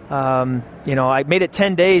 So, I made it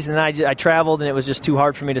 10 days, and then I traveled, and it was just too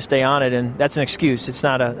hard for me to stay on it. And that's an excuse. It's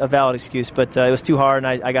not a valid excuse, but it was too hard,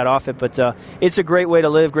 and I got off it. But it's a great way to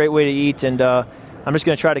live, great way to eat, and I'm just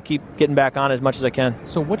going to try to keep getting back on as much as I can.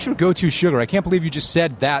 So what's your go-to sugar? I can't believe you just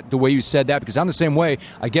said that the way you said that, because I'm the same way.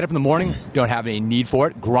 I get up in the morning, don't have any need for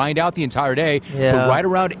it, grind out the entire day, but right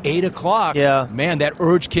around 8 o'clock, man, that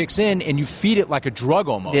urge kicks in, and you feed it like a drug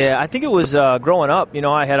almost. Yeah, I think it was growing up.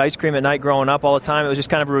 I had ice cream at night growing up all the time. It was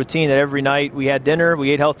just kind of a routine that every night we had dinner,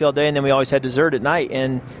 we ate healthy all day, and then we always had dessert at night.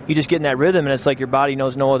 And you just get in that rhythm, and it's like your body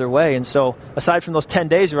knows no other way. And so aside from those 10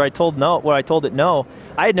 days where I told it no,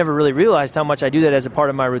 I had never really realized how much I do that as a part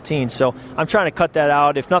of my routine. So I'm trying to cut that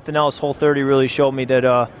out. If nothing else, Whole30 really showed me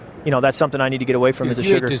that that's something I need to get away from. Dude, is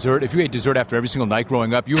the sugar. If you ate dessert after every single night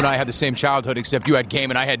growing up, you and I had the same childhood, except you had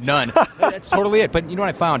game and I had none. That's totally it. But you know what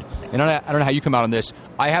I found? And I don't know how you come out on this.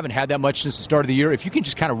 I haven't had that much since the start of the year. If you can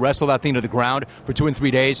just kind of wrestle that thing to the ground for 2 and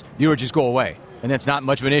 3 days, the urges go away. And that's not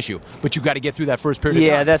much of an issue. But you've got to get through that first period of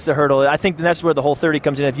time. Yeah, that's the hurdle. I think that's where the Whole30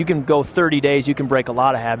 comes in. If you can go 30 days, you can break a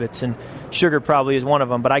lot of habits, and sugar probably is one of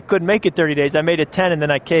them. But I couldn't make it 30 days. I made it 10, and then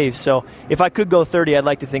I caved. So if I could go 30, I'd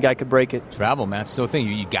like to think I could break it. Travel, man. It's still a thing.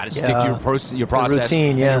 You got to stick to your process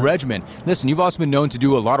routine, and your regimen. Listen, you've also been known to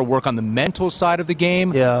do a lot of work on the mental side of the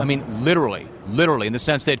game. Yeah. I mean, literally literally, in the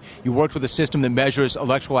sense that you worked with a system that measures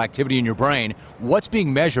electrical activity in your brain. What's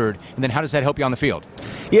being measured, and then how does that help you on the field?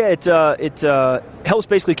 Yeah, it helps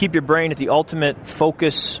basically keep your brain at the ultimate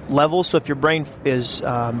focus level. So if your brain is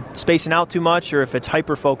spacing out too much, or if it's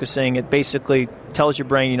hyper-focusing, it basically tells your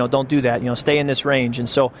brain, don't do that. Stay in this range. And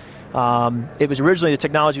so it was originally, the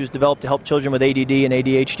technology was developed to help children with ADD and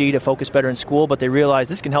ADHD to focus better in school, but they realized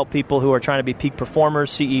this can help people who are trying to be peak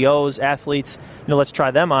performers, CEOs, athletes. Let's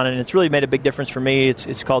try them on it. And it's really made a big difference for me.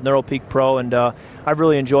 It's called NeuroPeak Pro, and I've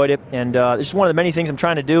really enjoyed it. And it's one of the many things I'm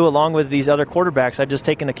trying to do along with these other quarterbacks. I've just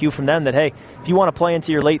taken a cue from them that, hey, if you want to play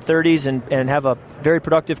into your late 30s and have a very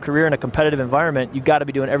productive career in a competitive environment, you've got to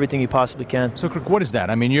be doing everything you possibly can. So, Kirk, what is that?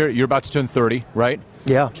 I mean, you're about to turn 30, right?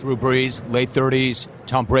 Yeah. Drew Brees, late 30s.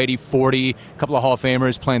 Tom Brady, 40. A couple of Hall of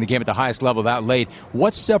Famers playing the game at the highest level that late.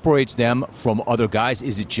 What separates them from other guys?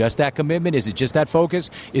 Is it just that commitment? Is it just that focus?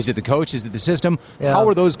 Is it the coach? Is it the system? Yeah. How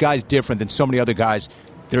are those guys different than so many other guys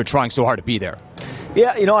that are trying so hard to be there?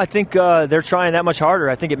 Yeah, I think they're trying that much harder.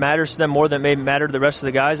 I think it matters to them more than it may matter to the rest of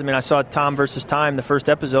the guys. I mean, I saw Tom versus Time, the first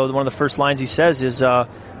episode. One of the first lines he says is,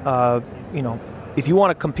 if you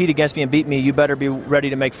want to compete against me and beat me, you better be ready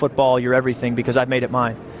to make football your everything, because I've made it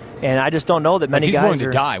mine. And I just don't know that many he's guys willing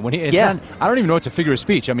to die. I don't even know it's a figure of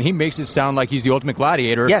speech. I mean, he makes it sound like he's the ultimate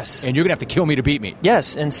gladiator. Yes. And you're going to have to kill me to beat me.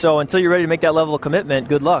 Yes. And so until you're ready to make that level of commitment,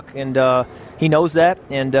 good luck. And he knows that.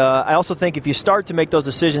 And I also think if you start to make those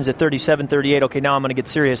decisions at 37, 38, okay, now I'm going to get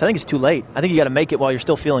serious, I think it's too late. I think you got to make it while you're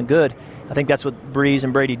still feeling good. I think that's what Brees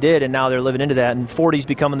and Brady did, and now they're living into that. And 40's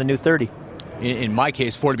becoming the new 30. In my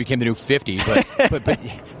case, 40 became the new 50, but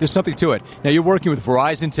there's something to it. Now, you're working with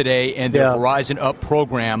Verizon today and their Verizon Up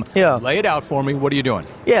program. Yeah. Lay it out for me. What are you doing?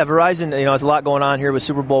 Yeah, Verizon, has a lot going on here with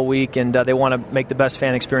Super Bowl week, and they want to make the best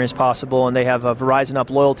fan experience possible, and they have a Verizon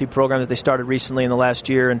Up loyalty program that they started recently in the last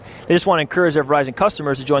year, and they just want to encourage their Verizon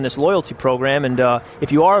customers to join this loyalty program. And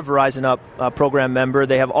if you are a Verizon Up program member,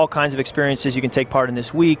 they have all kinds of experiences you can take part in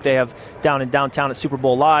this week. They have down in downtown at Super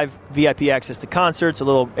Bowl Live, VIP access to concerts, a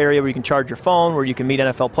little area where you can charge your phone, where you can meet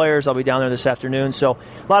NFL players. I'll be down there this afternoon. So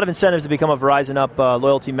a lot of incentives to become a Verizon Up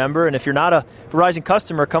loyalty member. And if you're not a Verizon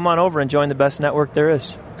customer, come on over and join the best network there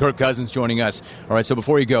is. Kirk Cousins joining us. All right, so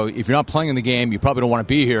before you go, if you're not playing in the game, you probably don't want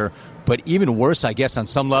to be here. But even worse, I guess, on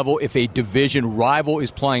some level, if a division rival is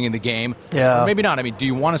playing in the game, or maybe not. I mean, do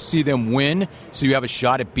you want to see them win so you have a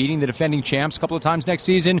shot at beating the defending champs a couple of times next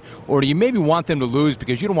season? Or do you maybe want them to lose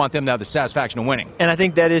because you don't want them to have the satisfaction of winning? And I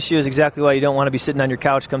think that issue is exactly why you don't want to be sitting on your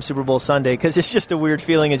couch come Super Bowl Sunday, because it's just a weird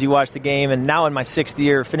feeling as you watch the game. And now in my sixth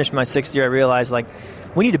year, I realize,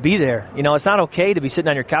 we need to be there. It's not okay to be sitting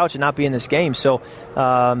on your couch and not be in this game. So,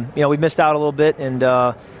 we missed out a little bit, and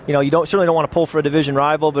you certainly don't want to pull for a division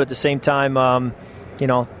rival, but at the same time,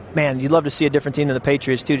 man, you'd love to see a different team than the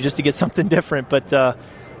Patriots too, just to get something different. But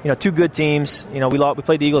two good teams. We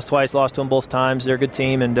played the Eagles twice, lost to them both times. They're a good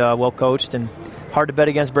team and well coached, and hard to bet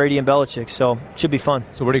against Brady and Belichick, so it should be fun.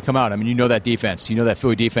 So where do you come out? I mean, you know that defense. You know that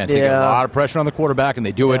Philly defense. They get a lot of pressure on the quarterback, and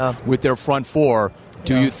they do it with their front four.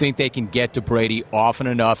 Do you think they can get to Brady often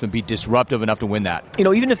enough and be disruptive enough to win that?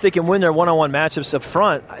 Even if they can win their one-on-one matchups up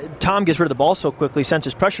front, Tom gets rid of the ball so quickly,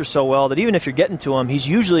 senses pressure so well, that even if you're getting to him, he's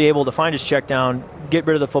usually able to find his check down, get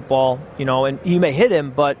rid of the football, and you may hit him,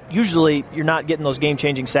 but usually you're not getting those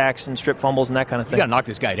game-changing sacks and strip fumbles and that kind of thing. You got to knock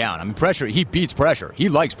this guy down. I mean, pressure, he beats pressure. He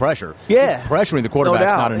likes pressure. Yeah. Just pressuring the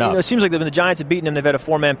quarterback's not enough. It seems like when the Giants have beaten him, they've had a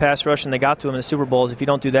four-man pass rush, and they got to him in the Super Bowls. If you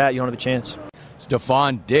don't do that, you don't have a chance.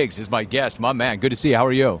 Stefon Diggs is my guest. My man, good to see you. How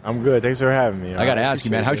are you? I'm good. Thanks for having me. I got to ask you,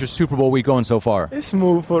 man, how's your Super Bowl week going so far? It's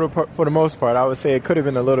smooth for the most part. I would say it could have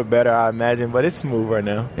been a little better, I imagine, but it's smooth right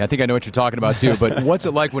now. Yeah, I think I know what you're talking about, too. But what's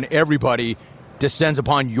it like when everybody descends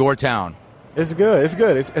upon your town? It's good.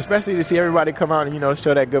 Especially to see everybody come out and,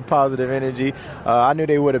 show that good positive energy. I knew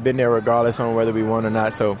they would have been there regardless on whether we won or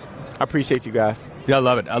not, so I appreciate you guys. Dude, I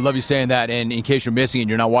love it. I love you saying that. And in case you're missing it,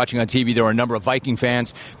 you're not watching on TV, there are a number of Viking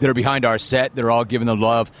fans that are behind our set. They're all giving the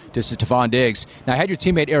love to Stefon Diggs. Now, I had your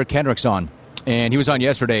teammate Eric Kendricks on, and he was on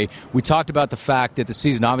yesterday. We talked about the fact that the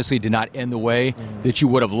season obviously did not end the way that you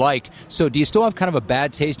would have liked. So do you still have kind of a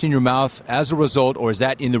bad taste in your mouth as a result, or is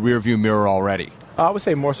that in the rearview mirror already? I would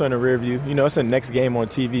say more so in the rear view. It's the next game on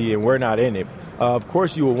TV, and we're not in it. Of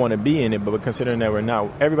course, you would want to be in it, but considering that we're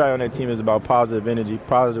not, everybody on that team is about positive energy,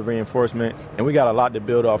 positive reinforcement, and we got a lot to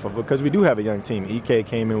build off of because we do have a young team. EK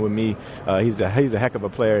came in with me. He's a heck of a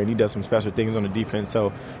player, and he does some special things on the defense.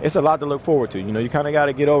 So it's a lot to look forward to. You kind of got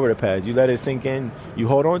to get over the past. You let it sink in. You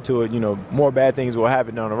hold on to it. More bad things will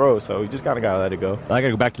happen down the road. So you just kind of got to let it go. I got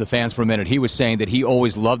to go back to the fans for a minute. He was saying that he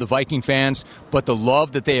always loved the Viking fans, but the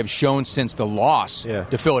love that they have shown since the loss loss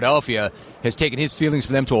to Philadelphia has taken his feelings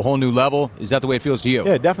for them to a whole new level. Is that the way it feels to you?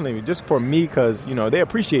 Yeah, definitely. Just for me, because, they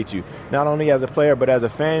appreciate you, not only as a player but as a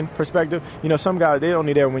fan perspective. Some guys, they're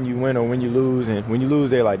only there when you win or when you lose, and when you lose,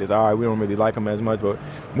 they're like this, all right, we don't really like them as much. But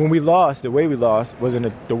when we lost, the way we lost was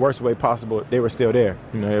in the worst way possible. They were still there.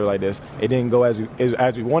 They were like this. It didn't go as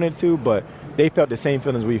we wanted to, but they felt the same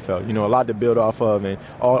feelings we felt. A lot to build off of, and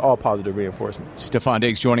all positive reinforcement. Stefon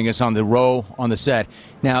Diggs joining us on the row on the set.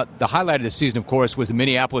 Now, the highlight of the season, of course, was the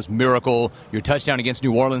Minneapolis Miracle, your touchdown against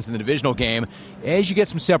New Orleans in the divisional game. As you get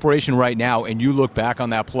some separation right now and you look back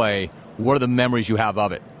on that play, what are the memories you have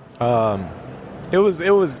of it?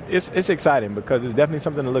 It's exciting because it's definitely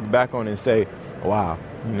something to look back on and say, wow,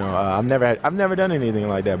 I've never done anything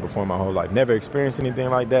like that before in my whole life. Never experienced anything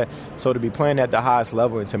like that. So to be playing at the highest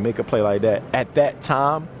level and to make a play like that at that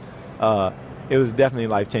time, it was definitely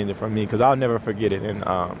life-changing for me because I'll never forget it. And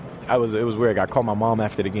it was weird. I called my mom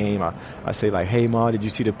after the game. I say like, "Hey, Mom, did you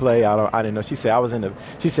see the play?" I didn't know. She said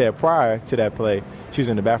She said prior to that play, she was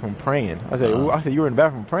in the bathroom praying. I said, "You were in the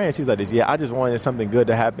bathroom praying?" She was like, "This, yeah. I just wanted something good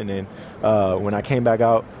to happen." And when I came back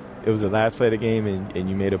out, it was the last play of the game, and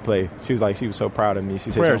you made a play. She was so proud of me.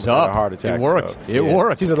 She said Prayers she almost up. had a heart attack. It worked. So, it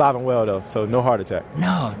worked. She's alive and well though, so no heart attack.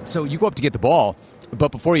 No. So you go up to get the ball.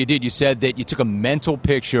 But before you did, you said that you took a mental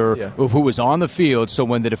picture of who was on the field. So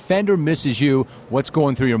when the defender misses you, what's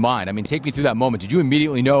going through your mind? I mean, take me through that moment. Did you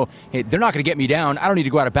immediately know, hey, they're not going to get me down. I don't need to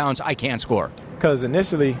go out of bounds. I can score. Because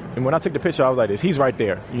initially, and when I took the picture, I was like this. He's right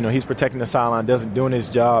there. He's protecting the sideline, doing his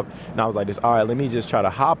job. And I was like this, all right, let me just try to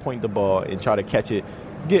high point the ball and try to catch it.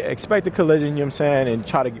 Expect the collision, you know what I'm saying, and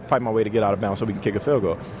try to fight my way to get out of bounds so we can kick a field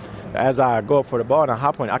goal. As I go up for the ball and I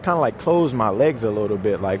high point, I kind of like closed my legs a little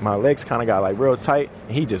bit. Like my legs kind of got like real tight,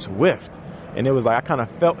 and he just whiffed. And it was like I kind of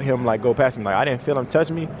felt him like go past me. Like I didn't feel him touch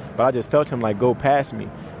me, but I just felt him like go past me.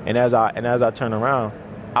 And as I turned around,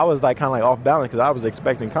 I was like kind of like off balance because I was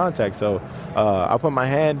expecting contact. So I put my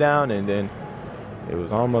hand down, and then it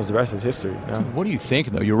was almost the rest is history. Dude, what do you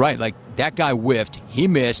think, though? You're right. Like that guy whiffed. He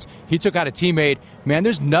missed. He took out a teammate. Man,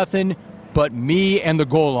 there's nothing but me and the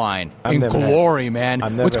goal line in glory, man.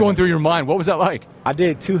 What's going through your mind? What was that like? I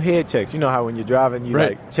did 2 head checks. You know how when you're driving, you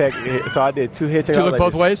like check. So I did 2 head checks. Did you look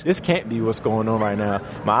both ways? This can't be what's going on right now.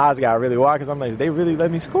 My eyes got really wide because I'm like, they really let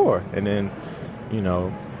me score. And then,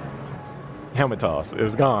 helmet toss. It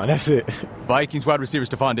was gone. That's it. Vikings wide receiver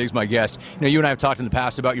Stefon Diggs, my guest. You and I have talked in the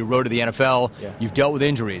past about your road to the NFL. Yeah. You've dealt with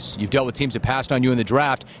injuries. You've dealt with teams that passed on you in the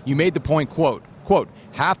draft. You made the point, quote,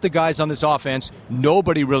 half the guys on this offense,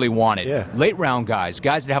 nobody really wanted. Yeah. Late round guys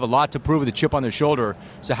that have a lot to prove with a chip on their shoulder.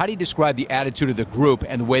 So how do you describe the attitude of the group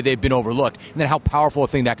and the way they've been overlooked, and then how powerful a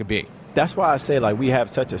thing that could be? That's why I say, like, we have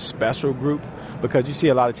such a special group because you see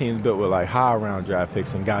a lot of teams built with, like, high-round draft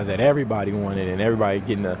picks and guys that everybody wanted and everybody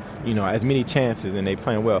getting, as many chances and they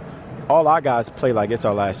playing well. All our guys play like it's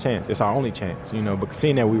our last chance. It's our only chance, But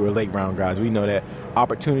seeing that we were late-round guys, we know that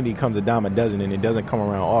opportunity comes a dime a dozen, and it doesn't come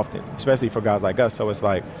around often, especially for guys like us. So it's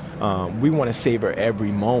like we want to savor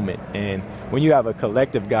every moment. And when you have a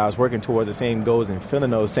collective guys working towards the same goals and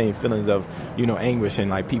feeling those same feelings of, anguish and,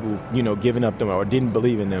 like, people, giving up them or didn't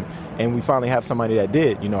believe in them, and we finally have somebody that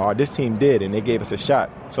did, this team did, and they gave us a shot.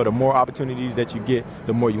 So the more opportunities that you get,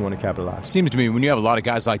 the more you want to capitalize. It seems to me when you have a lot of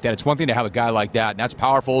guys like that, it's one thing to have a guy like that, and that's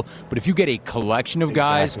powerful. But if you get a collection of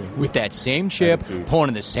guys with that same chip, pulling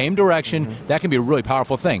in the same direction, that can be a really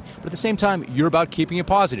powerful thing. But at the same time, you're about keeping it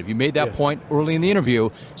positive. You made that point early in the interview.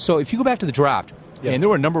 So if you go back to the draft, and there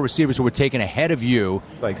were a number of receivers who were taken ahead of you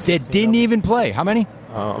that didn't even play. How many?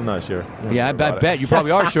 I'm not sure. Yeah, I bet you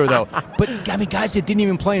probably are sure, though. But, guys that didn't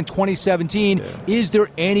even play in 2017, is there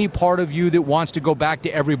any part of you that wants to go back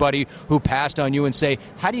to everybody who passed on you and say,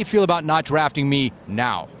 how do you feel about not drafting me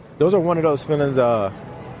now? Those are one of those feelings,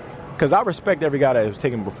 because I respect every guy that was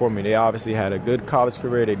taken before me. They obviously had a good college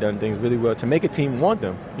career. They've done things really well to make a team want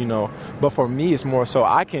them, But for me, it's more so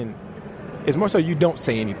it's more so you don't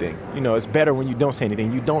say anything. It's better when you don't say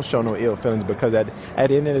anything. You don't show no ill feelings because at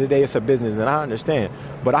the end of the day, it's a business, and I understand.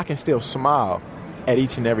 But I can still smile at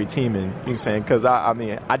each and every team, and because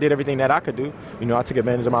I did everything that I could do. I took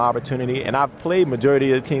advantage of my opportunity, and I've played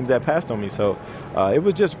majority of the teams that passed on me. So it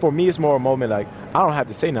was just, for me, it's more a moment like I don't have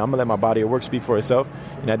to say nothing. I'm gonna let my body of work speak for itself,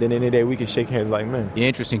 and at the end of the day, we can shake hands like men.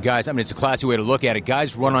 Interesting, guys. It's a classy way to look at it.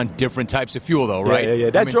 Guys run on different types of fuel, though, right?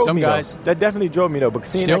 Yeah. That drove me. That definitely drove me, though. Because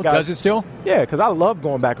seeing that guys, does it still? Yeah, because I love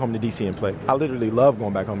going back home to DC and play. I literally love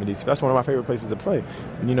going back home to DC. That's one of my favorite places to play.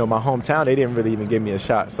 My hometown, they didn't really even give me a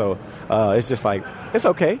shot. So it's just like It's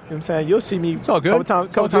okay. You know what I'm saying? You'll see me. It's all good. Couple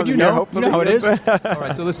times a year, hopefully. You know how it is. All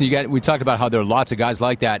right, so listen, we talked about how there are lots of guys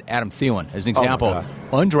like that. Adam Thielen, as an example,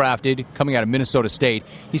 undrafted, coming out of Minnesota State.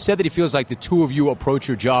 He said that he feels like the two of you approach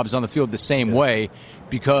your jobs on the field the same way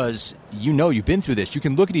because you've been through this. You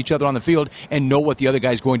can look at each other on the field and know what the other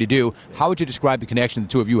guy's going to do. How would you describe the connection the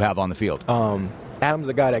two of you have on the field? Adam's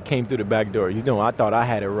a guy that came through the back door. I thought I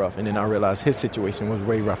had it rough, and then I realized his situation was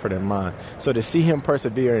way rougher than mine. So to see him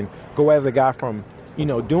persevere and go as a guy from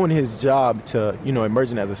doing his job to,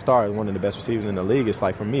 emerging as a star as one of the best receivers in the league, it's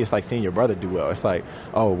like, for me, it's like seeing your brother do well. It's like,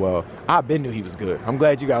 oh, well, I knew he was good. I'm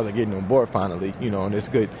glad you guys are getting on board finally, and it's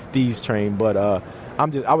good these train. But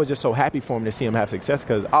I was just so happy for him to see him have success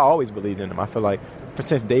because I always believed in him. I feel like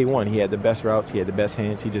since day one, he had the best routes, he had the best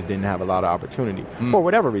hands. He just didn't have a lot of opportunity for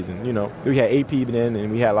whatever reason. We had AP then,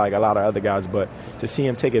 and we had like a lot of other guys. But to see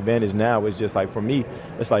him take advantage now is just like, for me,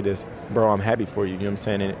 it's like this, bro, I'm happy for you. You know what I'm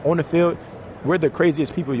saying? And on the field, we're the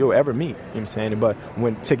craziest people you'll ever meet. You know what I'm saying? But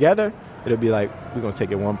when together, it'll be like, we're going to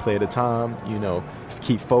take it one play at a time. Just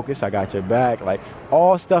keep focused. I got your back. Like,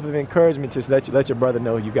 all stuff of encouragement to let your brother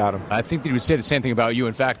know you got him. I think that he would say the same thing about you.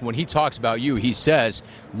 In fact, when he talks about you, he says,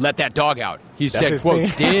 let that dog out. He said,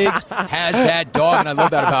 quote, Diggs has that dog, and I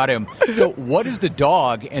love that about him. So what is the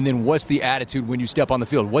dog, and then what's the attitude when you step on the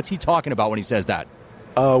field? What's he talking about when he says that?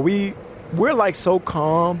 We're like so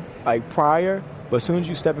calm, like prior. But as soon as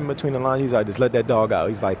you step in between the lines, he's like, just let that dog out.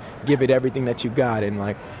 He's like, give it everything that you got. And,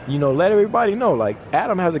 like, let everybody know. Like,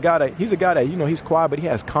 Adam he's a guy that, he's quiet, but he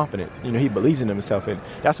has confidence. He believes in himself. And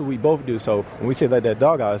that's what we both do. So when we say let that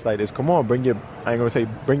dog out, it's like this, come on, bring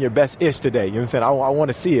your best ish today. You know what I'm saying? I want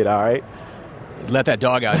to see it, all right? Let that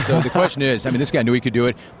dog out. So the question is, this guy knew he could do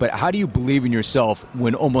it, but how do you believe in yourself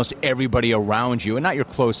when almost everybody around you, and not your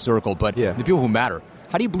close circle, but the people who matter,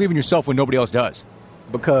 how do you believe in yourself when nobody else does?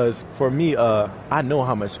 Because for me, I know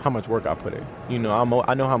how much work I put in. I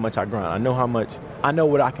know how much I grind. I know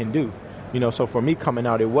what I can do. So for me coming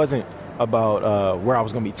out, it wasn't about where I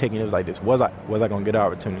was going to be taking. It was like this: was I going to get an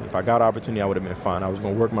opportunity? If I got an opportunity, I would have been fine. I was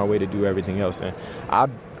going to work my way to do everything else, and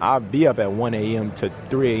I'd be up at 1 a.m. to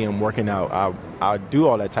 3 a.m. working out. I do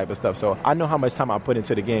all that type of stuff. So I know how much time I put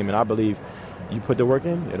into the game, and I believe you put the work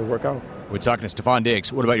in, it'll work out. We're talking to Stefon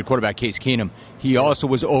Diggs. What about your quarterback, Case Keenum? He also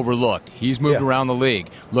was overlooked. He's moved around the league,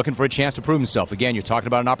 looking for a chance to prove himself. Again, you're talking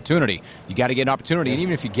about an opportunity. You got to get an opportunity, and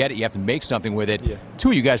even if you get it, you have to make something with it.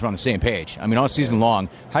 Two of you guys were on the same page. All season long.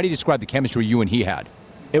 How do you describe the chemistry you and he had?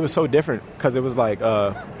 It was so different because it was like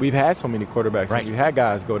we've had so many quarterbacks. Right. We've had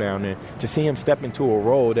guys go down there. To see him step into a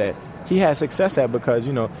role that he had success at because,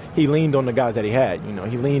 he leaned on the guys that he had.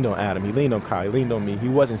 He leaned on Adam. He leaned on Kyle. He leaned on me. He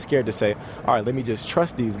wasn't scared to say, all right, let me just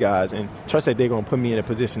trust these guys and trust that they're going to put me in a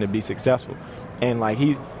position to be successful. And, like,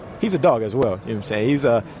 he's a dog as well. You know what I'm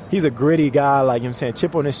saying? He's a gritty guy, like, you know what I'm saying,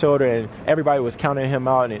 chip on his shoulder, and everybody was counting him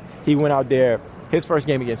out. And he went out there. His first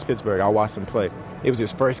game against Pittsburgh, I watched him play. It was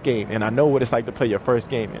his first game, and I know what it's like to play your first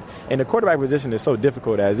game. And the quarterback position is so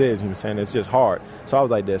difficult as is, you know what I'm saying? It's just hard. So I was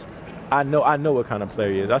like this. I know what kind of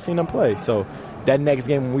player he is. I seen him play. So that next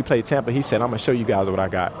game when we played Tampa, he said, I'm going to show you guys what I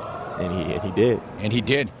got. And he did. And he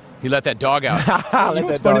did. He let that dog out. You know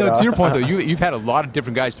what's funny, though? To your point, though, you've had a lot of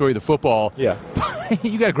different guys throw you the football. Yeah.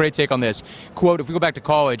 You got a great take on this. Quote, if we go back to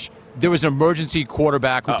college, there was an emergency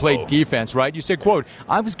quarterback who played defense, right? You said, quote,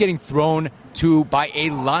 I was getting thrown to by a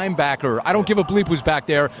linebacker. I don't give a bleep who's back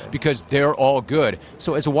there because they're all good.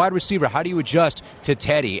 So as a wide receiver, how do you adjust to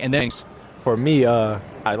Teddy? And then for me,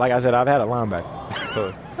 like I said, I've had a linebacker.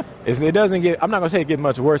 So it doesn't get – I'm not going to say it gets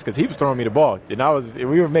much worse because he was throwing me the ball. And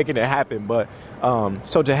we were making it happen. But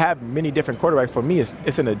so to have many different quarterbacks, for me,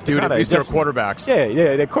 it's an – Dude, at least they're quarterbacks.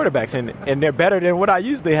 Yeah, they're quarterbacks. And they're better than what I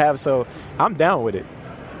usually have. So I'm down with it.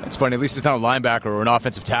 It's funny. At least it's not a linebacker or an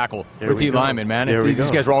offensive tackle or D lineman, man. These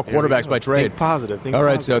guys are all quarterbacks by trade. Think positive. All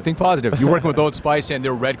right, so think positive. You're working with Old Spice and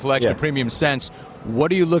their Red Collection of Premium Scents.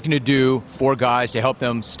 What are you looking to do for guys to help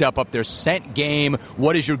them step up their scent game?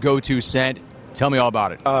 What is your go-to scent? Tell me all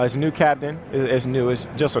about it. It's a new Captain. It's new. It's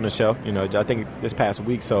just on the shelf. I think this past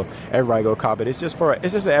week, so everybody go cop it. It's just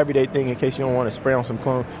an everyday thing in case you don't want to spray on some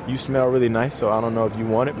cologne. You smell really nice, so I don't know if you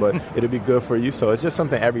want it, but it'll be good for you. So it's just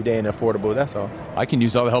something everyday and affordable. That's all. I can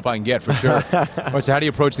use all the help I can get for sure. All right, so how do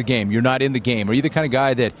you approach the game? You're not in the game. Are you the kind of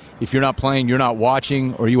guy that if you're not playing, you're not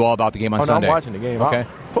watching, or are you all about the game on Sunday? I'm watching the game. Okay.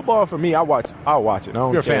 Football for me, I'll watch it.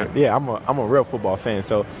 You're a fan. Yeah, I'm a real football fan.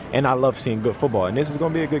 So, and I love seeing good football. And this is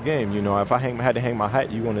going to be a good game. If I had to hang my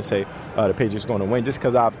hat, you're going to say the Patriots going to win just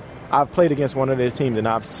because I've played against one of their teams and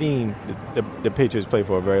I've seen the Patriots play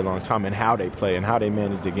for a very long time and how they play and how they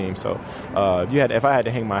manage the game. So if I had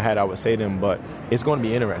to hang my hat, I would say them. But it's going to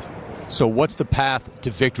be interesting. So what's the path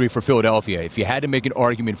to victory for Philadelphia? If you had to make an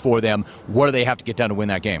argument for them, what do they have to get done to win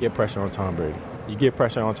that game? Get pressure on Tom Brady. You get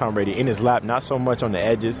pressure on Tom Brady in his lap, not so much on the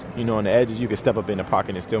edges. On the edges, you can step up in the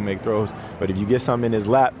pocket and still make throws. But if you get something in his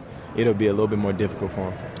lap, it'll be a little bit more difficult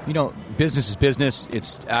for him. Business is business.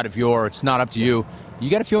 It's it's not up to you. You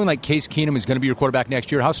got a feeling like Case Keenum is going to be your quarterback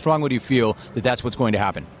next year? How strong would you feel that that's what's going to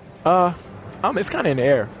happen? It's kind of in the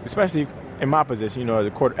air, especially in my position,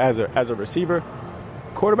 as a receiver.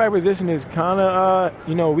 Quarterback position is kind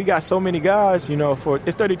of, we got so many guys,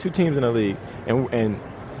 it's 32 teams in the league. And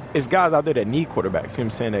it's guys out there that need quarterbacks, you know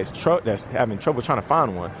what I'm saying, that's having trouble trying to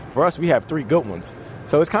find one. For us, we have 3 good ones.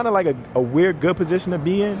 So it's kind of like a weird good position to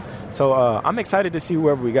be in. So I'm excited to see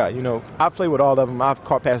whoever we got. I've played with all of them. I've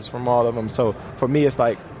caught passes from all of them. So for me, it's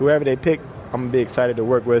like whoever they pick, I'm going to be excited to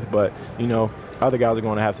work with. But, other guys are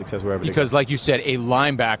going to have success wherever they go. Because, like you said, a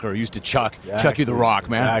linebacker used to chuck you the rock,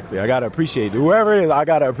 man. Exactly. I got to appreciate whoever it is. I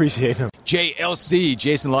got to appreciate him. JLC,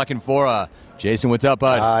 Jason La Canfora. Jason, what's up,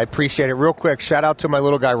 bud? I appreciate it. Real quick, shout out to my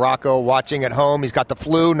little guy Rocco watching at home. He's got the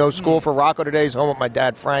flu. No school for Rocco today. He's home with my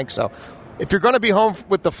dad, Frank. So if you're going to be home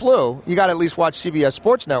with the flu, you got to at least watch CBS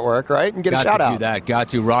Sports Network, right? And get a shout out. Got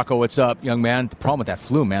to. Rocco, what's up, young man? The problem with that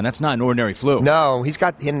flu, man, that's not an ordinary flu. No,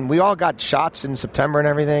 we all got shots in September and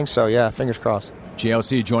everything. So, yeah, fingers crossed.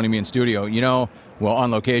 JLC joining me in studio.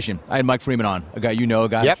 On location. I had Mike Freeman on, a guy a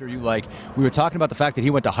guy I'm sure you like. We were talking about the fact that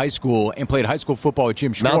he went to high school and played high school football with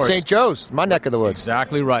Jim Schwartz. Mount St. Joe's, my neck of the woods.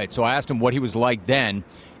 Exactly right. So I asked him what he was like then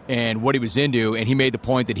and what he was into, and he made the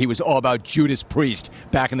point that he was all about Judas Priest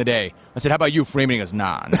back in the day. I said, how about you, Freeman? He goes,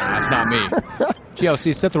 nah, that's not me.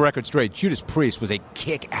 GLC, set the record straight. Judas Priest was a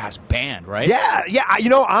kick-ass band, right? Yeah.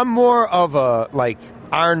 I'm more of a,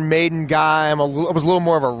 Iron Maiden guy. I was a little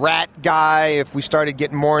more of a Rat guy if we started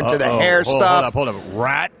getting more into the hair stuff. Hold up.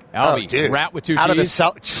 Rat? Albie, dude. Rat with 2 T's? Out of the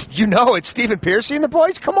it's Stephen Pearcy and the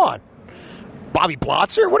boys? Come on. Bobby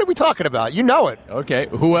Blotzer? What are we talking about? You know it. Okay,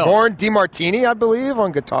 who else? Warren DeMartini, I believe,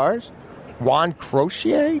 on guitars. Juan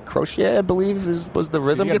Crocier, I believe, was the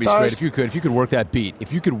rhythm guitars. Be straight. If you could work that beat,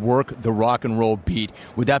 if you could work the rock and roll beat,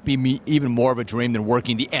 would that be even more of a dream than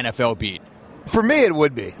working the NFL beat? For me, it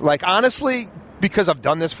would be. Honestly, because I've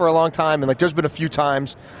done this for a long time, and there's been a few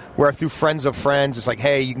times where through friends of friends, it's like,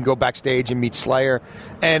 hey, you can go backstage and meet Slayer,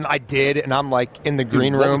 and I did, and I'm in the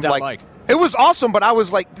green room, what was that like? It was awesome, but I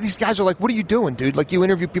was like, these guys are like, what are you doing, dude? You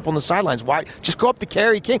interview people on the sidelines. Why? Just go up to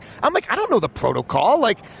Kerry King. I'm like, I don't know the protocol.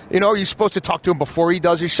 Are you supposed to talk to him before he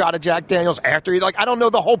does his shot of Jack Daniels, after he, I don't know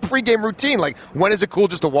the whole pregame routine. When is it cool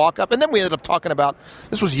just to walk up? And then we ended up talking about,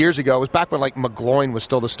 this was years ago. It was back when, McGloin was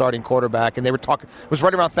still the starting quarterback, and they were talking, it was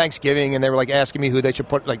right around Thanksgiving, and they were, asking me who they should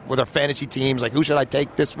put, with our fantasy teams, who should I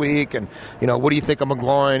take this week? And, what do you think of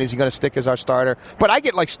McGloin? Is he going to stick as our starter? But I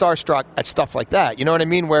get, starstruck at stuff like that. You know what I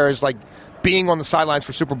mean? Whereas, being on the sidelines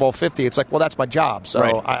for Super Bowl 50, it's well, that's my job, so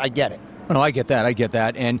right. I get it. No, I get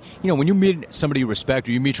that. And, when you meet somebody you respect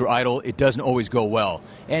or you meet your idol, it doesn't always go well.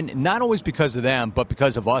 And not always because of them, but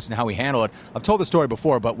because of us and how we handle it. I've told the story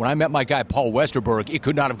before, but when I met my guy, Paul Westerberg, it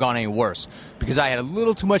could not have gone any worse. Because I had a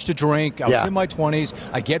little too much to drink. I was in my 20s.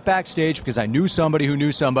 I get backstage because I knew somebody who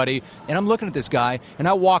knew somebody. And I'm looking at this guy, and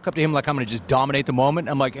I walk up to him like I'm going to just dominate the moment.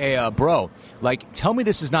 I'm like, hey, bro, tell me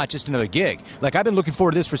this is not just another gig. I've been looking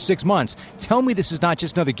forward to this for 6 months. Tell me this is not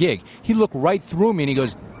just another gig. He looked right through me, and he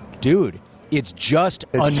goes, dude, it's just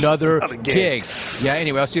another gig. Yeah,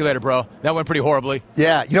 anyway, I'll see you later, bro. That went pretty horribly.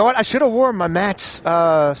 Yeah, you know what? I should have worn my Matt's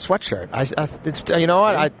sweatshirt. You know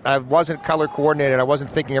what? I wasn't color coordinated. I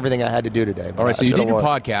wasn't thinking everything I had to do today. All right, so you did your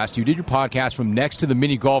podcast. You did your podcast from next to the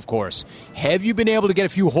mini golf course. Have you been able to get a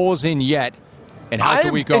few holes in yet? And how's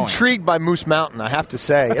the week going? I'm intrigued by Moose Mountain, I have to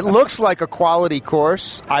say. It looks like a quality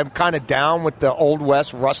course. I'm kind of down with the Old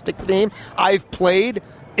West rustic theme. I've played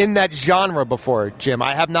in that genre before, Jim.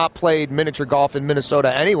 I have not played miniature golf in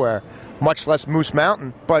Minnesota anywhere, much less Moose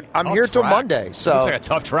Mountain. But I'm here till Monday. So looks like a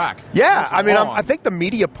tough track. Yeah, I think the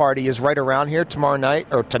media party is right around here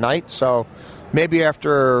tonight. So maybe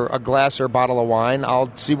after a glass or a bottle of wine,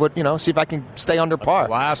 I'll see if I can stay under par.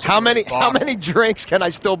 How many drinks can I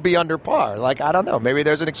still be under par? I don't know. Maybe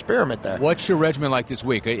there's an experiment there. What's your regimen like this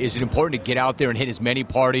week? Is it important to get out there and hit as many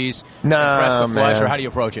parties? No, press the flesh, man. Or how do you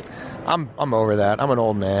approach it? I'm over that. I'm an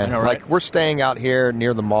old man. I know, right? We're staying out here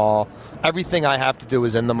near the mall. Everything I have to do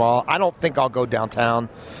is in the mall. I don't think I'll go downtown.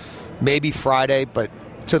 Maybe Friday, but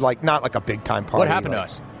to not a big time party. What happened to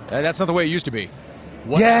us? That's not the way it used to be.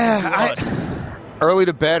 Early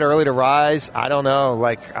to bed, early to rise. I don't know.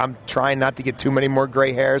 I'm trying not to get too many more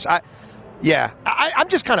gray hairs. I'm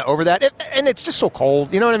just kind of over that. And it's just so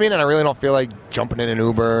cold. You know what I mean? And I really don't feel like jumping in an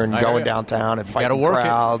Uber and going downtown and fighting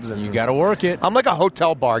crowds. You got to work it. I'm like a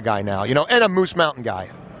hotel bar guy now, and a Moose Mountain guy.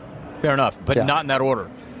 Fair enough, but not in that order.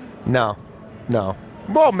 No.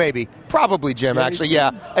 Well, maybe. Probably, Jim, actually.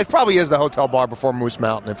 Yeah, it probably is the hotel bar before Moose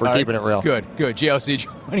Mountain, if we're keeping it real. Good. GLC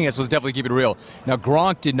joining us. Let's definitely keep it real. Now,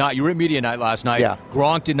 Gronk did not. You were at media night last night. Yeah.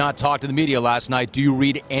 Gronk did not talk to the media last night. Do you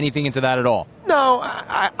read anything into that at all? No,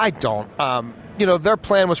 I don't. Their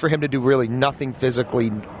plan was for him to do really nothing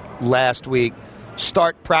physically last week,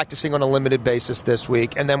 start practicing on a limited basis this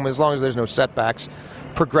week, and then as long as there's no setbacks,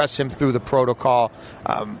 progress him through the protocol.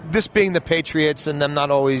 This being the Patriots and them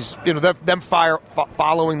not always, them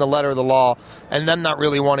following the letter of the law and them not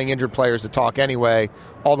really wanting injured players to talk anyway,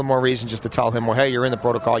 all the more reason just to tell him, well, hey, you're in the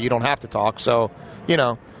protocol, you don't have to talk, so,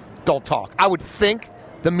 don't talk. I would think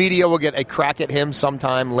the media will get a crack at him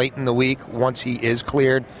sometime late in the week once he is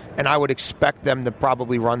cleared, and I would expect them to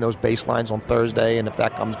probably run those baselines on Thursday, and if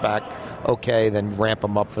that comes back okay, then ramp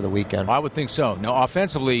him up for the weekend. I would think so. Now,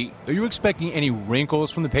 offensively, are you expecting any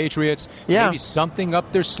wrinkles from the Patriots? Yeah. Maybe something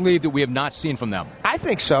up their sleeve that we have not seen from them? I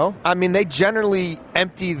think so. I mean, they generally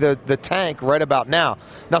empty the tank right about now.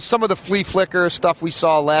 Now, some of the flea flicker stuff we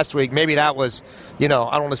saw last week, maybe that was, I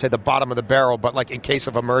don't want to say the bottom of the barrel, but like in case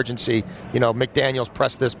of emergency, McDaniels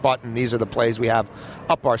press this button, these are the plays we have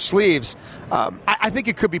up our sleeves. I think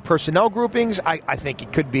it could be personnel groupings. I think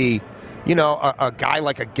it could be, a guy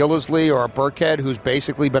like a Gillisley or a Burkhead who's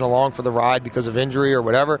basically been along for the ride because of injury or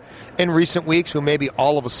whatever in recent weeks, who maybe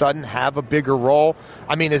all of a sudden have a bigger role.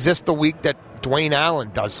 I mean, is this the week that Dwayne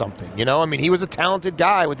Allen does something? He was a talented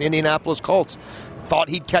guy with the Indianapolis Colts. Thought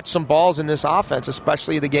he'd catch some balls in this offense,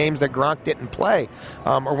 especially the games that Gronk didn't play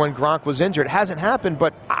or when Gronk was injured. It hasn't happened,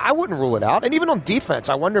 but I wouldn't rule it out. And even on defense,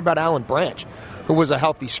 I wonder about Alan Branch, who was a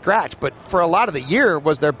healthy scratch, but for a lot of the year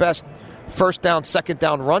was their best first down, second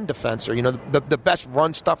down run defender, the best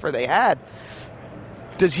run stuffer they had.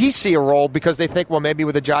 Does he see a role because they think, well, maybe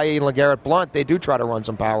with a Jair and LeGarrette Blount, they do try to run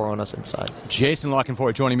some power on us inside? Jason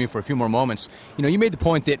Canfora joining me for a few more moments. You made the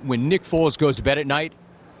point that when Nick Foles goes to bed at night,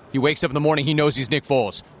 he wakes up in the morning, he knows he's Nick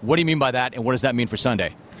Foles. What do you mean by that, and what does that mean for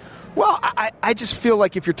Sunday? Well, I just feel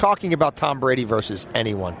like if you're talking about Tom Brady versus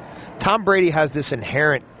anyone, Tom Brady has this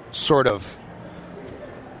inherent sort of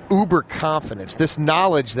uber confidence, this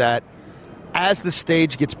knowledge that as the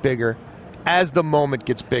stage gets bigger, as the moment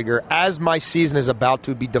gets bigger, as my season is about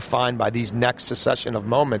to be defined by these next succession of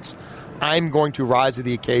moments, I'm going to rise to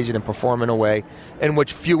the occasion and perform in a way in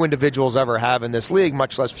which few individuals ever have in this league,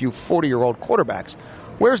 much less few 40-year-old quarterbacks.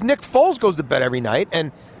 Whereas Nick Foles goes to bed every night,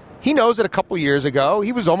 and he knows that a couple years ago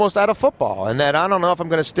he was almost out of football, and that I don't know if I'm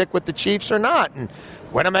going to stick with the Chiefs or not, and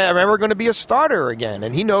when am I ever going to be a starter again?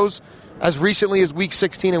 And he knows as recently as Week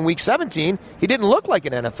 16 and Week 17, he didn't look like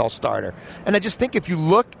an NFL starter. And I just think if you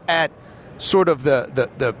look at sort of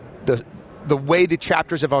the way the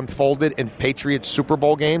chapters have unfolded in Patriots Super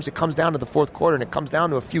Bowl games, it comes down to the fourth quarter, and it comes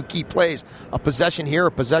down to a few key plays, a possession here,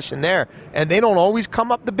 a possession there. And they don't always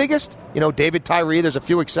come up the biggest. David Tyree, there's a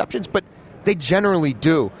few exceptions, but they generally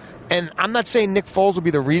do. And I'm not saying Nick Foles will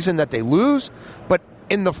be the reason that they lose, but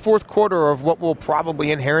in the fourth quarter of what will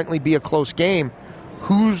probably inherently be a close game,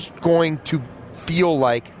 who's going to feel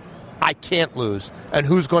like I can't lose, and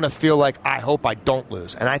who's going to feel like I hope I don't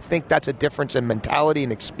lose? And I think that's a difference in mentality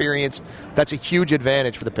and experience. That's a huge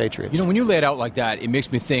advantage for the Patriots. When you lay it out like that, it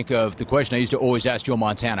makes me think of the question I used to always ask Joe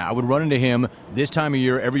Montana. I would run into him this time of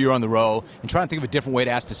year, every year on the row, and try and think of a different way to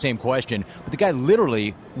ask the same question. But the guy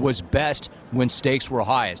literally was best when stakes were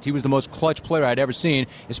highest. He was the most clutch player I'd ever seen,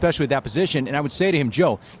 especially at that position. And I would say to him,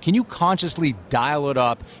 Joe, can you consciously dial it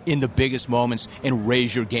up in the biggest moments and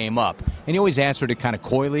raise your game up? And he always answered it kind of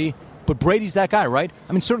coyly. But Brady's that guy, right?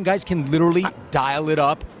 I mean, certain guys can literally dial it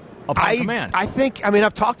up upon command. I think,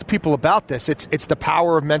 I've talked to people about this. It's the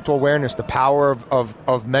power of mental awareness, the power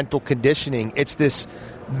of mental conditioning. It's this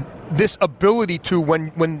ability to,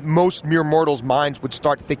 when most mere mortals' minds would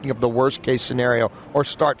start thinking of the worst-case scenario or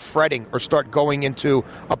start fretting or start going into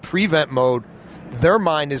a prevent mode, their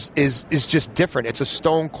mind is just different. It's a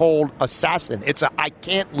stone-cold assassin. It's I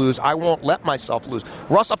can't lose. I won't let myself lose.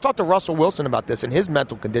 I've talked to Russell Wilson about this and his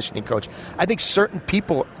mental conditioning coach. I think certain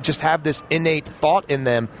people just have this innate thought in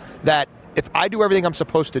them that if I do everything I'm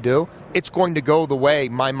supposed to do, it's going to go the way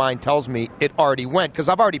my mind tells me it already went, because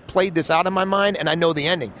I've already played this out in my mind and I know the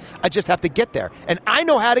ending. I just have to get there. And I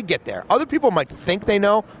know how to get there. Other people might think they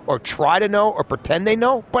know or try to know or pretend they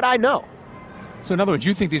know, but I know. So in other words,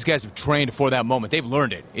 you think these guys have trained for that moment. They've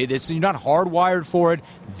learned it. You're not hardwired for it.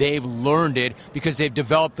 They've learned it because they've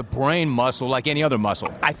developed the brain muscle like any other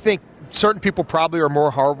muscle. I think certain people probably are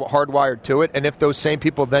more hardwired to it. And if those same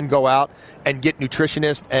people then go out and get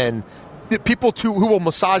nutritionists and people too who will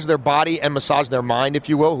massage their body and massage their mind, if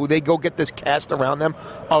you will, who they go get this cast around them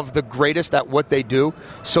of the greatest at what they do,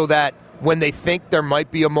 so that when they think there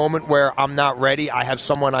might be a moment where I'm not ready, I have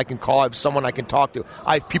someone I can call. I have someone I can talk to.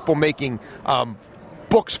 I have people making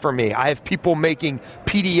books for me. I have people making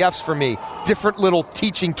PDFs for me, different little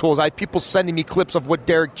teaching tools. I have people sending me clips of what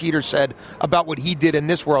Derek Jeter said about what he did in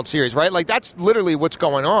this World Series, right? Like, that's literally what's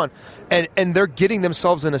going on. And they're getting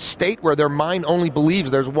themselves in a state where their mind only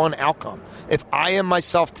believes there's one outcome. If I am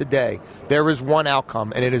myself today, there is one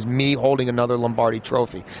outcome, and it is me holding another Lombardi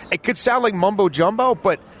trophy. It could sound like mumbo-jumbo,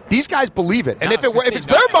 but these guys believe it. And if it's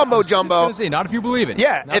their mumbo-jumbo... not if you believe it.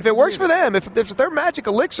 Yeah, if it works for them, if their magic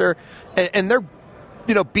elixir, and they're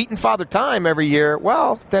beating Father Time every year,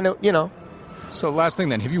 well, then, So last thing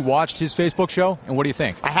then, have you watched his Facebook show, and what do you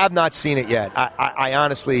think? I have not seen it yet. I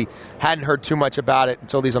honestly hadn't heard too much about it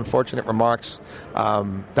until these unfortunate remarks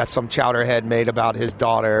that some chowderhead made about his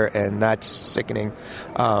daughter, and that's sickening.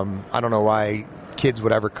 I don't know why kids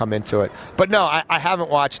would ever come into it. But no, I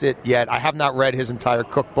haven't watched it yet. I have not read his entire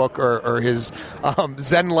cookbook or his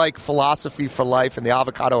Zen-like philosophy for life and the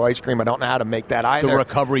avocado ice cream. I don't know how to make that either. The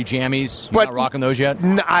recovery jammies, you're not rocking those yet?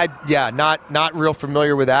 Not real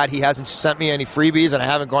familiar with that. He hasn't sent me any freebies, and I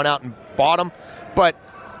haven't gone out and bought them. But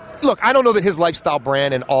look, I don't know that his lifestyle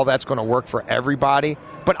brand and all that's going to work for everybody,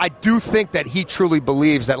 but I do think that he truly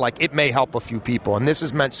believes that, like, it may help a few people, and this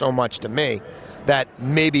has meant so much to me that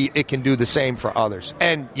maybe it can do the same for others.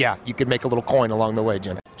 And, yeah, you could make a little coin along the way,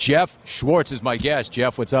 Jim. Geoff Schwartz is my guest.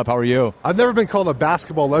 Geoff, what's up? How are you? I've never been called a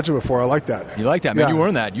basketball legend before. I like that. You like that, man? Yeah. You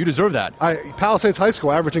earned that. You deserve that. Palisades High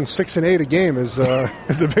School, averaging 6 and 8 a game is a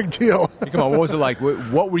big deal. Hey, come on, what was it like?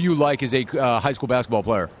 What were you like as a high school basketball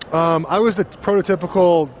player? I was the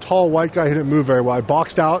prototypical tall white guy who didn't move very well. I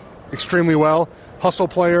boxed out extremely well. Hustle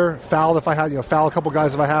player, fouled if I had, foul a couple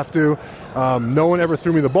guys if I have to. No one ever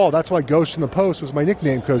threw me the ball. That's why Ghost in the Post was my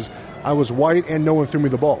nickname, because I was white and no one threw me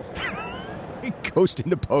the ball. Ghost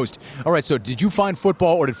in the Post. All right, so did you find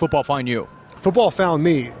football or did football find you? Football found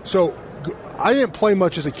me. So I didn't play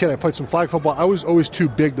much as a kid. I played some flag football. I was always too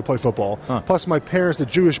big to play football. Plus, my parents, the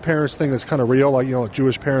Jewish parents thing is kind of real. Like,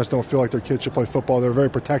 Jewish parents don't feel like their kids should play football. They're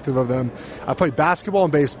very protective of them. I played basketball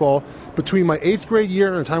and baseball. Between my 8th grade year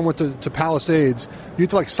and the time I went to Palisades, you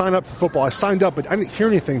had to sign up for football. I signed up, but I didn't hear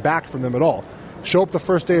anything back from them at all. Show up the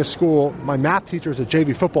first day of school. My math teacher is a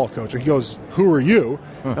JV football coach. And he goes, "Who are you?"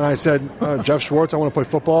 And I said, "Geoff Schwartz, I want to play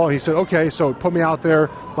football." And he said, "Okay." So put me out there.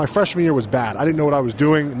 My freshman year was bad. I didn't know what I was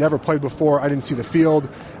doing. Never played before. I didn't see the field.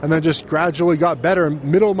 And then just gradually got better. In the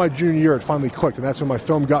middle of my junior year, it finally clicked. And that's when my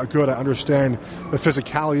film got good. I understand the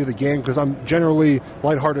physicality of the game because I'm generally a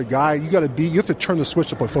lighthearted guy. You have to turn the switch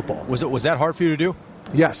to play football. Was that hard for you to do?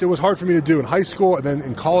 Yes, it was hard for me to do in high school and then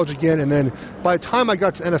in college again. And then by the time I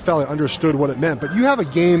got to NFL, I understood what it meant. But you have a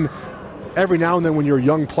game every now and then when you're a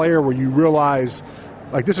young player where you realize,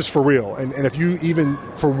 like, this is for real. And if you even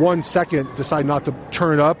for 1 second decide not to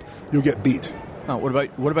turn it up, you'll get beat. Oh,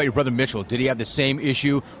 what about your brother Mitchell? Did he have the same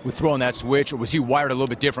issue with throwing that switch, or was he wired a little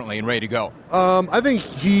bit differently and ready to go? I think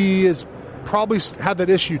he is probably had that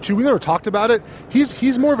issue too. We never talked about it.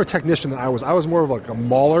 He's more of a technician than I was. I was more of like a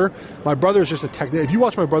mauler. My brother is just a technician. If you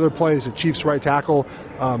watch my brother play, he's a Chiefs right tackle.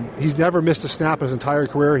 He's never missed a snap in his entire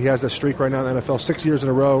career. He has that streak right now in the NFL, 6 years in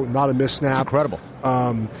a row, not a missed snap. That's incredible.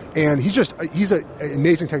 And he's an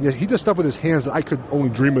amazing technician. He does stuff with his hands that I could only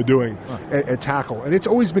dream of doing at tackle. And it's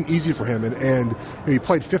always been easy for him. And he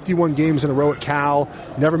played 51 games in a row at Cal,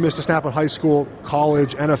 never missed a snap in high school,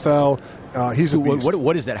 college, NFL. He's a beast.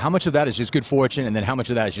 What is that? How much of that is just good fortune, and then how much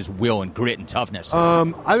of that is just will and grit and toughness?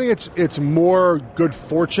 I think it's more good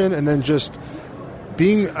fortune, and then just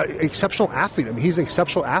being an exceptional athlete. I mean, he's an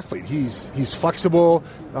exceptional athlete. He's flexible.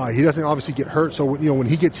 He doesn't obviously get hurt. So when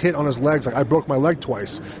he gets hit on his legs, like I broke my leg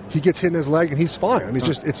twice, he gets hit in his leg and he's fine. I mean,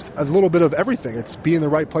 it's a little bit of everything. It's being in the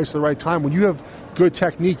right place at the right time. When you have good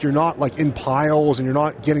technique, you're not like in piles and you're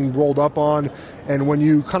not getting rolled up on. And when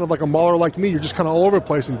you kind of like a mauler like me, you're just kind of all over the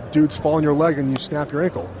place and dudes fall on your leg and you snap your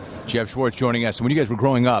ankle. Geoff Schwartz joining us. When you guys were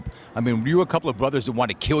growing up, I mean, were you a couple of brothers that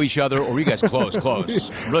wanted to kill each other, or were you guys close,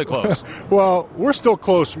 really close? Well, we're still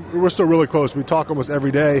close. We're still really close. We talk almost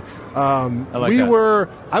every day.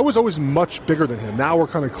 I was always much bigger than him. Now we're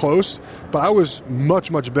kind of close, but I was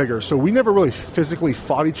much, much bigger. So we never really physically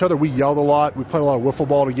fought each other. We yelled a lot. We played a lot of wiffle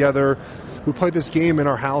ball together. We played this game in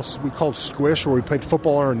our house we called Squish, where we played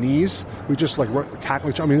football on our knees. We just like tackle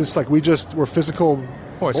each other. I mean, it's like we're physical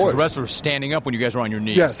course, the rest were standing up when you guys were on your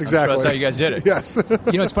knees. Yes, exactly. That's how you guys did it. Yes.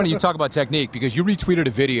 It's funny you talk about technique because you retweeted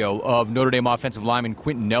a video of Notre Dame offensive lineman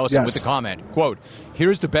Quentin Nelson with the comment, quote,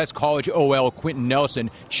 "Here's the best college OL, Quentin Nelson,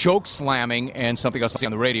 choke slamming," and something else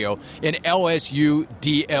on the radio, "in LSU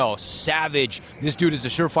DL. Savage. This dude is a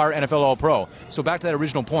surefire NFL All-Pro." So back to that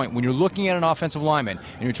original point, when you're looking at an offensive lineman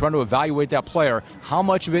and you're trying to evaluate that player, how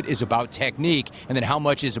much of it is about technique and then how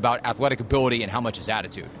much is about athletic ability and how much is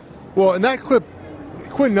attitude? Well, in that clip,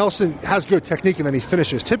 Quentin Nelson has good technique and then he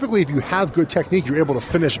finishes. Typically, if you have good technique, you're able to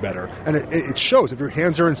finish better. And it shows. If your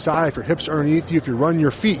hands are inside, if your hips are underneath you, if you run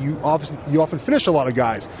your feet, you often finish a lot of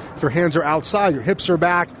guys. If your hands are outside, your hips are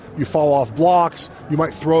back, you fall off blocks, you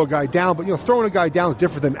might throw a guy down. But, throwing a guy down is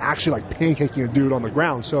different than actually like pancaking a dude on the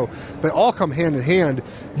ground. So they all come hand in hand.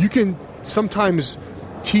 You can sometimes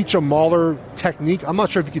teach a mauler technique. I'm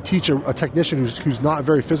not sure if you could teach a technician who's not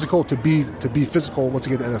very physical to be physical once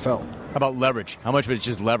you get to the NFL. How about leverage? How much of it is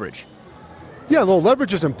just leverage? Yeah,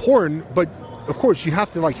 leverage is important, but of course you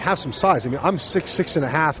have to have some size. I mean, I'm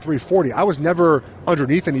 6'6.5", 340. I was never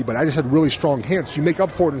underneath anybody. I just had really strong hands. You make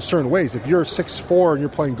up for it in certain ways. If you're 6'4" and you're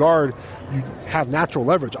playing guard, you have natural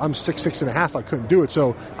leverage. I'm 6'6.5". I couldn't do it,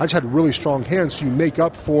 so I just had really strong hands. So you make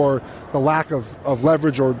up for the lack of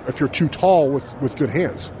leverage, or if you're too tall with good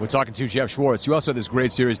hands. We're talking to Geoff Schwartz. You also have this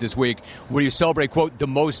great series this week where you celebrate, quote, the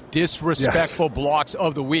most disrespectful blocks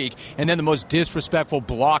of the week and then the most disrespectful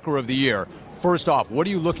blocker of the year. First off, what are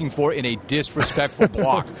you looking for in a disrespectful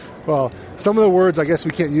block? Well, some of the words I guess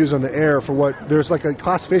we can't use on the air for what there's like a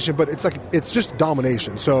classification, but it's just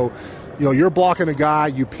domination. So, you're blocking a guy,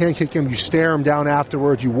 you pancake him, you stare him down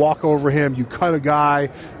afterwards, you walk over him, you cut a guy,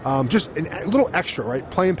 just a little extra, right?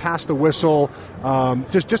 Playing past the whistle,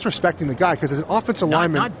 just disrespecting the guy because as an offensive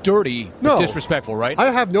lineman, not dirty, but disrespectful, right?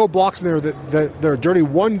 I have no blocks in there that are dirty.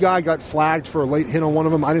 One guy got flagged for a late hit on one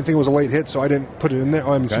of them. I didn't think it was a late hit, so I didn't put it in there.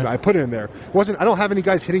 I put it in there. I don't have any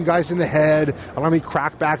guys hitting guys in the head. I don't have any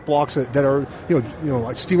crackback blocks that are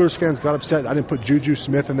like Steelers fans got upset. I didn't put Juju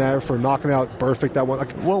Smith in there for knocking out Burfict that one.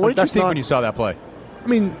 What did you think when you saw that play? I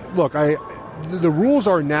mean, look, the rules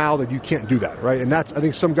are now that you can't do that, right? And I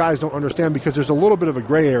think some guys don't understand because there's a little bit of a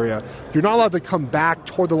gray area. You're not allowed to come back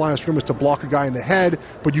toward the line of scrimmage to block a guy in the head,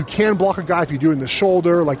 but you can block a guy if you do it in the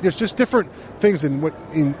shoulder. Like, there's just different things. And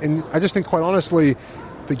I just think, quite honestly,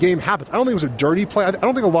 the game happens. I don't think it was a dirty play. I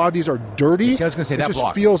don't think a lot of these are dirty. See, I was going to say that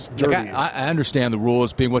block feels dirty. I understand the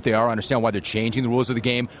rules being what they are. I understand why they're changing the rules of the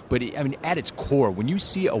game. But, at its core, when you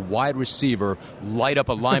see a wide receiver light up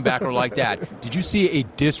a linebacker like that, did you see a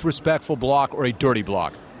disrespectful block or a dirty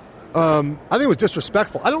block? I think it was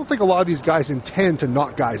disrespectful. I don't think a lot of these guys intend to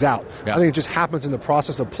knock guys out. Yeah. I think it just happens in the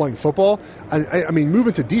process of playing football. I mean,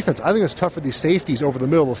 moving to defense, I think it's tough for these safeties over the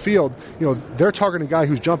middle of the field. They're targeting a guy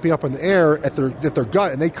who's jumping up in the air at their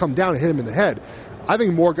gut, and they come down and hit him in the head. I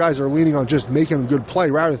think more guys are leaning on just making a good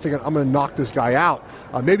play rather than thinking, I'm going to knock this guy out.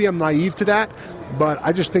 Maybe I'm naive to that, but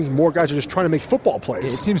I just think more guys are just trying to make football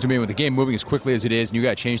plays. It seems to me with the game moving as quickly as it is and you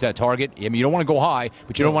got to change that target, I mean, you don't want to go high,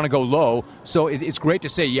 but you don't want to go low. So it's great to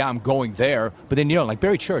say, yeah, I'm going there. But then, like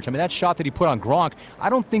Barry Church, I mean, that shot that he put on Gronk,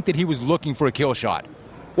 I don't think that he was looking for a kill shot.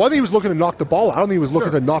 Well, I think he was looking to knock the ball out. I don't think he was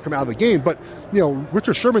looking to knock him out of the game. But,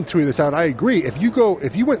 Richard Sherman tweeted this out. I agree. If you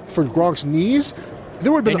went for Gronk's knees,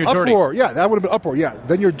 there would have been an uproar. Dirty. Yeah, that would have been uproar. Yeah,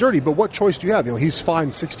 then you're dirty. But what choice do you have? He's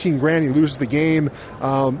fined $16,000. He loses the game.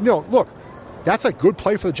 Look, that's a good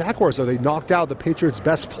play for the Jaguars, though. They knocked out the Patriots'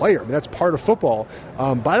 best player. I mean, that's part of football.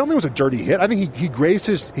 But I don't think it was a dirty hit. I think he grazed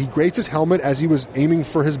his helmet as he was aiming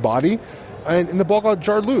for his body. And the ball got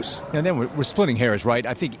jarred loose. And then we're splitting hairs, right?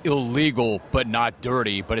 I think illegal, but not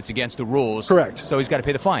dirty, but it's against the rules. Correct. So he's got to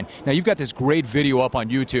pay the fine. Now, you've got this great video up on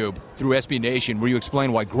YouTube through SB Nation where you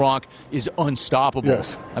explain why Gronk is unstoppable.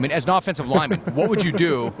 Yes. I mean, as an offensive lineman, what would you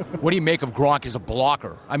do? What do you make of Gronk as a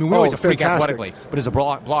blocker? I mean, we know he's a freak athletically, but as a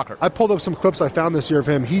blocker. I pulled up some clips I found this year of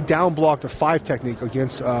him. He down-blocked a 5 technique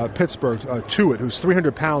against Pittsburgh, Tuitt, who's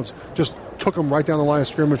 300 pounds, just took him right down the line of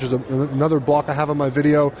scrimmage. There's another block I have on my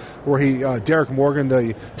video where Derek Morgan,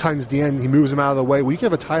 the Titans DN, he moves him out of the way. We can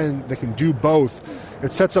have a tight end that can do both.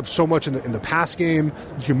 It sets up so much in the pass game.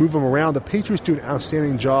 You can move him around. The Patriots do an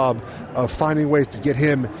outstanding job of finding ways to get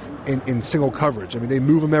him in single coverage. I mean, they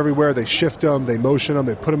move him everywhere. They shift him. They motion him.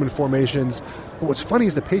 They put him in formations. But what's funny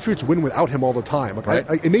is the Patriots win without him all the time. Like,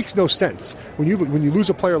 right. It makes no sense. When you lose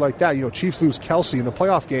a player like that, Chiefs lose Kelsey in the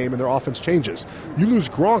playoff game and their offense changes. You lose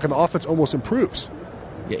Gronk and the offense almost improves.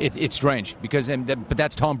 It's strange but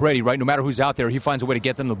that's Tom Brady, right? No matter who's out there, he finds a way to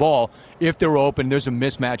get them the ball. If they're open, there's a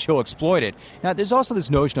mismatch, he'll exploit it. Now, there's also this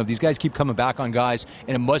notion of these guys keep coming back on guys,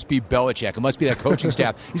 and it must be Belichick. It must be that coaching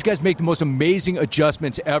staff. These guys make the most amazing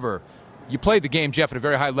adjustments ever. you played the game, Geoff, at a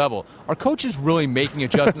very high level. Are coaches really making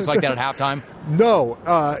adjustments like that at halftime? No,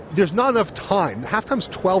 there's not enough time. Halftime's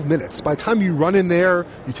 12 minutes. By the time you run in there,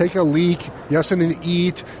 you take a leak, you have something to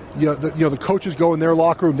eat. The coaches go in their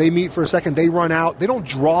locker room. They meet for a second. They run out. They don't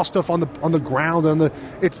draw stuff on the ground.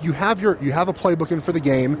 You have a playbook in for the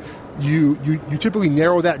game. You typically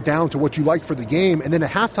narrow that down to what you like for the game, and then at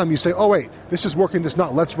halftime you say, oh wait, this is working. This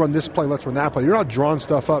not. Let's run this play. Let's run that play. You're not drawing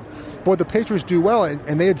stuff up. But what the Patriots do well,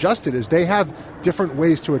 and they adjusted, is they have different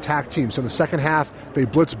ways to attack teams. So in the second half, they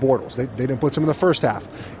blitz Bortles. They didn't blitz him in the first half.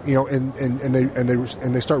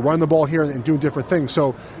 And they start running the ball here and doing different things.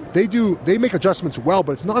 So they make adjustments well,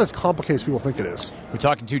 but it's not as complicated as people think it is. We're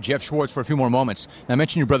talking to Geoff Schwartz for a few more moments. Now, I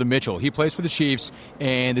mentioned your brother Mitchell. He plays for the Chiefs,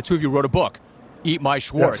 and the two of you wrote a book, Eat My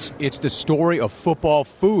Schwartz. Yes. It's the story of football,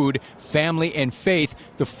 food, family, and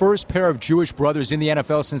faith. The first pair of Jewish brothers in the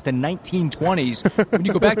NFL since the 1920s. When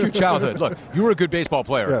you go back to your childhood, look, you were a good baseball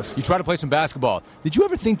player. Yes. You tried to play some basketball. Did you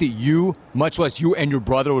ever think that you, much less you and your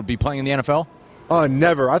brother, would be playing in the NFL?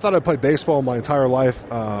 Never. I thought I'd play baseball my entire life,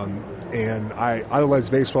 and I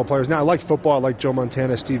idolized baseball players. Now, I like football. I like Joe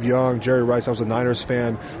Montana, Steve Young, Jerry Rice. I was a Niners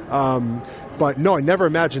fan. But no, I never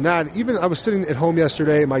imagined that. Even I was sitting at home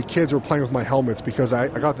yesterday, and my kids were playing with my helmets because I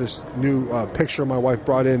got this new picture my wife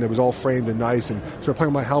brought in that was all framed and nice, and so they're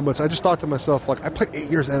playing with my helmets. I just thought to myself, like, I played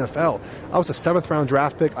 8 years NFL. I was a 7th-round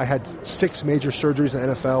draft pick. I had 6 major surgeries in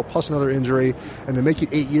the NFL, plus another injury, and to make it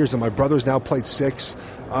 8 years, and my brothers now played 6.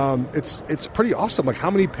 It's pretty awesome. Like,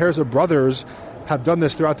 how many pairs of brothers have done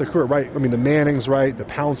this throughout their career, right? I mean, the Mannings, right? The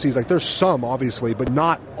Pounceys, like, there's some, obviously, but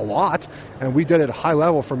not a lot. And we did it at a high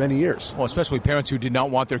level for many years. Well, especially parents who did not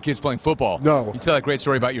want their kids playing football. No. You tell that great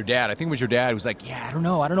story about your dad. I think it was your dad who was like, yeah, I don't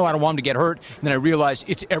know. I don't want him to get hurt. And then I realized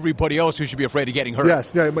it's everybody else who should be afraid of getting hurt.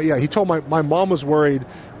 Yes, yeah, but yeah, he told my mom was worried.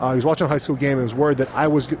 He was watching a high school game and was worried that I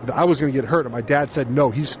was going to get hurt. And my dad said, no,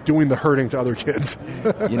 he's doing the hurting to other kids.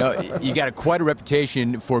 You know, you got quite a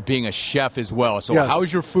reputation for being a chef as well. So yes.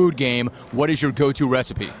 How's your food game? What is your go-to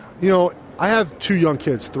recipe? You know, I have 2 young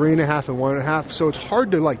kids, 3.5 and 1.5, so it's hard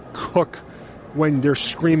to, like, cook when they're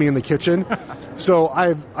screaming in the kitchen. So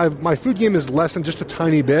my food game is less than just a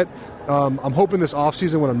tiny bit. I'm hoping this off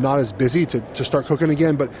season when I'm not as busy to start cooking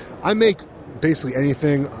again, but I make basically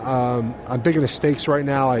anything. I'm big into steaks right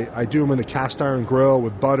now. I do them in the cast iron grill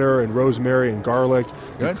with butter and rosemary and garlic.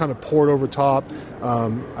 You kind of pour it over top.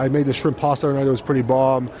 I made the shrimp pasta tonight. It was pretty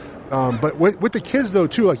bomb. But with the kids, though,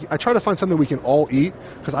 too, like, I try to find something we can all eat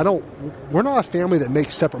because we're not a family that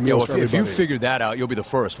makes separate meals for everybody. If you figure that out, you'll be the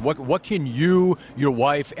first. What can you, your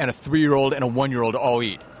wife, and a 3-year-old and a 1-year-old all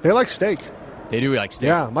eat? They like steak. They do like steak.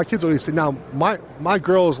 Yeah, my kids will eat steak. Now, my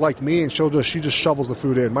girl is like me, and she just shovels the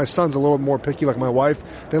food in. My son's a little more picky, like my wife.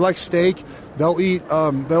 They like steak. They'll eat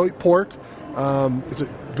pork. It's a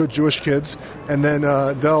good Jewish kids, and then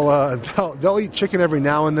they'll eat chicken every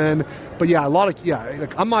now and then. But yeah,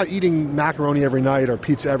 like, I'm not eating macaroni every night or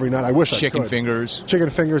pizza every night. I wish I could. Chicken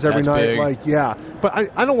fingers every night. Big. Like, yeah, but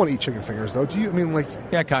I don't want to eat chicken fingers though. Do you? I mean, like,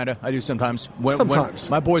 yeah, kind of. I do sometimes. Sometimes.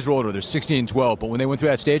 When my boys are older, they're 16 and 12, but when they went through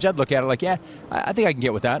that stage, I'd look at it like, yeah, I think I can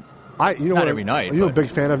get with that. Not every night. I'm a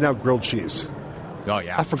big fan of now grilled cheese. Oh,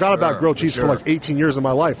 yeah. I forgot about grilled cheese for like 18 years of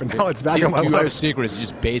my life, and now it's back in my life. Do you have a secret? Is it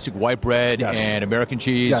just basic white bread and American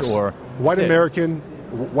cheese? Or white American,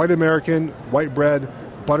 white bread,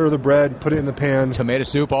 butter the bread, put it in the pan. Tomato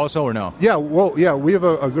soup also, or no? Yeah, we have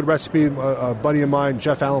a good recipe. A buddy of mine,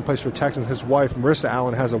 Jeff Allen, plays for Texans. His wife, Marissa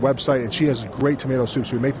Allen, has a website, and she has great tomato soup.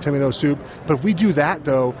 So we make the tomato soup. But if we do that,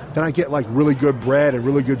 though, then I get like really good bread and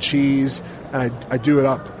really good cheese, and I do it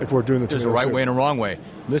up if we're doing the tomato soup. There's a right way and a wrong way.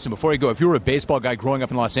 Listen, before you go, if you were a baseball guy growing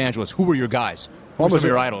up in Los Angeles, who were your guys? Who were some of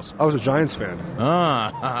your idols? I was a Giants fan.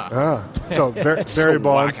 So Barry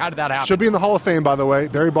Bonds. How did that happen? Should be in the Hall of Fame, by the way.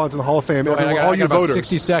 Barry Bonds in the Hall of Fame. All you voters.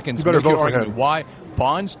 60 seconds. You better vote for him. Why?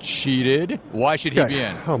 Bonds cheated. Why should he be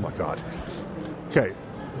in? Oh, my God. Okay.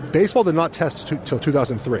 Baseball did not test till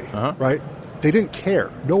 2003, right? They didn't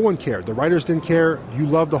care. No one cared. The writers didn't care. You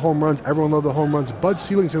loved the home runs. Everyone loved the home runs. Bud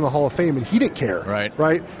Selig's in the Hall of Fame, and he didn't care.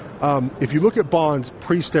 Right? If you look at Bonds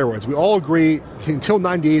pre-steroids, we all agree, until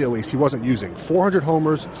 98 at least, he wasn't using 400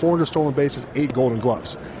 homers, 400 stolen bases, 8 Golden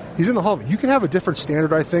Gloves. He's in the Hall of Fame. You can have a different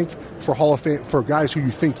standard, I think, for Hall of Fame for guys who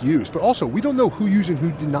you think used. But also, we don't know who used and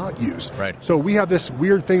who did not use. Right. So we have this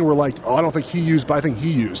weird thing where, like, I don't think he used, but I think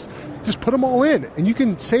he used. Just put them all in. And you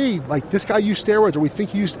can say, like, this guy used steroids, or we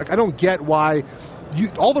think he used. Like, I don't get why.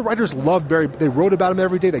 All the writers loved Barry. They wrote about him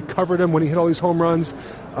every day. They covered him when he hit all these home runs.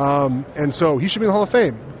 And so he should be in the Hall of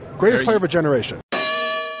Fame. Greatest player of a generation.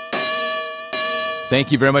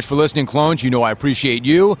 Thank you very much for listening, clones. You know I appreciate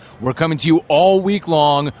you. We're coming to you all week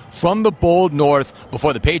long from the bold north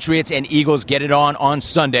before the Patriots and Eagles get it on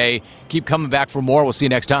Sunday. Keep coming back for more. We'll see you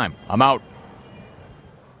next time. I'm out.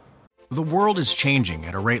 The world is changing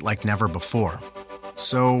at a rate like never before.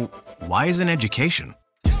 So, why isn't education?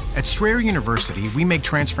 At Strayer University, we make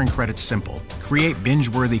transferring credits simple, create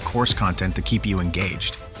binge-worthy course content to keep you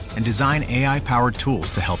engaged, and design AI-powered tools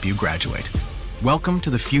to help you graduate. Welcome to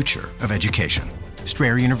the future of education.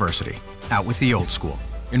 Strayer University, out with the old school.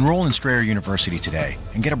 Enroll in Strayer University today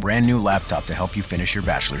and get a brand new laptop to help you finish your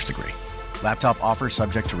bachelor's degree. Laptop offer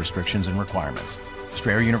subject to restrictions and requirements.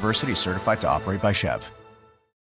 Strayer University is certified to operate by Chev.